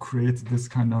to create this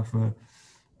kind of we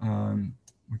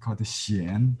call it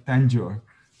xian, danger,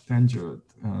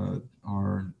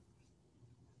 or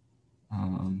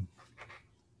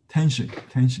tension,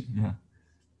 yeah.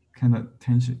 kind of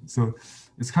tension. So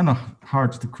it's kind of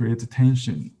hard to create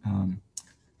tension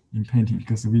in painting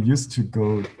because we used to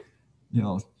go,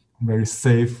 very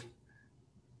safe.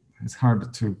 It's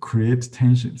hard to create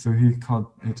tension. So he called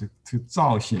it to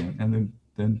造线 and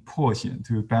then 破线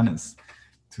to balance,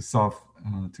 to solve,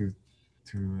 to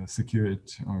secure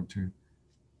it or to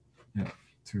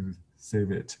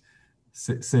save it,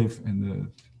 safe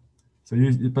and so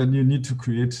but you need to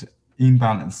create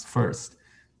imbalance first.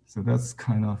 So that's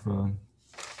kind of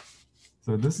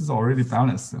so this is already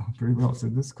balanced pretty well. So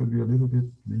this could be a little bit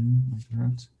lean like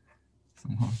that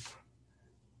somehow.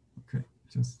 Okay,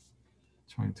 just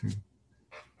try to.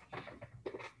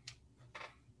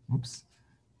 Oops.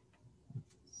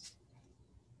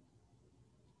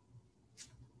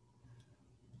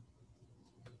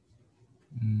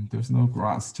 There's no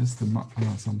grass, just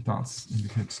some dots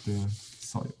indicate the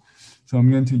soil. So I'm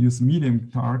going to use medium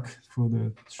dark for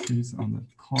the trees on the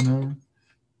corner.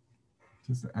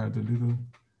 Just add a little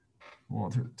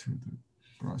water to the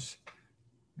brush.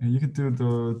 And you can do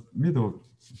the middle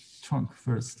trunk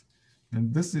first.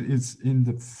 And this is in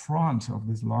the front of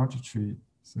this large tree.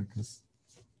 So because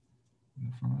in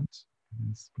the front,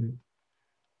 and split,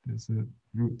 there's a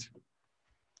root.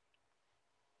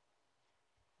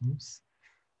 Oops.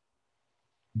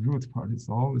 Root part is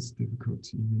always difficult,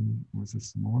 even with a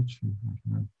small tree like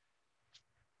that.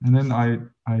 And then I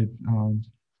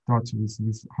start with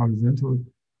this horizontal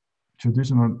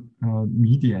traditional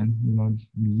median,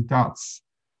 Mi dots.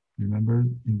 Remember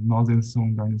in Northern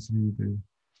Song Dynasty, the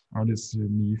artist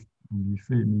Mi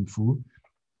Fu,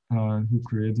 who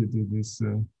created this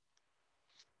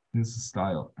this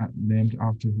style named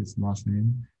after his last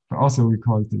name. But also we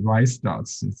call it the rice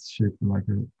dots. It's shaped like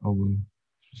a oval,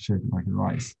 shaped like a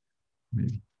rice,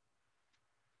 maybe.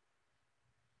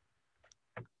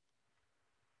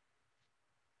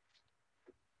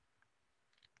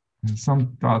 And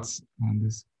some dots on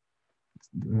this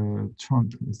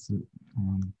trunk is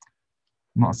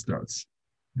moss dots.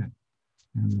 Yeah,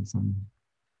 and then some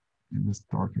in this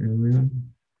dark area.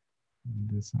 And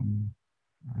this,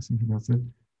 I think that's it.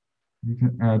 You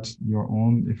can add your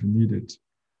own if needed.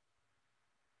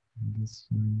 And this,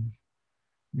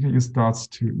 you can use dots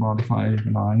to modify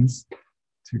lines,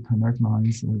 to connect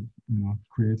lines, or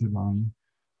create a line.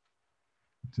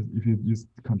 If you just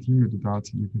continue the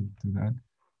dots, you can do that.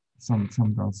 Some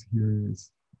dots here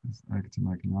is acting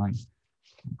like a line.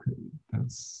 Okay,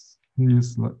 that's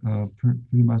here's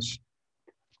pretty much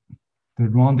the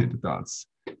rounded dots,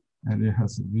 and it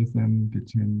has a rhythm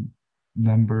between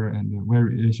number and the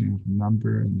variation of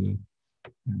number and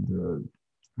the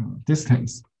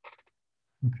distance.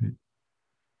 Okay,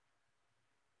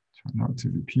 try not to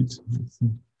repeat.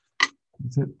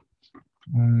 That's it.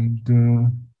 And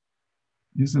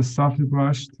use a soft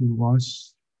brush to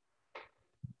wash.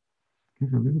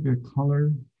 Give a little bit of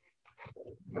color.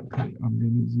 Okay, I'm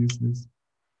going to use this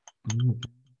blue.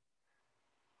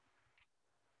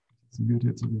 Distribute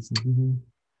it to this over here.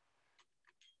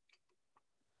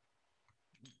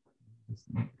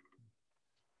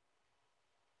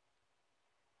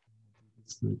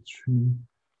 It's the tree.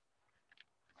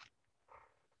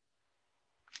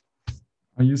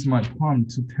 I use my palm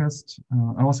to test.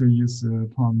 I also use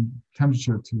palm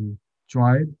temperature to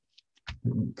dry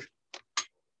the ink.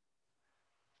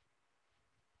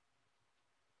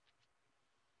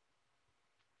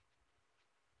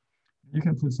 You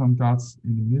can put some dots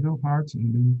in the middle part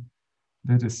and then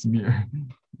let it smear.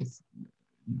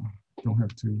 Don't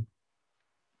have to.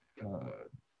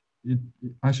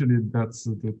 Actually, that's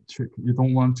the trick. You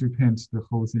don't want to paint the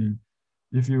whole thing.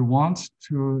 If you want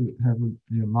to have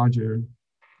a larger,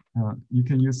 you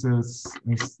can use a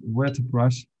wet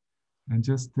brush and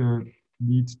just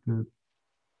knead the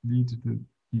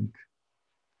ink,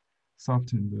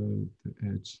 soften the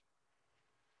edge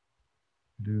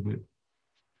a little bit.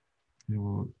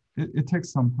 It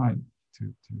takes some time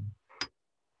to do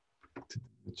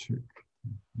the trick.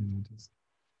 Just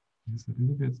use a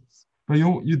little bit. But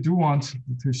you do want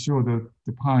to show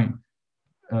the pine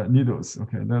needles.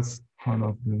 Okay, that's part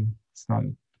of the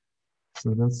style. So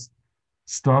let's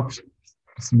stop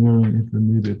smearing if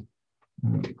needed.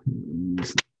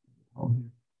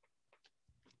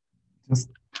 Just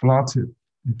blot it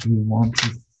if you want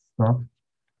to stop.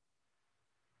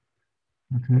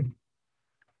 Okay.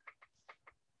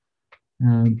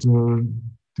 And do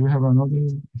we have another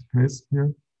place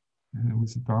here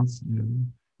with the dots? Yeah.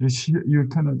 You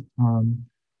kind of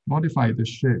modify the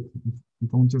shape. You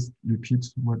don't just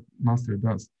repeat what master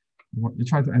does. You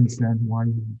try to understand why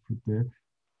you put there.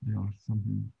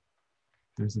 Something.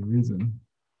 There's a reason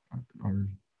or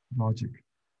logic.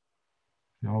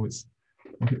 You always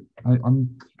Okay,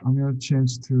 I'm gonna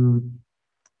change to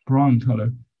brown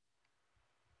color.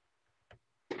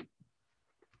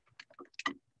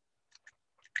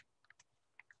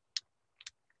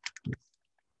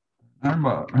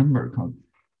 Amber color.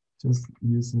 Just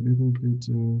use a little bit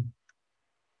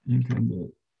ink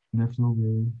and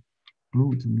leftover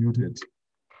blue to mute it.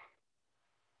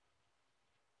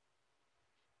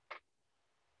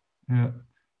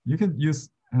 You can use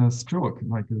stroke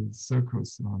like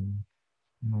circles,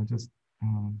 just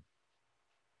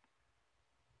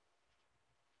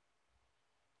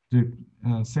the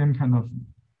same kind of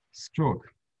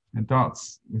stroke and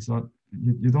dots. Without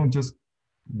you don't just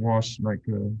wash like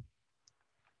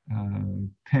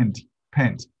paint.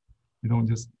 You don't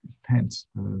just paint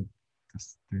the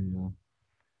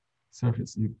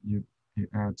surface. You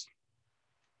add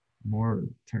more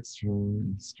texture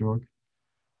and stroke.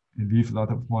 You leave a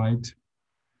lot of white.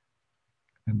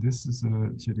 And this is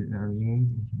a shady area.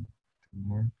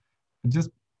 More. And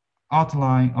just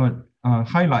outline or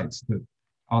highlight the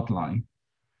outline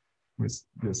with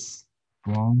this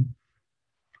brown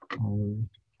or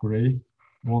gray,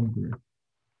 warm gray.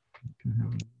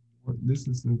 This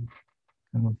is a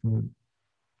kind of a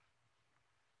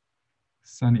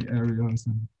sunny areas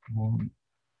and warm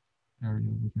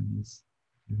area. We can use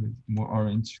more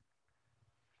orange,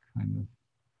 kind of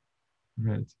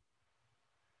red.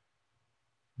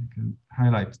 You can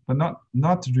highlight, but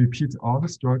not to repeat all the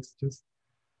strokes.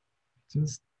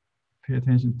 Just pay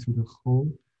attention to the whole,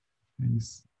 and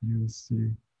you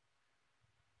see.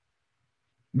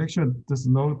 Make sure there's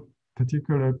no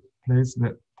particular place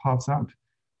that pops up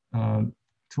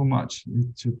too much.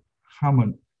 It should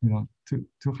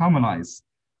to harmonize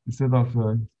instead of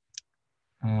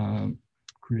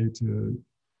create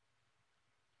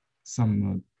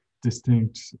some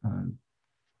distinct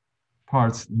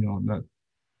parts, that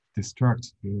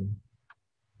distract the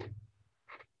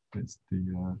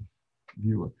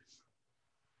viewer.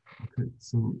 Okay,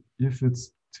 so if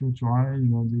it's too dry,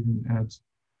 you can add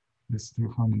this to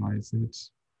harmonize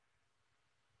it.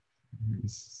 With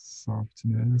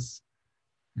softness,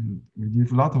 and we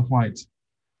leave a lot of white,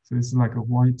 so it's like a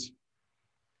white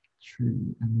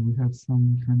tree, and we have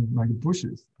some kind of like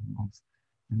bushes,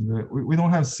 and we don't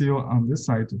have seal on this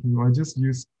side. I just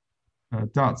use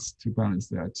dots to balance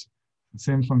that.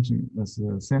 Same function as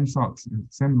same thought,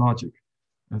 same logic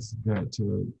as that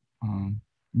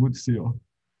wood seal.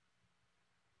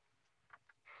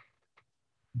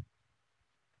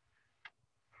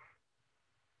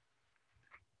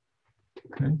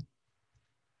 Okay.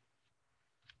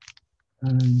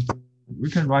 And we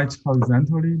can write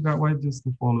horizontally that way, just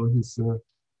to follow his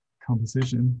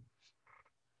composition.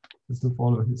 Just to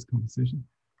follow his composition.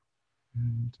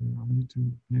 And I need to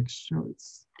make sure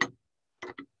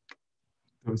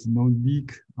there's no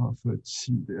leak of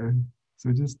qi there.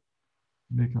 So just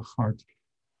make a heart,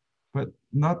 but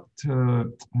not how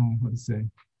to say.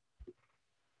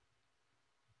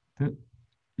 That,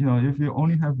 if you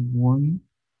only have one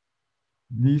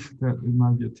leaf, that it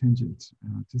might be a tangent.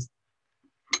 Just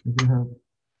if you have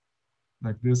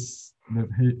like this that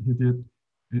he did,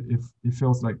 it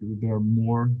feels like there are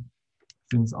more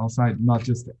things outside, not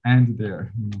just the end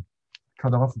there,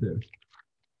 cut off there.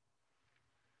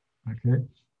 Okay,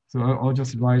 so I'll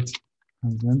just write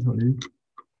horizontally.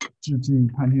 致敬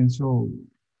潘天寿。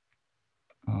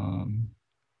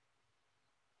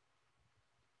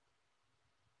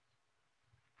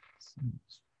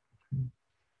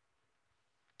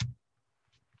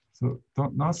So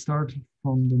don't not start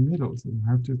from the middle. So you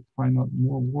have to find out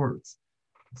more words.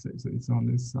 So it's on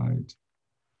this side.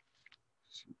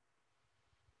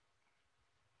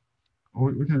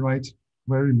 Or we can write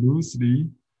very loosely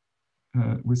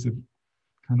with a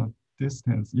kind of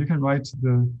distance. You can write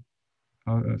the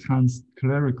Han's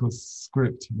clerical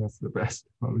script. That's the best,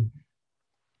 probably.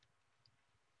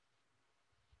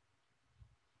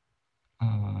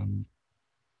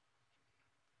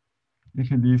 You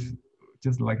can leave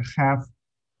just like half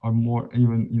or more,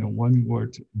 even one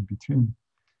word in between.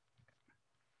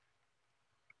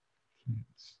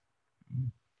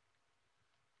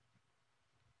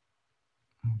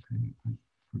 Okay, I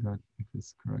forgot if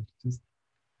it's correct. Just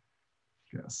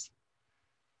guess.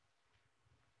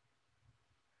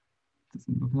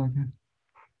 Doesn't look like it.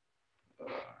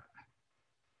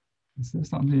 Is there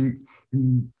something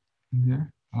in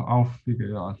there? I'll figure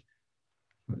it out.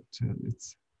 But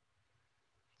it's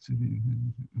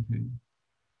okay.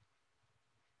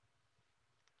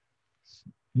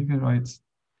 You can write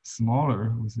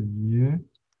smaller with a year,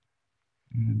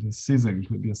 and the season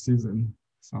could be a season,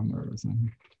 summer or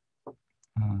something.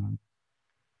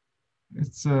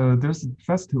 It's there's a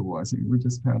festival. I think we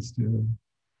just passed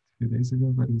few days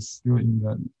ago, but it's still in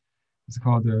the, it's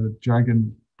called the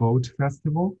Dragon Boat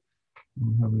Festival.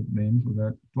 We have a name for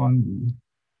that. Duanwu.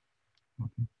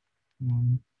 Okay.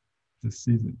 The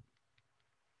season.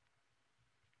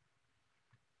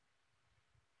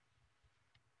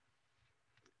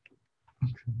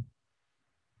 Okay.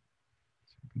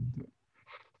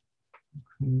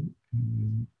 Okay.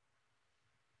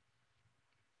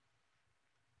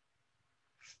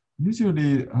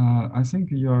 Usually, I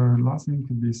think your last name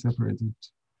could be separated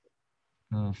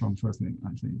from first name,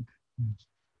 I think.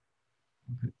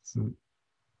 Okay, so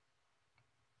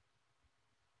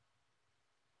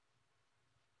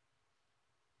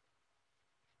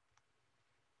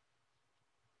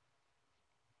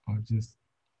I'll just,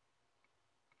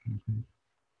 okay.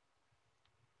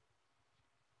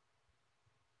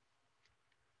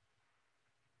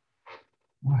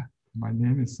 Wow, my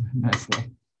name is messed up.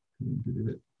 Couldn't believe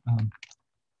it.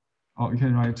 Oh, you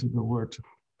can write the word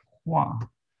Hua.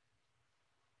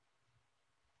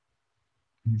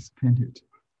 It's painted.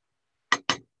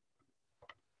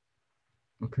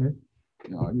 Okay.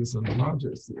 Now I use a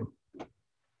larger seal.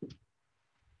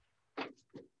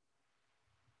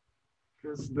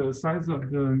 Because the size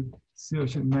of the seal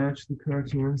should match the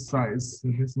character size.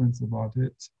 So this one's about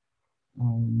it.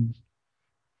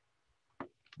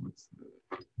 What's the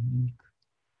ink?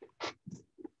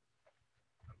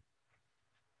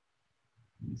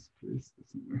 Let's place this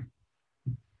somewhere.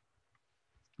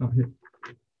 Oh, here.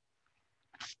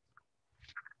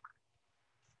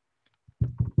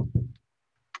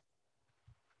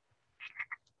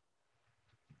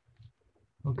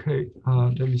 Okay,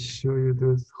 let me show you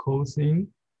this whole thing.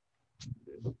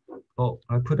 Oh,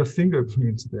 I put a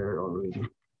fingerprint there already.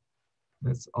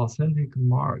 That's authentic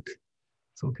mark.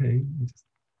 It's okay, I just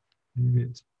leave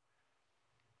it.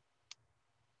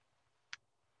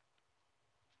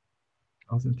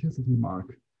 Authenticity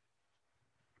mark.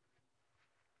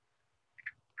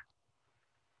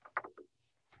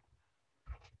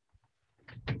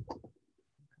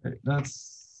 Okay,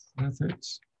 that's it.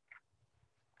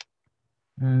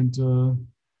 And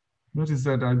notice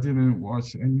that I didn't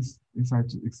watch any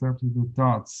inside except the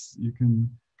dots. You can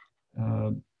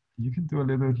do a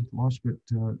little watch, but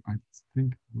I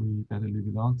think we better leave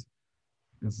it out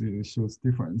because it shows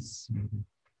difference. Maybe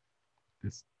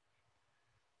this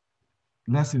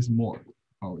less is more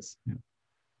always. Yeah,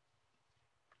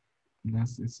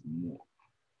 less is more.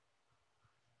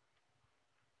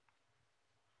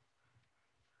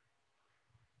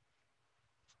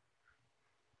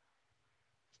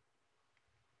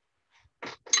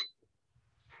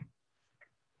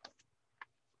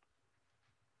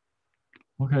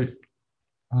 Okay,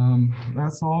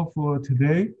 that's all for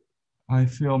today. I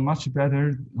feel much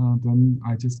better than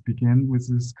I just began with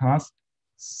this class.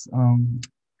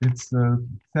 It's a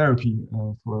therapy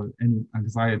for any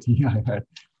anxiety I had.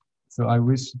 So I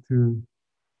wish to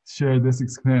share this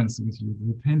experience with you.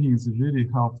 The paintings really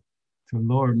helped to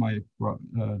lower my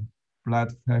blood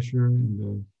pressure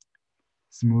and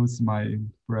smooth my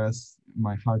breath,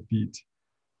 my heartbeat.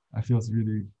 I feel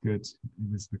really good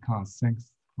with the class.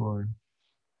 Thanks for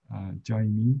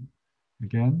joining me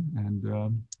again. And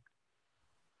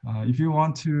if you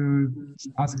want to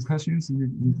ask questions,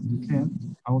 you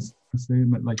can. I will stay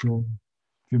like a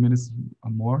few minutes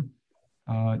or more.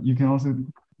 You can also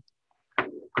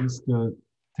just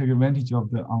take advantage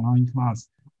of the online class.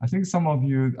 I think some of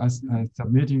you are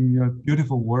submitting your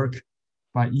beautiful work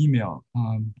by email.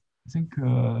 I think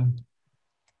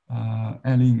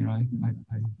Eileen, right?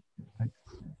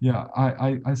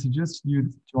 I suggest you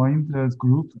join the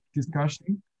group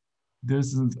discussion.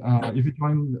 There's if you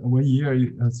join 1 year,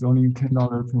 it's only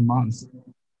 $10 per month.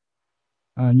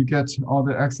 You get all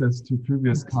the access to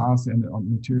previous class and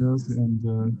materials, and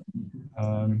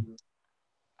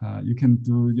you can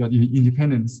do your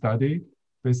independent study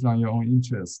based on your own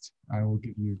interest. I will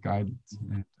give you guidance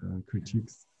and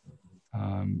critiques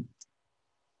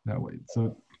that way.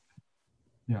 So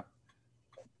yeah,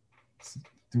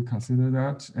 do consider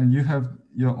that. And you have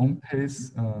your own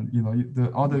pace. You know,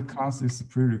 the other class is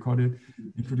pre-recorded,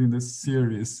 including this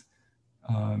series.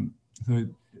 So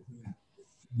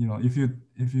you know,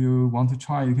 if you want to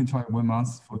try, you can try 1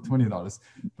 month for $20.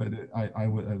 But I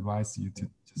would advise you to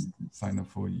just sign up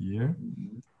for a year.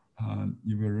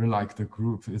 You will really like the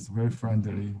group. It's very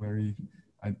friendly. Very.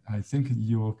 I think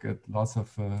you will get lots of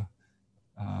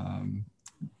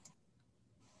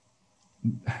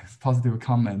positive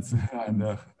comments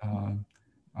and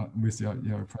with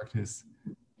your practice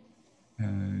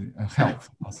help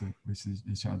also with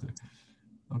each other.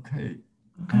 Okay.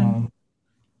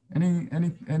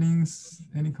 Any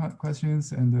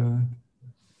questions and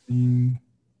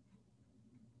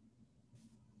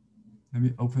Let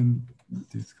me open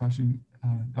discussion.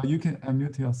 You can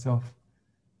unmute yourself.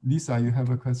 Lisa, you have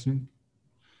a question?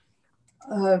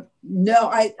 No,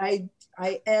 I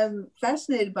am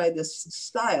fascinated by this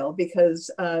style because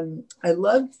I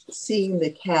love seeing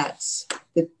the cats,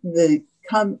 the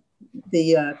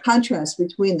contrast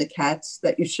between the cats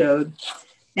that you showed,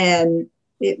 and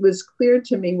it was clear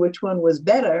to me which one was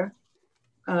better,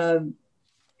 and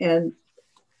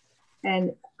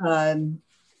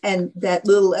that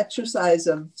little exercise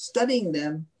of studying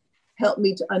them helped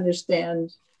me to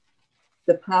understand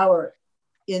the power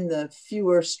in the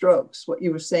fewer strokes, what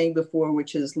you were saying before,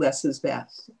 which is less is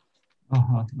best.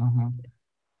 Yeah,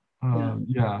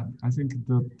 I think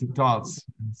the dots,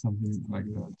 something like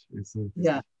that, is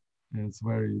it's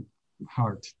very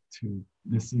hard to,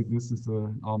 you see, this is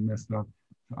all messed up.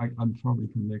 I probably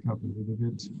can make up a little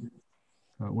bit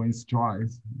when it's dry. I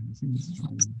think it's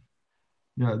dry.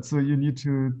 Yeah, so you need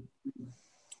to,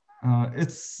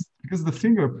 it's because the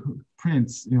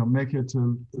fingerprints, make it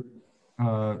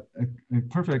a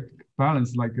perfect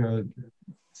balance, like a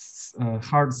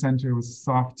hard center with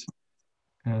soft,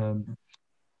 and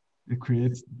it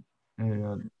creates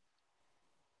a,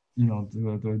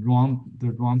 the round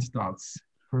dots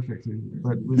perfectly.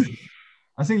 But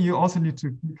I think you also need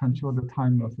to control the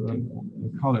time of the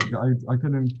color. I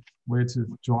couldn't wait to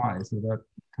dry, so that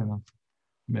kind of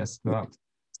messed up.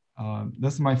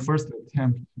 That's my first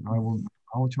attempt. I will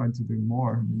try to do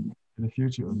more in the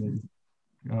future, maybe.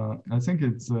 I think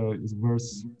it's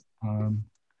worth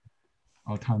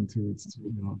our time to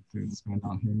spend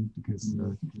on him, because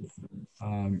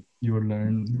you will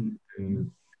learn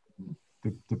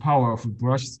the power of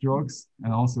brush strokes,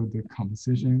 and also the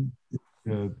composition,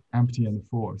 the empty and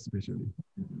full, especially.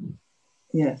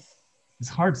 Yes. It's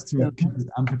hard to keep it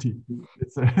empty.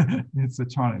 It's a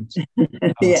challenge.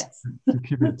 Yes. To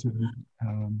keep it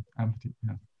empty.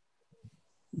 Yeah.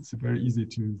 It's very easy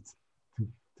to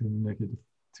make it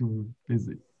too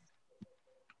busy.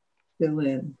 Fill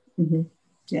in. Mm-hmm.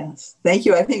 Yes. Thank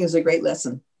you. I think it was a great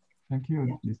lesson. Thank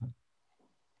you, Lisa.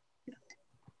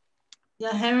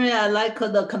 Yeah, Henry, I like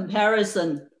the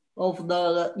comparison of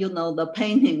the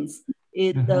paintings.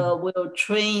 It will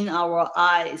train our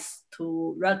eyes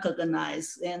to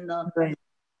recognize and. Right.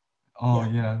 Oh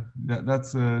yeah,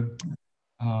 that's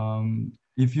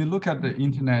if you look at the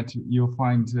internet, you'll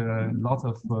find lots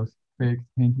of fake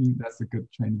painting. That's a good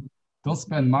training. Don't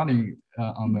spend money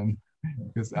on them,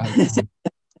 because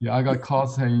I got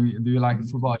calls saying, "Do you like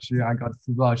football shoe? I got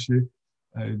football shoe.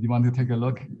 Do you want to take a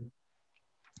look?"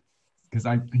 Because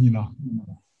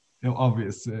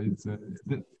obvious. It's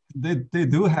they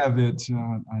do have it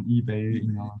on eBay,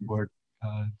 for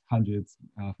hundreds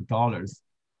of dollars,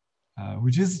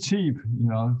 which is cheap,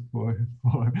 for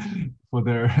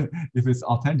their if it's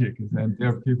authentic. And there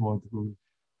are people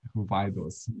who buy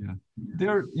those. Yeah,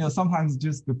 they're sometimes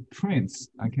just the prints.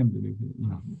 I can't believe it.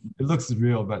 It looks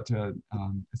real, but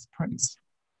it's prints.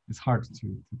 It's hard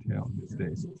to tell these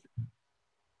days.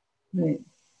 Right.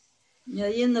 Yeah,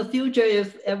 in the future,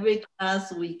 if every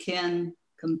class we can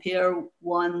compare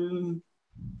one,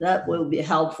 that will be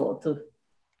helpful too.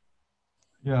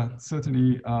 Yeah,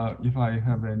 certainly. If I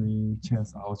have any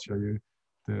chance, I'll show you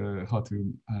how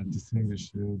to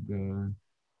distinguish the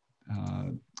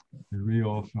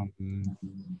real from the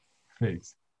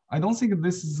fakes. I don't think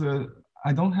this is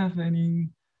I don't have any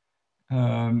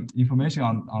information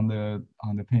on the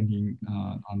painting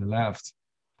on the left,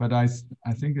 but I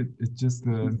think it's just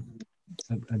a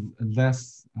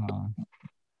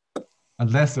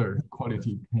lesser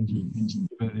quality painting, even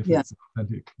if it's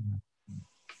authentic.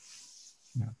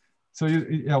 Yeah. So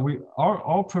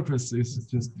our purpose is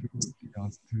just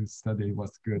to study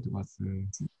what's good, what's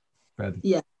bad.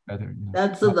 Yeah. Better.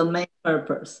 That's the main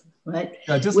purpose, right?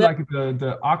 Yeah, just like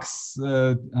the ox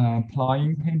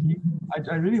plowing painting.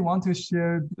 I really want to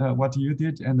share what you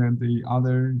did, and then the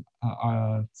other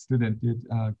student did.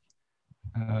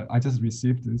 I just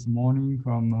received this morning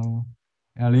from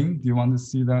Ellen. Do you want to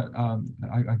see that?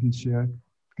 I can share,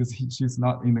 because she's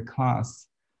not in the class.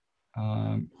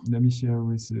 Let me share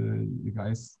with you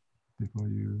guys before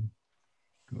you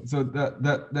go. So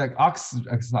that ox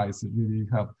exercise really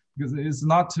helped, because it's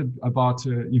not about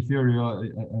inferior,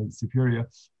 superior,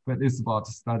 but it's about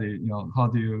study. How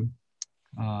do you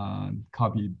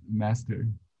copy master?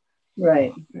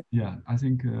 Right. Yeah, I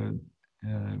think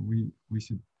we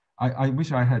should. I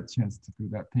wish I had a chance to do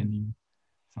that painting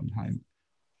sometime.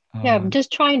 Yeah, I'm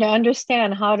just trying to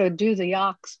understand how to do the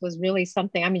ox was really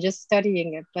something. I mean, just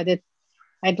studying it, but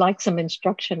I'd like some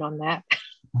instruction on that.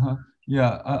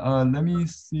 Yeah, let me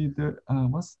see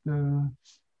what's the.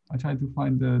 I try to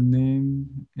find the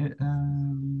name.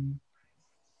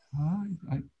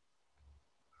 I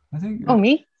think. Oh,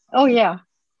 me? Oh, yeah.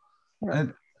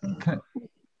 What's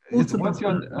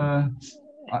your?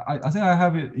 I think I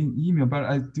have it in email, but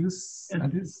I did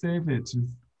save it.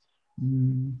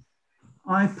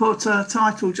 I put a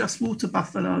title, just Water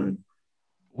Buffalo.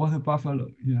 Water Buffalo,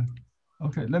 yeah.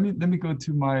 Okay, let me go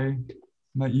to my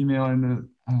email and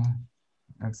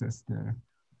access there.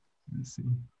 Let me see.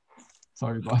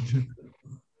 Sorry about it.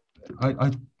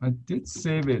 I did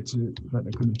save it, but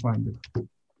I couldn't find it.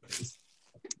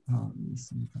 Let me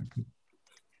see if I could.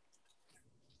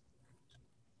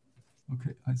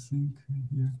 Okay, I think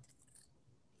here.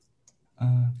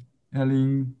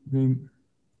 Ellen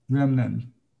Remnant.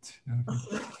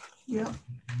 Okay. Yeah.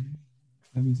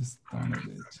 Let me just download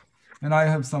it. And I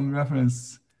have some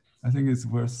reference. I think it's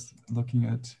worth looking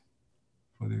at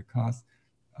for the class.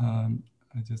 I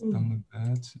just download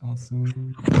that also.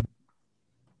 I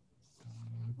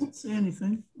don't see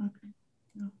anything. Okay.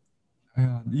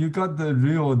 Yeah, you got the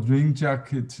real dream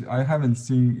jacket I haven't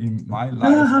seen in my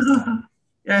life.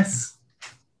 Yes.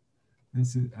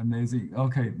 This is amazing.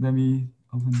 Okay, let me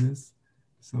open this.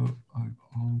 So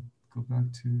I'll go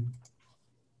back to,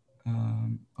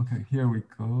 okay, here we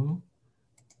go.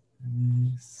 Let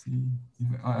me see.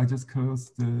 If I just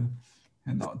closed the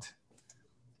handout.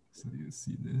 So you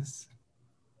see this.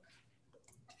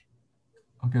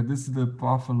 Okay, this is the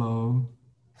buffalo.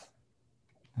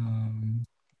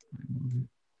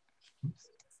 Oops.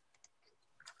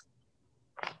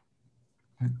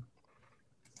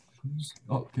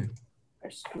 Okay.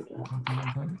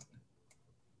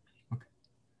 Okay.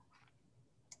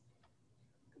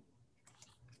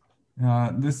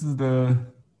 This is the.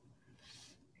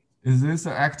 Is this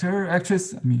an actor,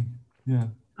 actress? I mean, yeah.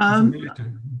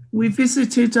 We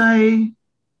visited a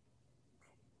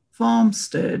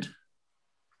farmstead,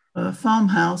 a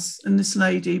farmhouse, and this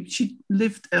lady, she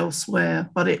lived elsewhere,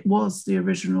 but it was the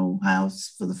original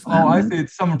house for the family. Oh, I see.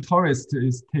 Some tourist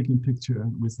is taking picture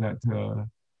with that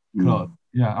cloth.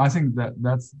 Yeah, I think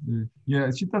that's the.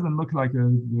 Yeah, she doesn't look like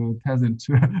a peasant.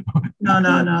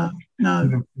 No.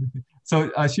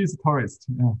 So she's a tourist.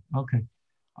 Yeah. Okay,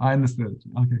 I understood.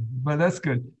 Okay, but that's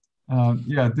good.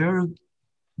 Yeah, there's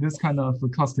this kind of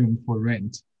costume for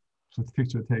rent, for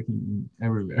picture taking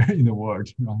everywhere in the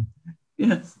world. Right?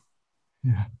 Yes.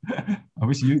 Yeah, I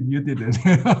wish you did it.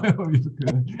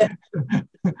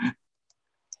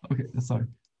 Okay, sorry.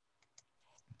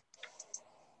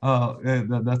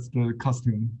 That's the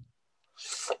costume.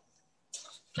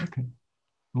 Okay.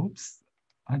 Oops,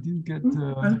 I didn't get.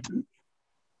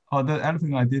 Oh, the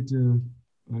elephant I did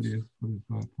earlier for the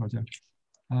project.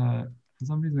 For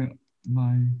some reason,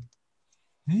 I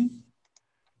don't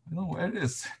know where it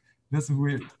is. That's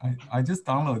weird. I just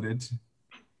downloaded it,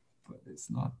 but it's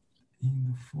not in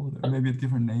the folder. Maybe a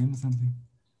different name or something.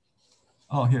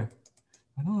 Oh, here.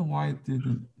 I don't know why it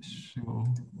didn't show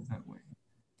that way.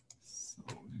 So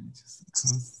let me just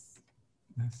close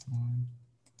this one.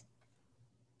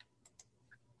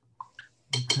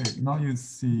 Okay, now you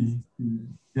see.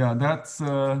 Yeah, that's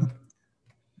a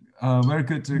very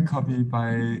good copy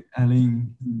by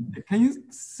Aline. Can you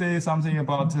say something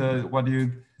about what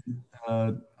you,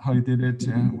 how you did it,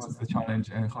 and what's the challenge,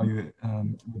 and how you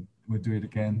would do it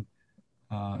again,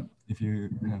 if you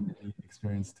have any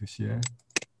experience to share?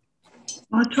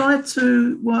 I tried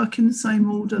to work in the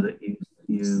same order that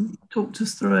you talked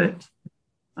us through it.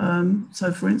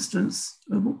 So, for instance,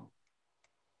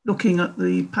 looking at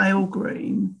the pale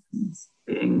green,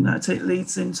 being that it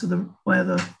leads into where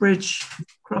the bridge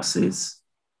crosses.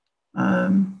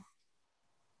 And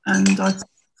I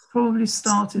probably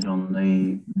started on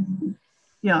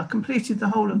I completed the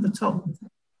whole of the top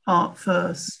part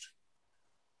first,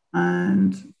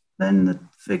 and then the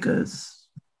figures,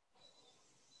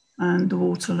 and the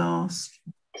water last.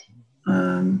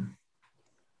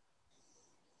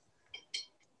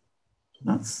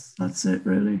 That's it,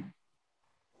 really.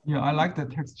 Yeah, I like the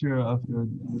texture of the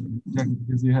jacket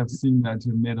because you have seen that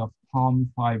made of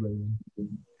palm fiber.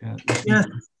 Yeah,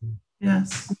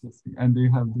 yes. And they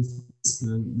have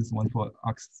this one for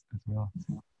ox as well.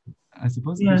 I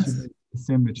suppose they should be the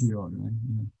same material, right?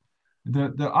 Yeah.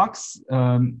 The ox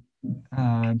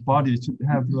body should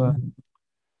have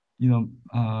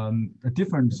a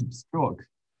different stroke.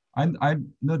 I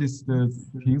noticed the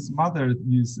king's mother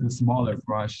used a smaller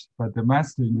brush, but the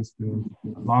master used the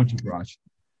larger brush.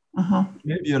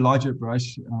 Maybe a larger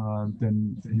brush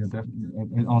than definitely,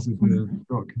 and also the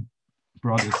stroke,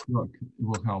 broader stroke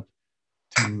will help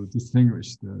to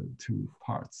distinguish the two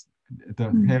parts. The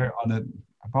hair on the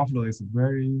buffalo is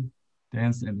very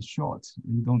dense and short.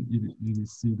 You don't really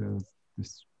see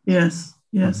this. Yes,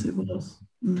 it was.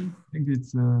 I think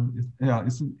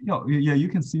yeah, you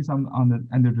can see some on the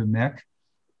under the neck,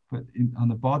 but on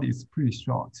the body it's pretty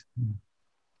short.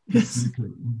 Yes.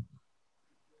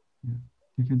 Yeah.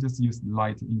 You can just use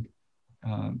light ink.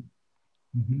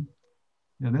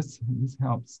 Yeah, this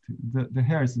helps too. The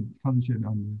hair is concentrated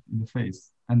in the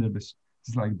face under the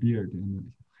just like beard and the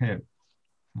hair,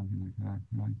 something like that,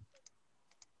 right?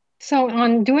 So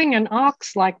on doing an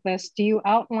ox like this, do you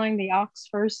outline the ox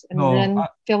first and then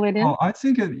fill it in? Oh, I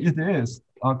think it is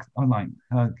outline.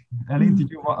 Ellie, did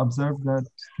you observe that?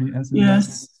 Can you answer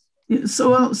yes. That? Yeah,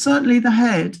 so certainly the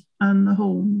head and the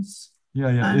horns.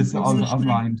 Yeah, it's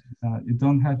outlined. It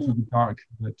don't have to be dark,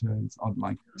 but it's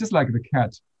outlined. Just like the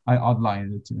cat, I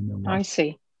outlined it in the watch. I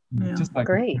see. Yeah. Just like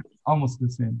great. Almost the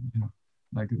same,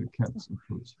 like the cat's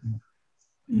approach.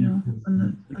 Yeah,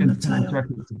 you can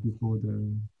project it before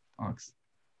the ox.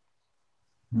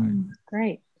 Right.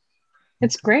 Great.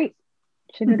 It's great.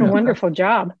 She did a wonderful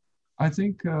job. I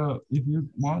think if you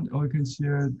want, or you can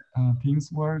share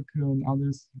Ping's work and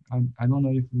others. I don't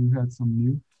know if we had some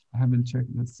new. I haven't checked.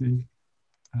 Let's see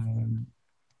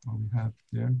what we have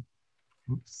there.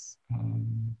 Oops.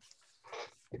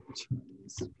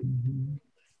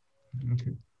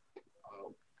 Okay.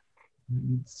 Let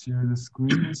me share the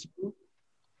screen with you.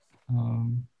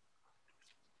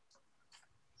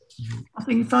 I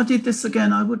think if I did this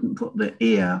again, I wouldn't put the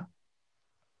ear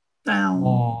down.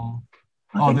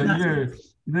 The ear,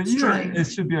 it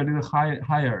should be a little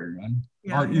higher, right?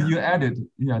 Yeah, you added,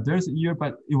 there's an ear,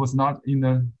 but it was not in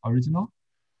the original?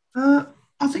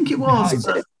 I think it was.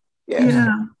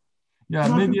 Yeah,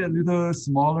 maybe a little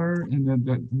smaller, and then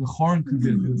the horn could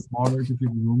be a little smaller to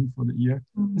give room for the ear.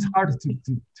 It's hard to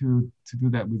do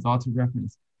that without a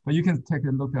reference, but you can take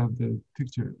a look at the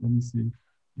picture. Let me see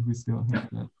if we still have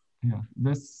that. Yeah,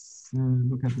 let's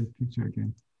look at the picture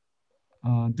again.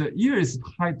 The ear is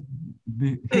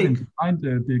hidden behind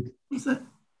the big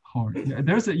horn. Yeah,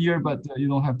 there's an ear, but you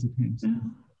don't have to paint.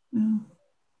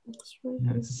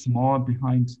 Yeah, it's small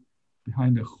behind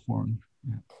the horn.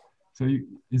 Yeah. So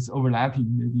it's overlapping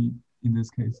maybe in this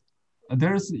case.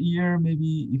 There's ear, maybe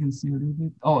you can see a little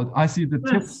bit. Oh, I see the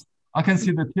tip. I can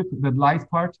see the tip, the light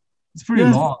part. It's pretty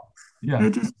long. Yeah.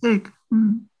 It is big.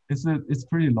 It's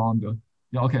pretty long though.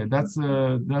 Yeah, okay, that's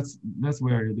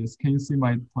where it is. Can you see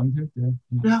my pointer there?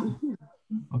 Yeah.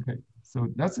 Okay, so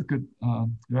that's a good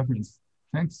reference.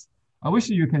 Thanks. I wish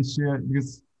you can share,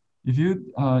 because if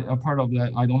you are part of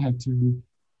that, I don't have to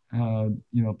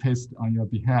paste on your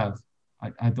behalf.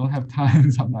 I don't have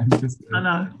time sometimes. Just, I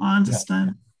know, I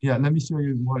understand. Yeah, let me show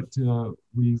you what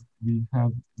we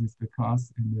have with the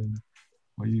class, and then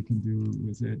what you can do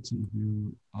with it if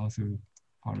you also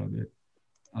part of it.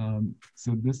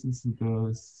 So this is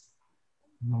the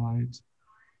slide.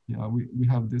 Yeah, we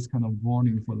have this kind of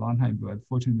warning for a long time, but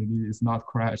fortunately it's not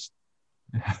crashed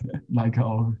like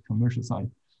our commercial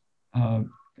site.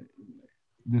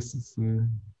 This is, let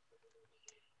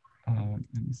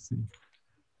me see.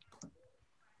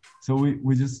 So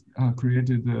we just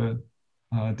created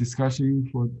a discussion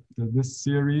for this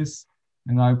series,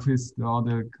 and I placed all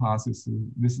the classes.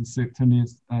 This is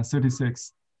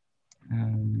 36,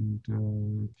 and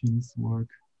Ping's work.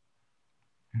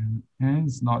 And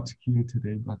Anne's not here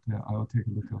today, but I will take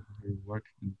a look at her work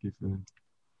and give a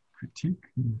critique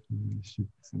if we should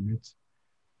submit.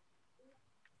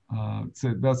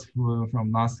 So that's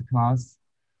from last class.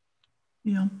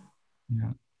 Yeah.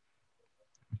 Yeah.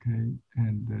 Okay,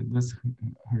 and that's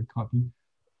her copy.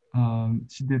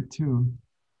 She did two.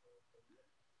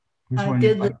 Which I one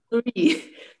did the 3.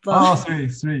 Oh,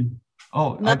 three.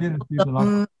 Oh, I didn't see the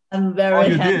last. I'm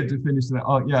very happy. You did finish that.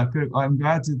 Oh, yeah, good. I'm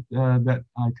glad that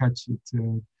I catch it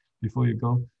before you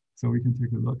go, so we can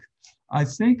take a look. I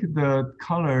think the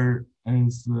color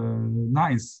is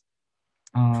nice.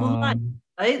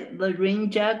 Right? The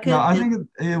rain jacket. Yeah, I think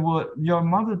it will. Your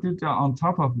mother did that on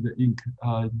top of the ink.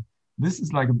 This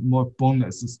is like a more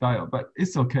boneless style, but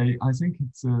it's okay. I think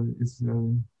it's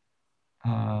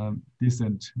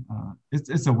decent.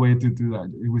 It's a way to do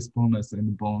that with boneless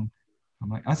and bone.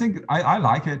 I think I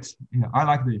like it. Yeah, I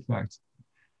like the effect,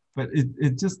 but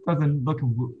it just doesn't look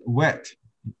wet,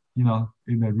 in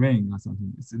the rain or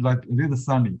something. It's like a little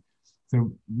sunny.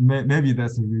 So maybe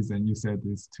that's the reason you said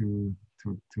it's too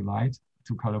light,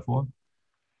 too colorful.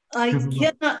 I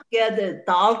cannot get it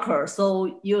darker,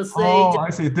 so you say. Oh, I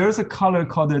see. There's a color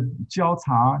called the 焦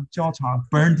茶,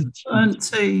 burnt tea. Burnt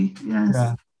tea,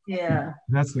 yes. Yeah.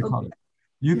 That's the color.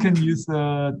 You can use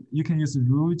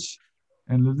rouge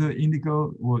and a little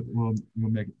indigo will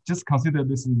make it. Just consider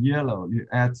this is yellow. You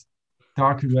add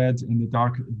dark red and the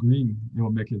dark green, it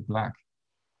will make it black.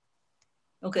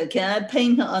 Okay, can I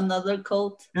paint another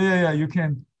coat? Yeah. You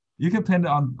can paint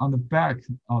on the back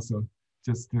also,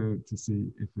 just to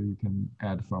see if you can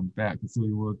add from back, so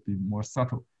it will be more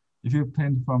subtle. If you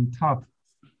paint from top,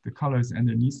 the colors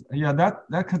underneath, yeah,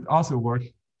 that could also work.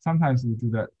 Sometimes we do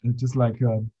that, just like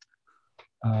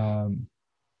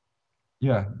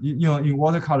yeah, you know, in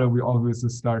watercolor we always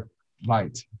start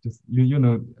light. Just you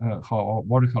know how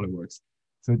watercolor works.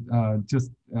 So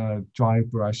just dry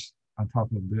brush on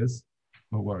top of this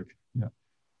will work. Yeah.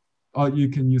 Or you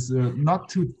can use not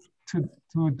too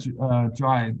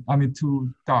dry. I mean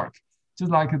too dark.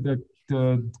 Just like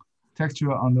the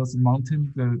texture on those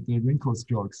mountain, the wrinkle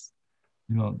strokes.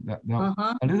 You know that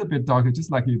a little bit darker,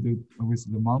 just like you did with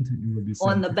the mountain. It will be same.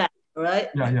 On the back, right?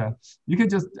 Yeah. You can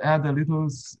just add a little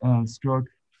stroke,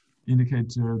 indicate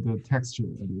the texture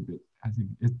a little bit. I think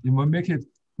it will make it.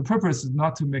 The purpose is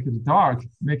not to make it dark,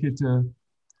 make it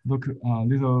look a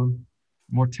little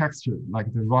more texture,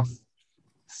 like the rough,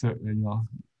 you know,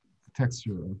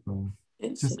 texture of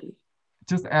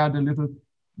just add a little,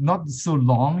 not so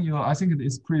long. You know, I think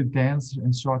it's pretty dense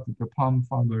and short. The palm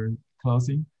fiber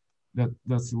clothing,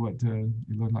 that's what it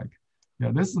look like.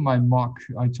 Yeah, this is my mock.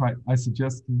 I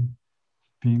suggest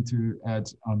Ping to add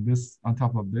on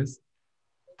top of this.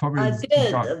 Probably I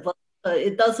did, but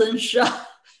it doesn't show.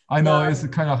 I know it's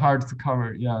kind of hard to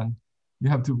cover. Yeah, you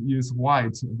have to use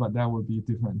white, but that would be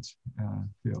different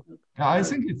feel. Yeah, I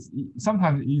think it's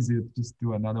sometimes easier to just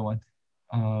do another one.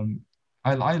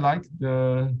 I like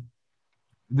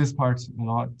this part a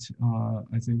lot.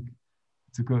 I think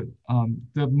it's good.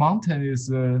 The mountain is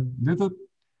a little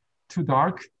too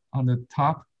dark on the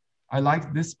top. I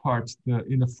like this part,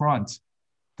 in the front,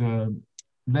 the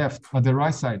left or the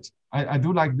right side. I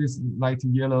do like this light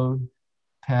yellow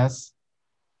path,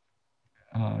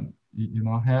 you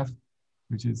know, have,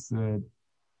 which is,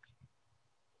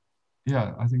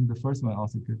 yeah, I think the first one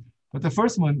also good. But the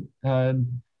first one,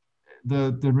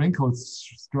 the wrinkled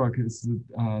stroke is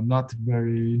not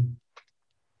very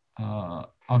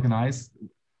organized.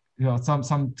 You know,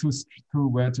 some too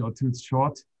wet or too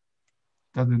short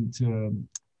doesn't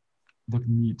look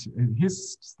neat. And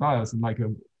his style is like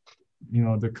you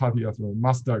know, the copy of a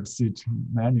mustard seed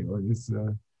manual is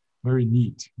very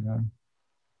neat. Yeah,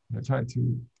 I try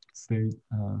to stay,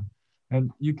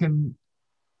 and you can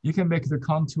make the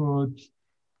contour.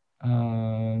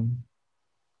 How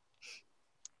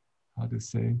to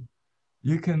say?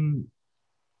 You can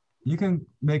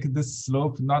make this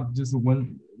slope not just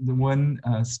one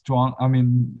strong. I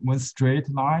mean, one straight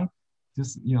line.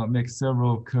 Just, you know, make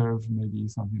several curves, maybe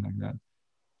something like that.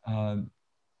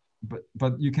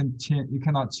 But you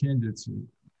cannot change it.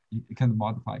 You can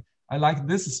modify. I like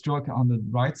this stroke on the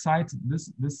right side.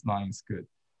 This line is good.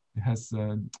 It has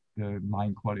the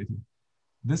line quality.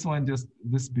 This one, just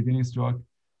this beginning stroke,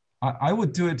 I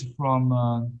would do it from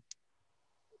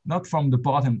not from the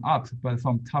bottom up, but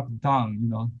from top down. You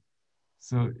know,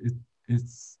 so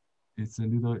it's a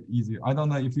little easier. I don't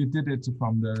know if you did it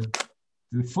from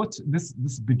the foot.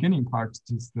 This beginning part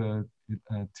just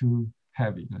too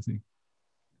heavy, I think.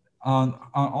 On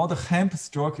all the hemp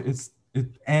stroke, it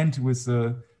ends with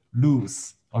a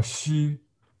loose or xu,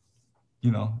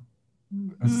 you know,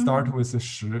 and start with a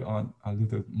shi on a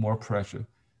little more pressure.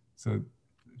 So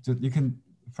just, you can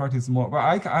practice more.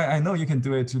 But I know you can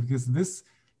do it too, because this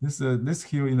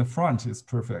heel in the front is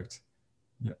perfect.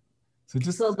 Yeah. So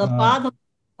just the bottom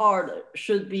part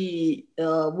should be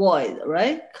void,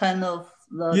 right? Kind of.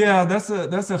 Yeah, that's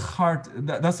a hard.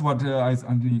 That's what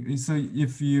I'm doing. So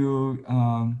if you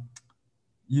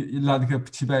like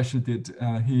Qibai Shi did,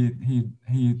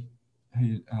 he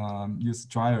used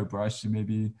dryer brush,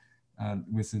 maybe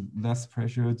with less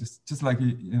pressure, just like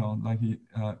you know, like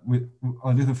with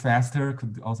a little faster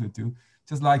could also do.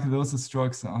 Just like those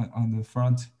strokes on the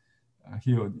front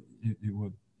heel, it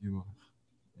will,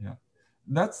 yeah.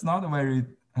 That's not a very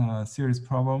serious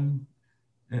problem.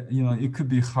 You know, it could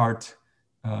be hard,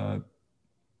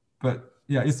 but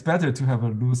yeah, it's better to have a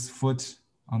loose foot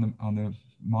on the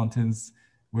mountains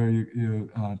where you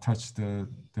touch the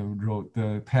road,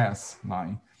 the path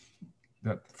line,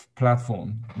 that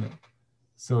platform. Yeah.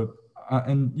 So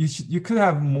and you could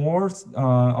have more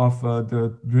of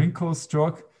the wrinkle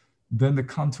stroke than the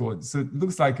contour. So it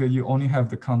looks like you only have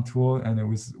the contour, and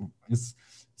it's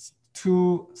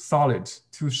too solid,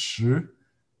 too shi.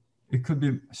 It could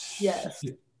be, yes.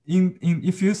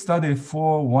 If you study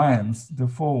 4-1s, the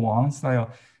 4-1 style,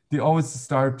 they always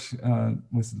start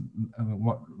with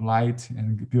light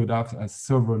and build up as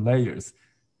several layers,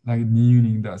 like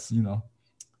Niuning does, you know.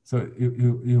 So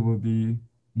it will be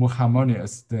more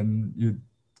harmonious than you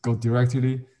go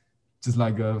directly, just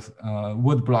like a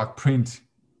woodblock print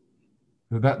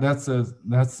So that's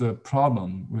a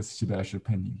problem with Shibashu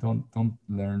painting. Don't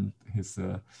learn his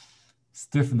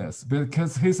stiffness,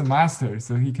 because he's a master,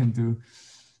 so he can do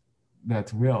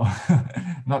that well.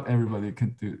 Not everybody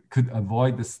could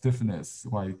avoid the stiffness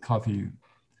while copy,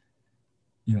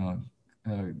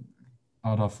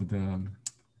 out of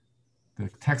the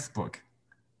textbook,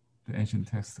 the ancient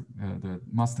text, the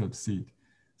mustard seed.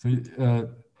 So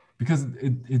because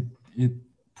it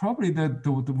probably the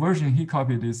version he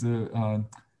copied is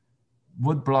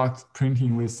woodblock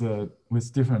printing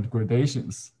with different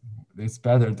gradations. It's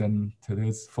better than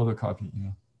today's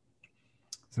photocopy.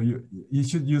 So you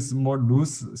should use more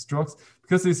loose strokes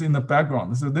because it's in the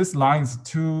background. So this line is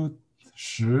too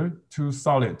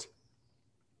solid.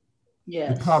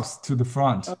 Yes. It pops to the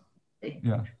front. Okay.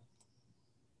 Yeah.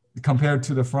 Compared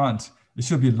to the front, it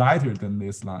should be lighter than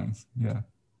these lines. Yeah.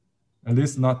 At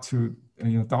least not too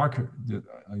darker.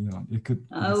 It could.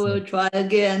 I will try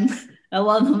again. I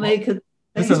want to make it.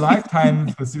 It's a lifetime.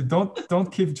 Because you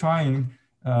don't keep trying.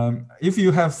 If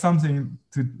you have something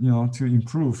to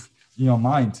improve in your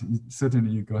mind,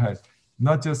 certainly you go ahead.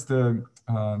 Not just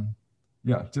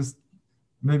just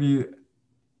maybe.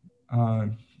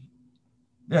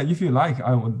 If you like,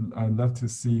 I'd love to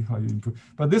see how you improve.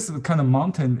 But this kind of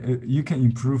mountain, you can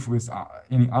improve with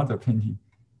any other painting.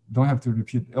 Don't have to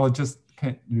repeat, or just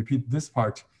can repeat this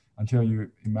part until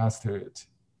you master it.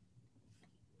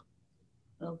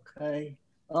 Okay.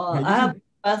 I have a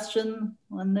question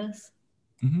on this.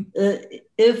 Mm-hmm.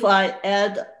 If I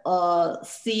add a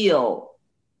seal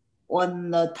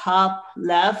on the top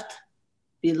left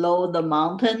below the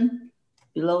mountain,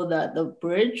 below the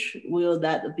bridge, will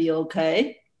that be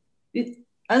okay?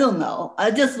 I don't know.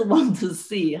 I just want to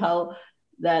see how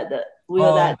that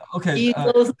will that. Okay.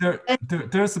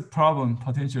 There's a problem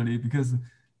potentially because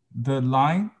the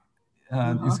line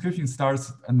description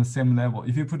starts on the same level.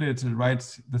 If you put it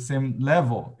right the same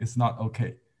level, it's not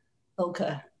okay.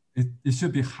 Okay. It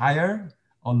should be higher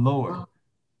or lower.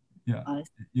 Yeah.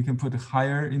 You can put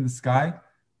higher in the sky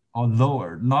or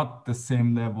lower, not the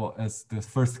same level as the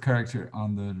first character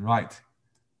on the right.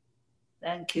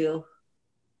 Thank you.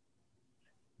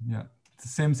 Yeah, the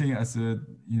same thing as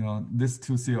this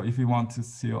two seal. If you want to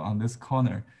seal on this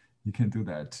corner, you can do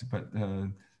that, but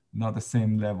not the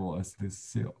same level as this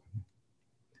seal.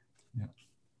 Yeah.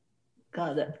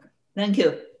 Got it. Thank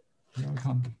you. You're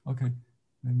welcome. Okay.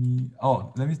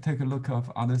 Let me take a look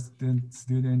of other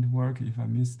student work if I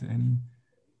missed any.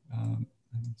 Let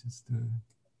me just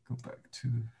go back to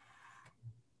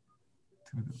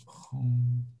the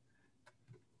home.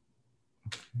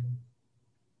 Okay.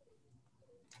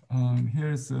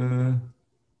 Here's and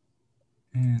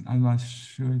I'm not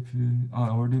sure if I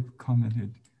already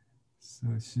commented. So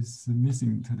she's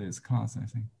missing today's class, I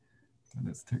think. But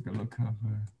let's take a look at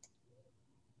her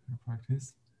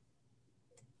practice.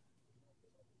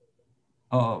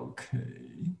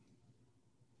 Okay.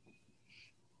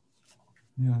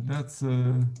 Yeah, that's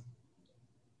I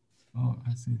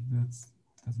see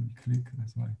doesn't click,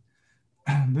 that's why.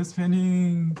 This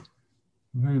painting,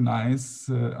 very nice.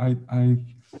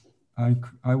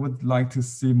 I would like to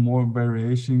see more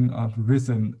variation of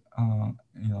rhythm,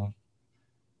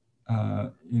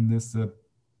 in this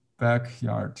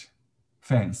backyard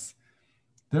fence.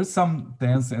 There's some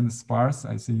dense and sparse.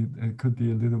 I see it could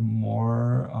be a little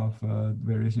more of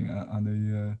variation on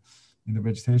in the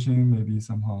vegetation, maybe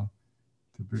somehow.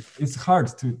 It's hard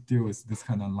to deal with this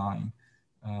kind of line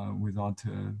without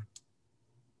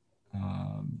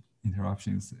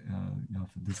interruptions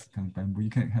for this kind of bamboo. You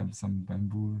can have some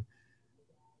bamboo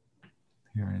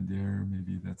here and there.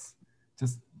 Maybe that's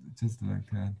just like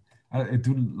that. I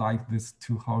do like these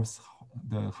two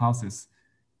houses,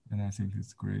 and I think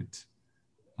it's great.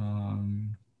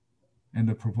 And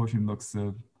the proportion looks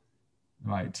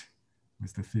right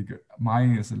with the figure.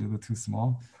 Mine is a little too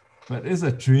small, but it's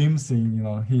a dream scene.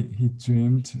 He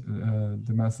dreamed.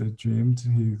 The master dreamed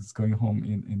he was going home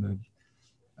in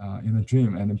a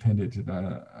dream and then painted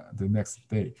the next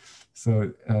day.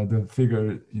 So the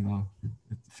figure,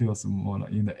 it feels more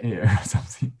like in the air or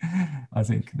something. I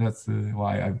think that's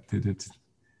why I did it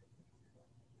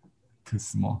too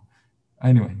small.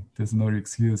 Anyway, there's no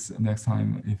excuse. Next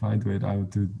time, if I do it, I will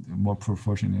do more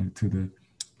proportional to the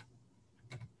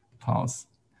house.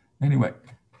 Anyway,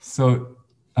 so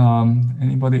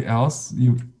anybody else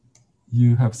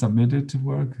you have submitted to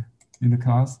work in the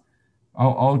class?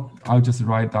 I'll just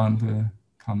write down the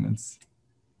comments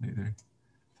later.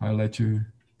 I'll let you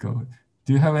go.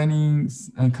 Do you have any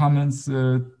comments,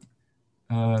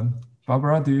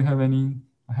 Barbara? Do you have any?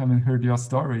 I haven't heard your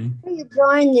story. You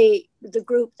join the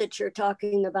group that you're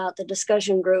talking about, the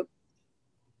discussion group.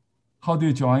 How do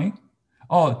you join?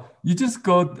 Oh, you just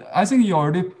go, I think you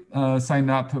already signed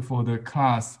up for the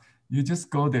class. You just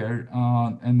go there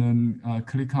and then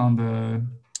click on the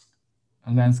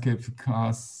landscape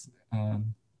class.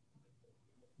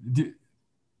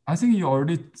 I think you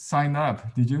already signed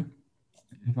up, did you?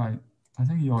 I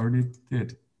think you already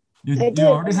did. You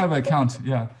already have an account,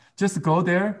 yeah. Just go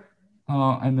there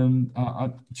and then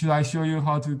should I show you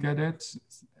how to get it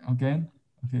again?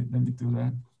 Okay, let me do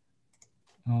that.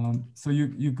 So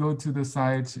you go to the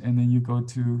site and then you go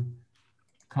to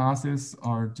classes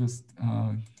or just,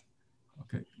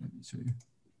 okay, let me show you.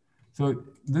 So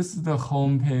this is the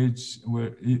home page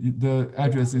where the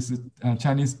address is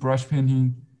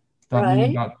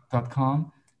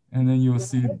ChineseBrushPainting.me.com. And then you'll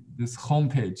see this home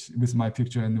page with my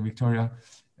picture and Victoria.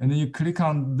 And then you click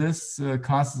on this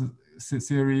class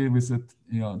series with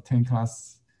 10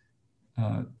 class,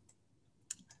 and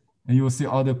you will see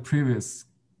all the previous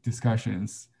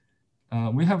discussions.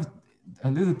 We have a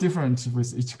little different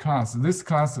with each class. This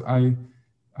class, I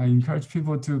encourage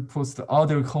people to post all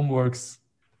their homeworks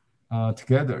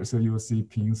together. So you will see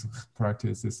Ping's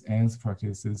practices, Anne's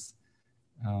practices,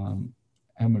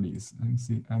 Emily's. Let me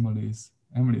see Emily's.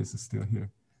 Emily is still here.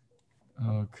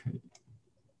 Okay.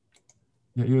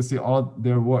 Yeah, you'll see all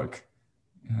their work.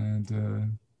 And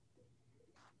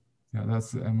yeah,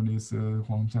 that's Emily's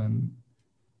Huang Zhan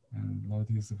and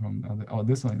Lotus from other. Oh,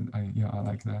 this one, I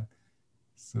like that.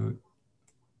 So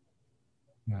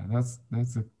yeah, that's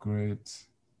a great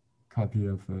copy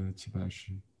of Qibai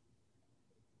Shi.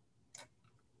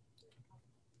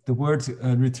 The word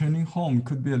returning home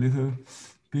could be a little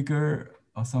bigger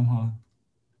or somehow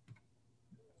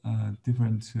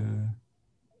different.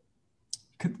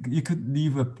 You could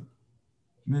leave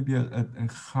maybe a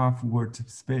half word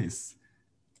space,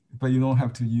 but you don't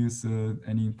have to use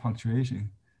any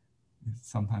punctuation.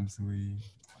 Sometimes we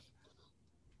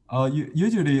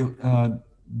usually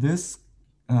this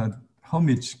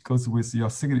homage goes with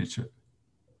your signature.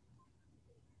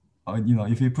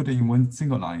 If you put it in one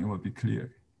single line, it will be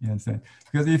clear. You understand?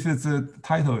 Because if it's a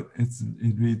title, it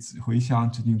reads 回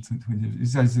乡致敬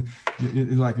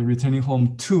it's like returning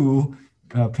home to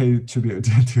pay tribute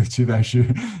to Qibai Shi.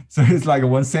 So it's like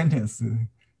one sentence,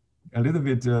 a little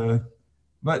bit.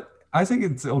 But I think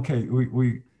it's okay.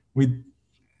 We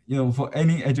for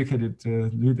any educated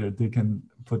reader, they can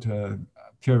put a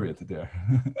period there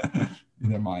in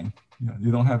their mind.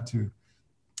 You don't have to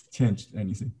change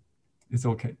anything. It's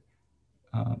okay.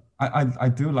 I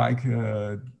do like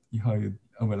how you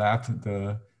overlap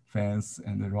the fence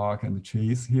and the rock and the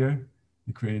trees here.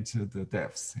 You create the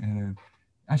depths and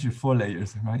actually 4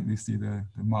 layers, right? You see the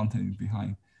mountain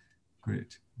behind.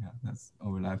 Great. Yeah, that's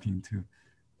overlapping too.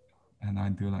 And I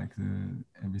do like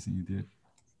everything you did.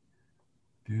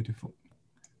 Beautiful.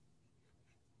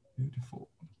 Beautiful.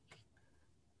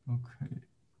 Okay.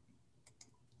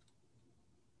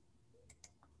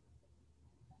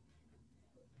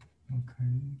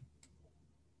 Okay.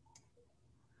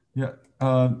 Yeah.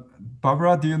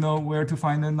 Barbara, do you know where to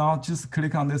find it now? Just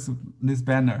click on this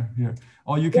banner here.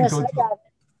 Or you can go to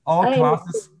all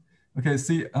classes. Okay,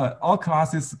 see, all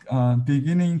classes,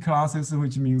 beginning classes,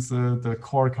 which means the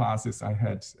core classes I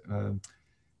had.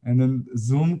 And then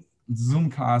Zoom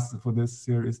class for this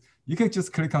series. You can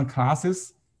just click on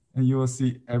classes and you will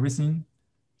see everything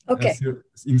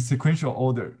in sequential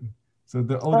order. So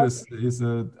the oldest is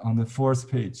on the 4th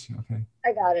page, okay?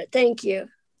 I got it, thank you.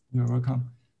 You're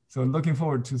welcome. So looking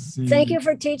forward to see. Thank you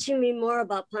for teaching me more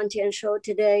about Tianshou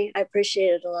today. I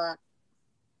appreciate it a lot.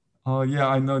 Oh yeah,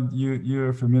 I know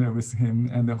you're familiar with him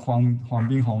and the Huang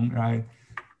Binghong, right?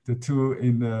 The two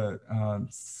in the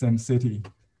same city.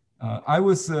 I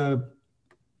belong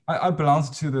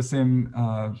to the same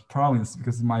province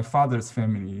because my father's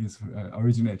family is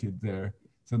originated there.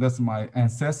 So that's my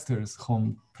ancestors'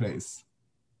 home place.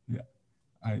 Yeah,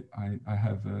 I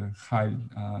have a high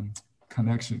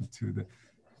connection to the.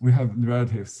 We have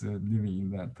relatives living in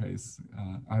that place.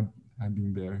 I've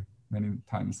been there many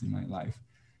times in my life.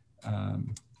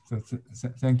 So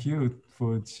thank you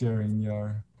for sharing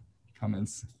your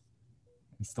comments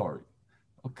and story.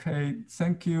 Okay,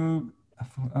 thank you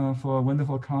for a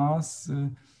wonderful class.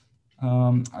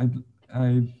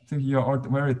 I think you're all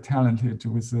very talented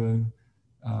with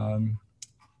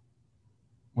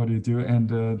what you do,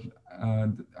 and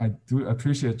I do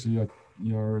appreciate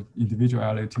your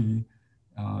individuality.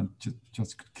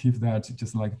 Just keep that,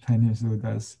 just like Tianshou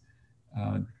does.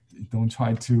 Don't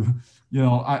try to,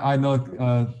 I know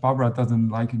Barbara doesn't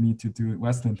like me to do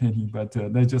Western painting, but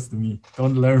that's just me.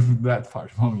 Don't learn that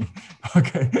part from me.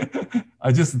 Okay,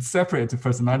 I just separate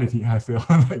personality, I feel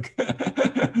like.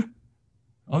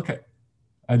 Okay,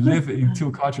 I live in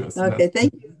 2 cultures. Okay,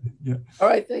 thank you. Yeah. All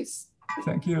right, thanks.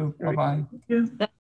 Thank you. Bye-bye. Thank you.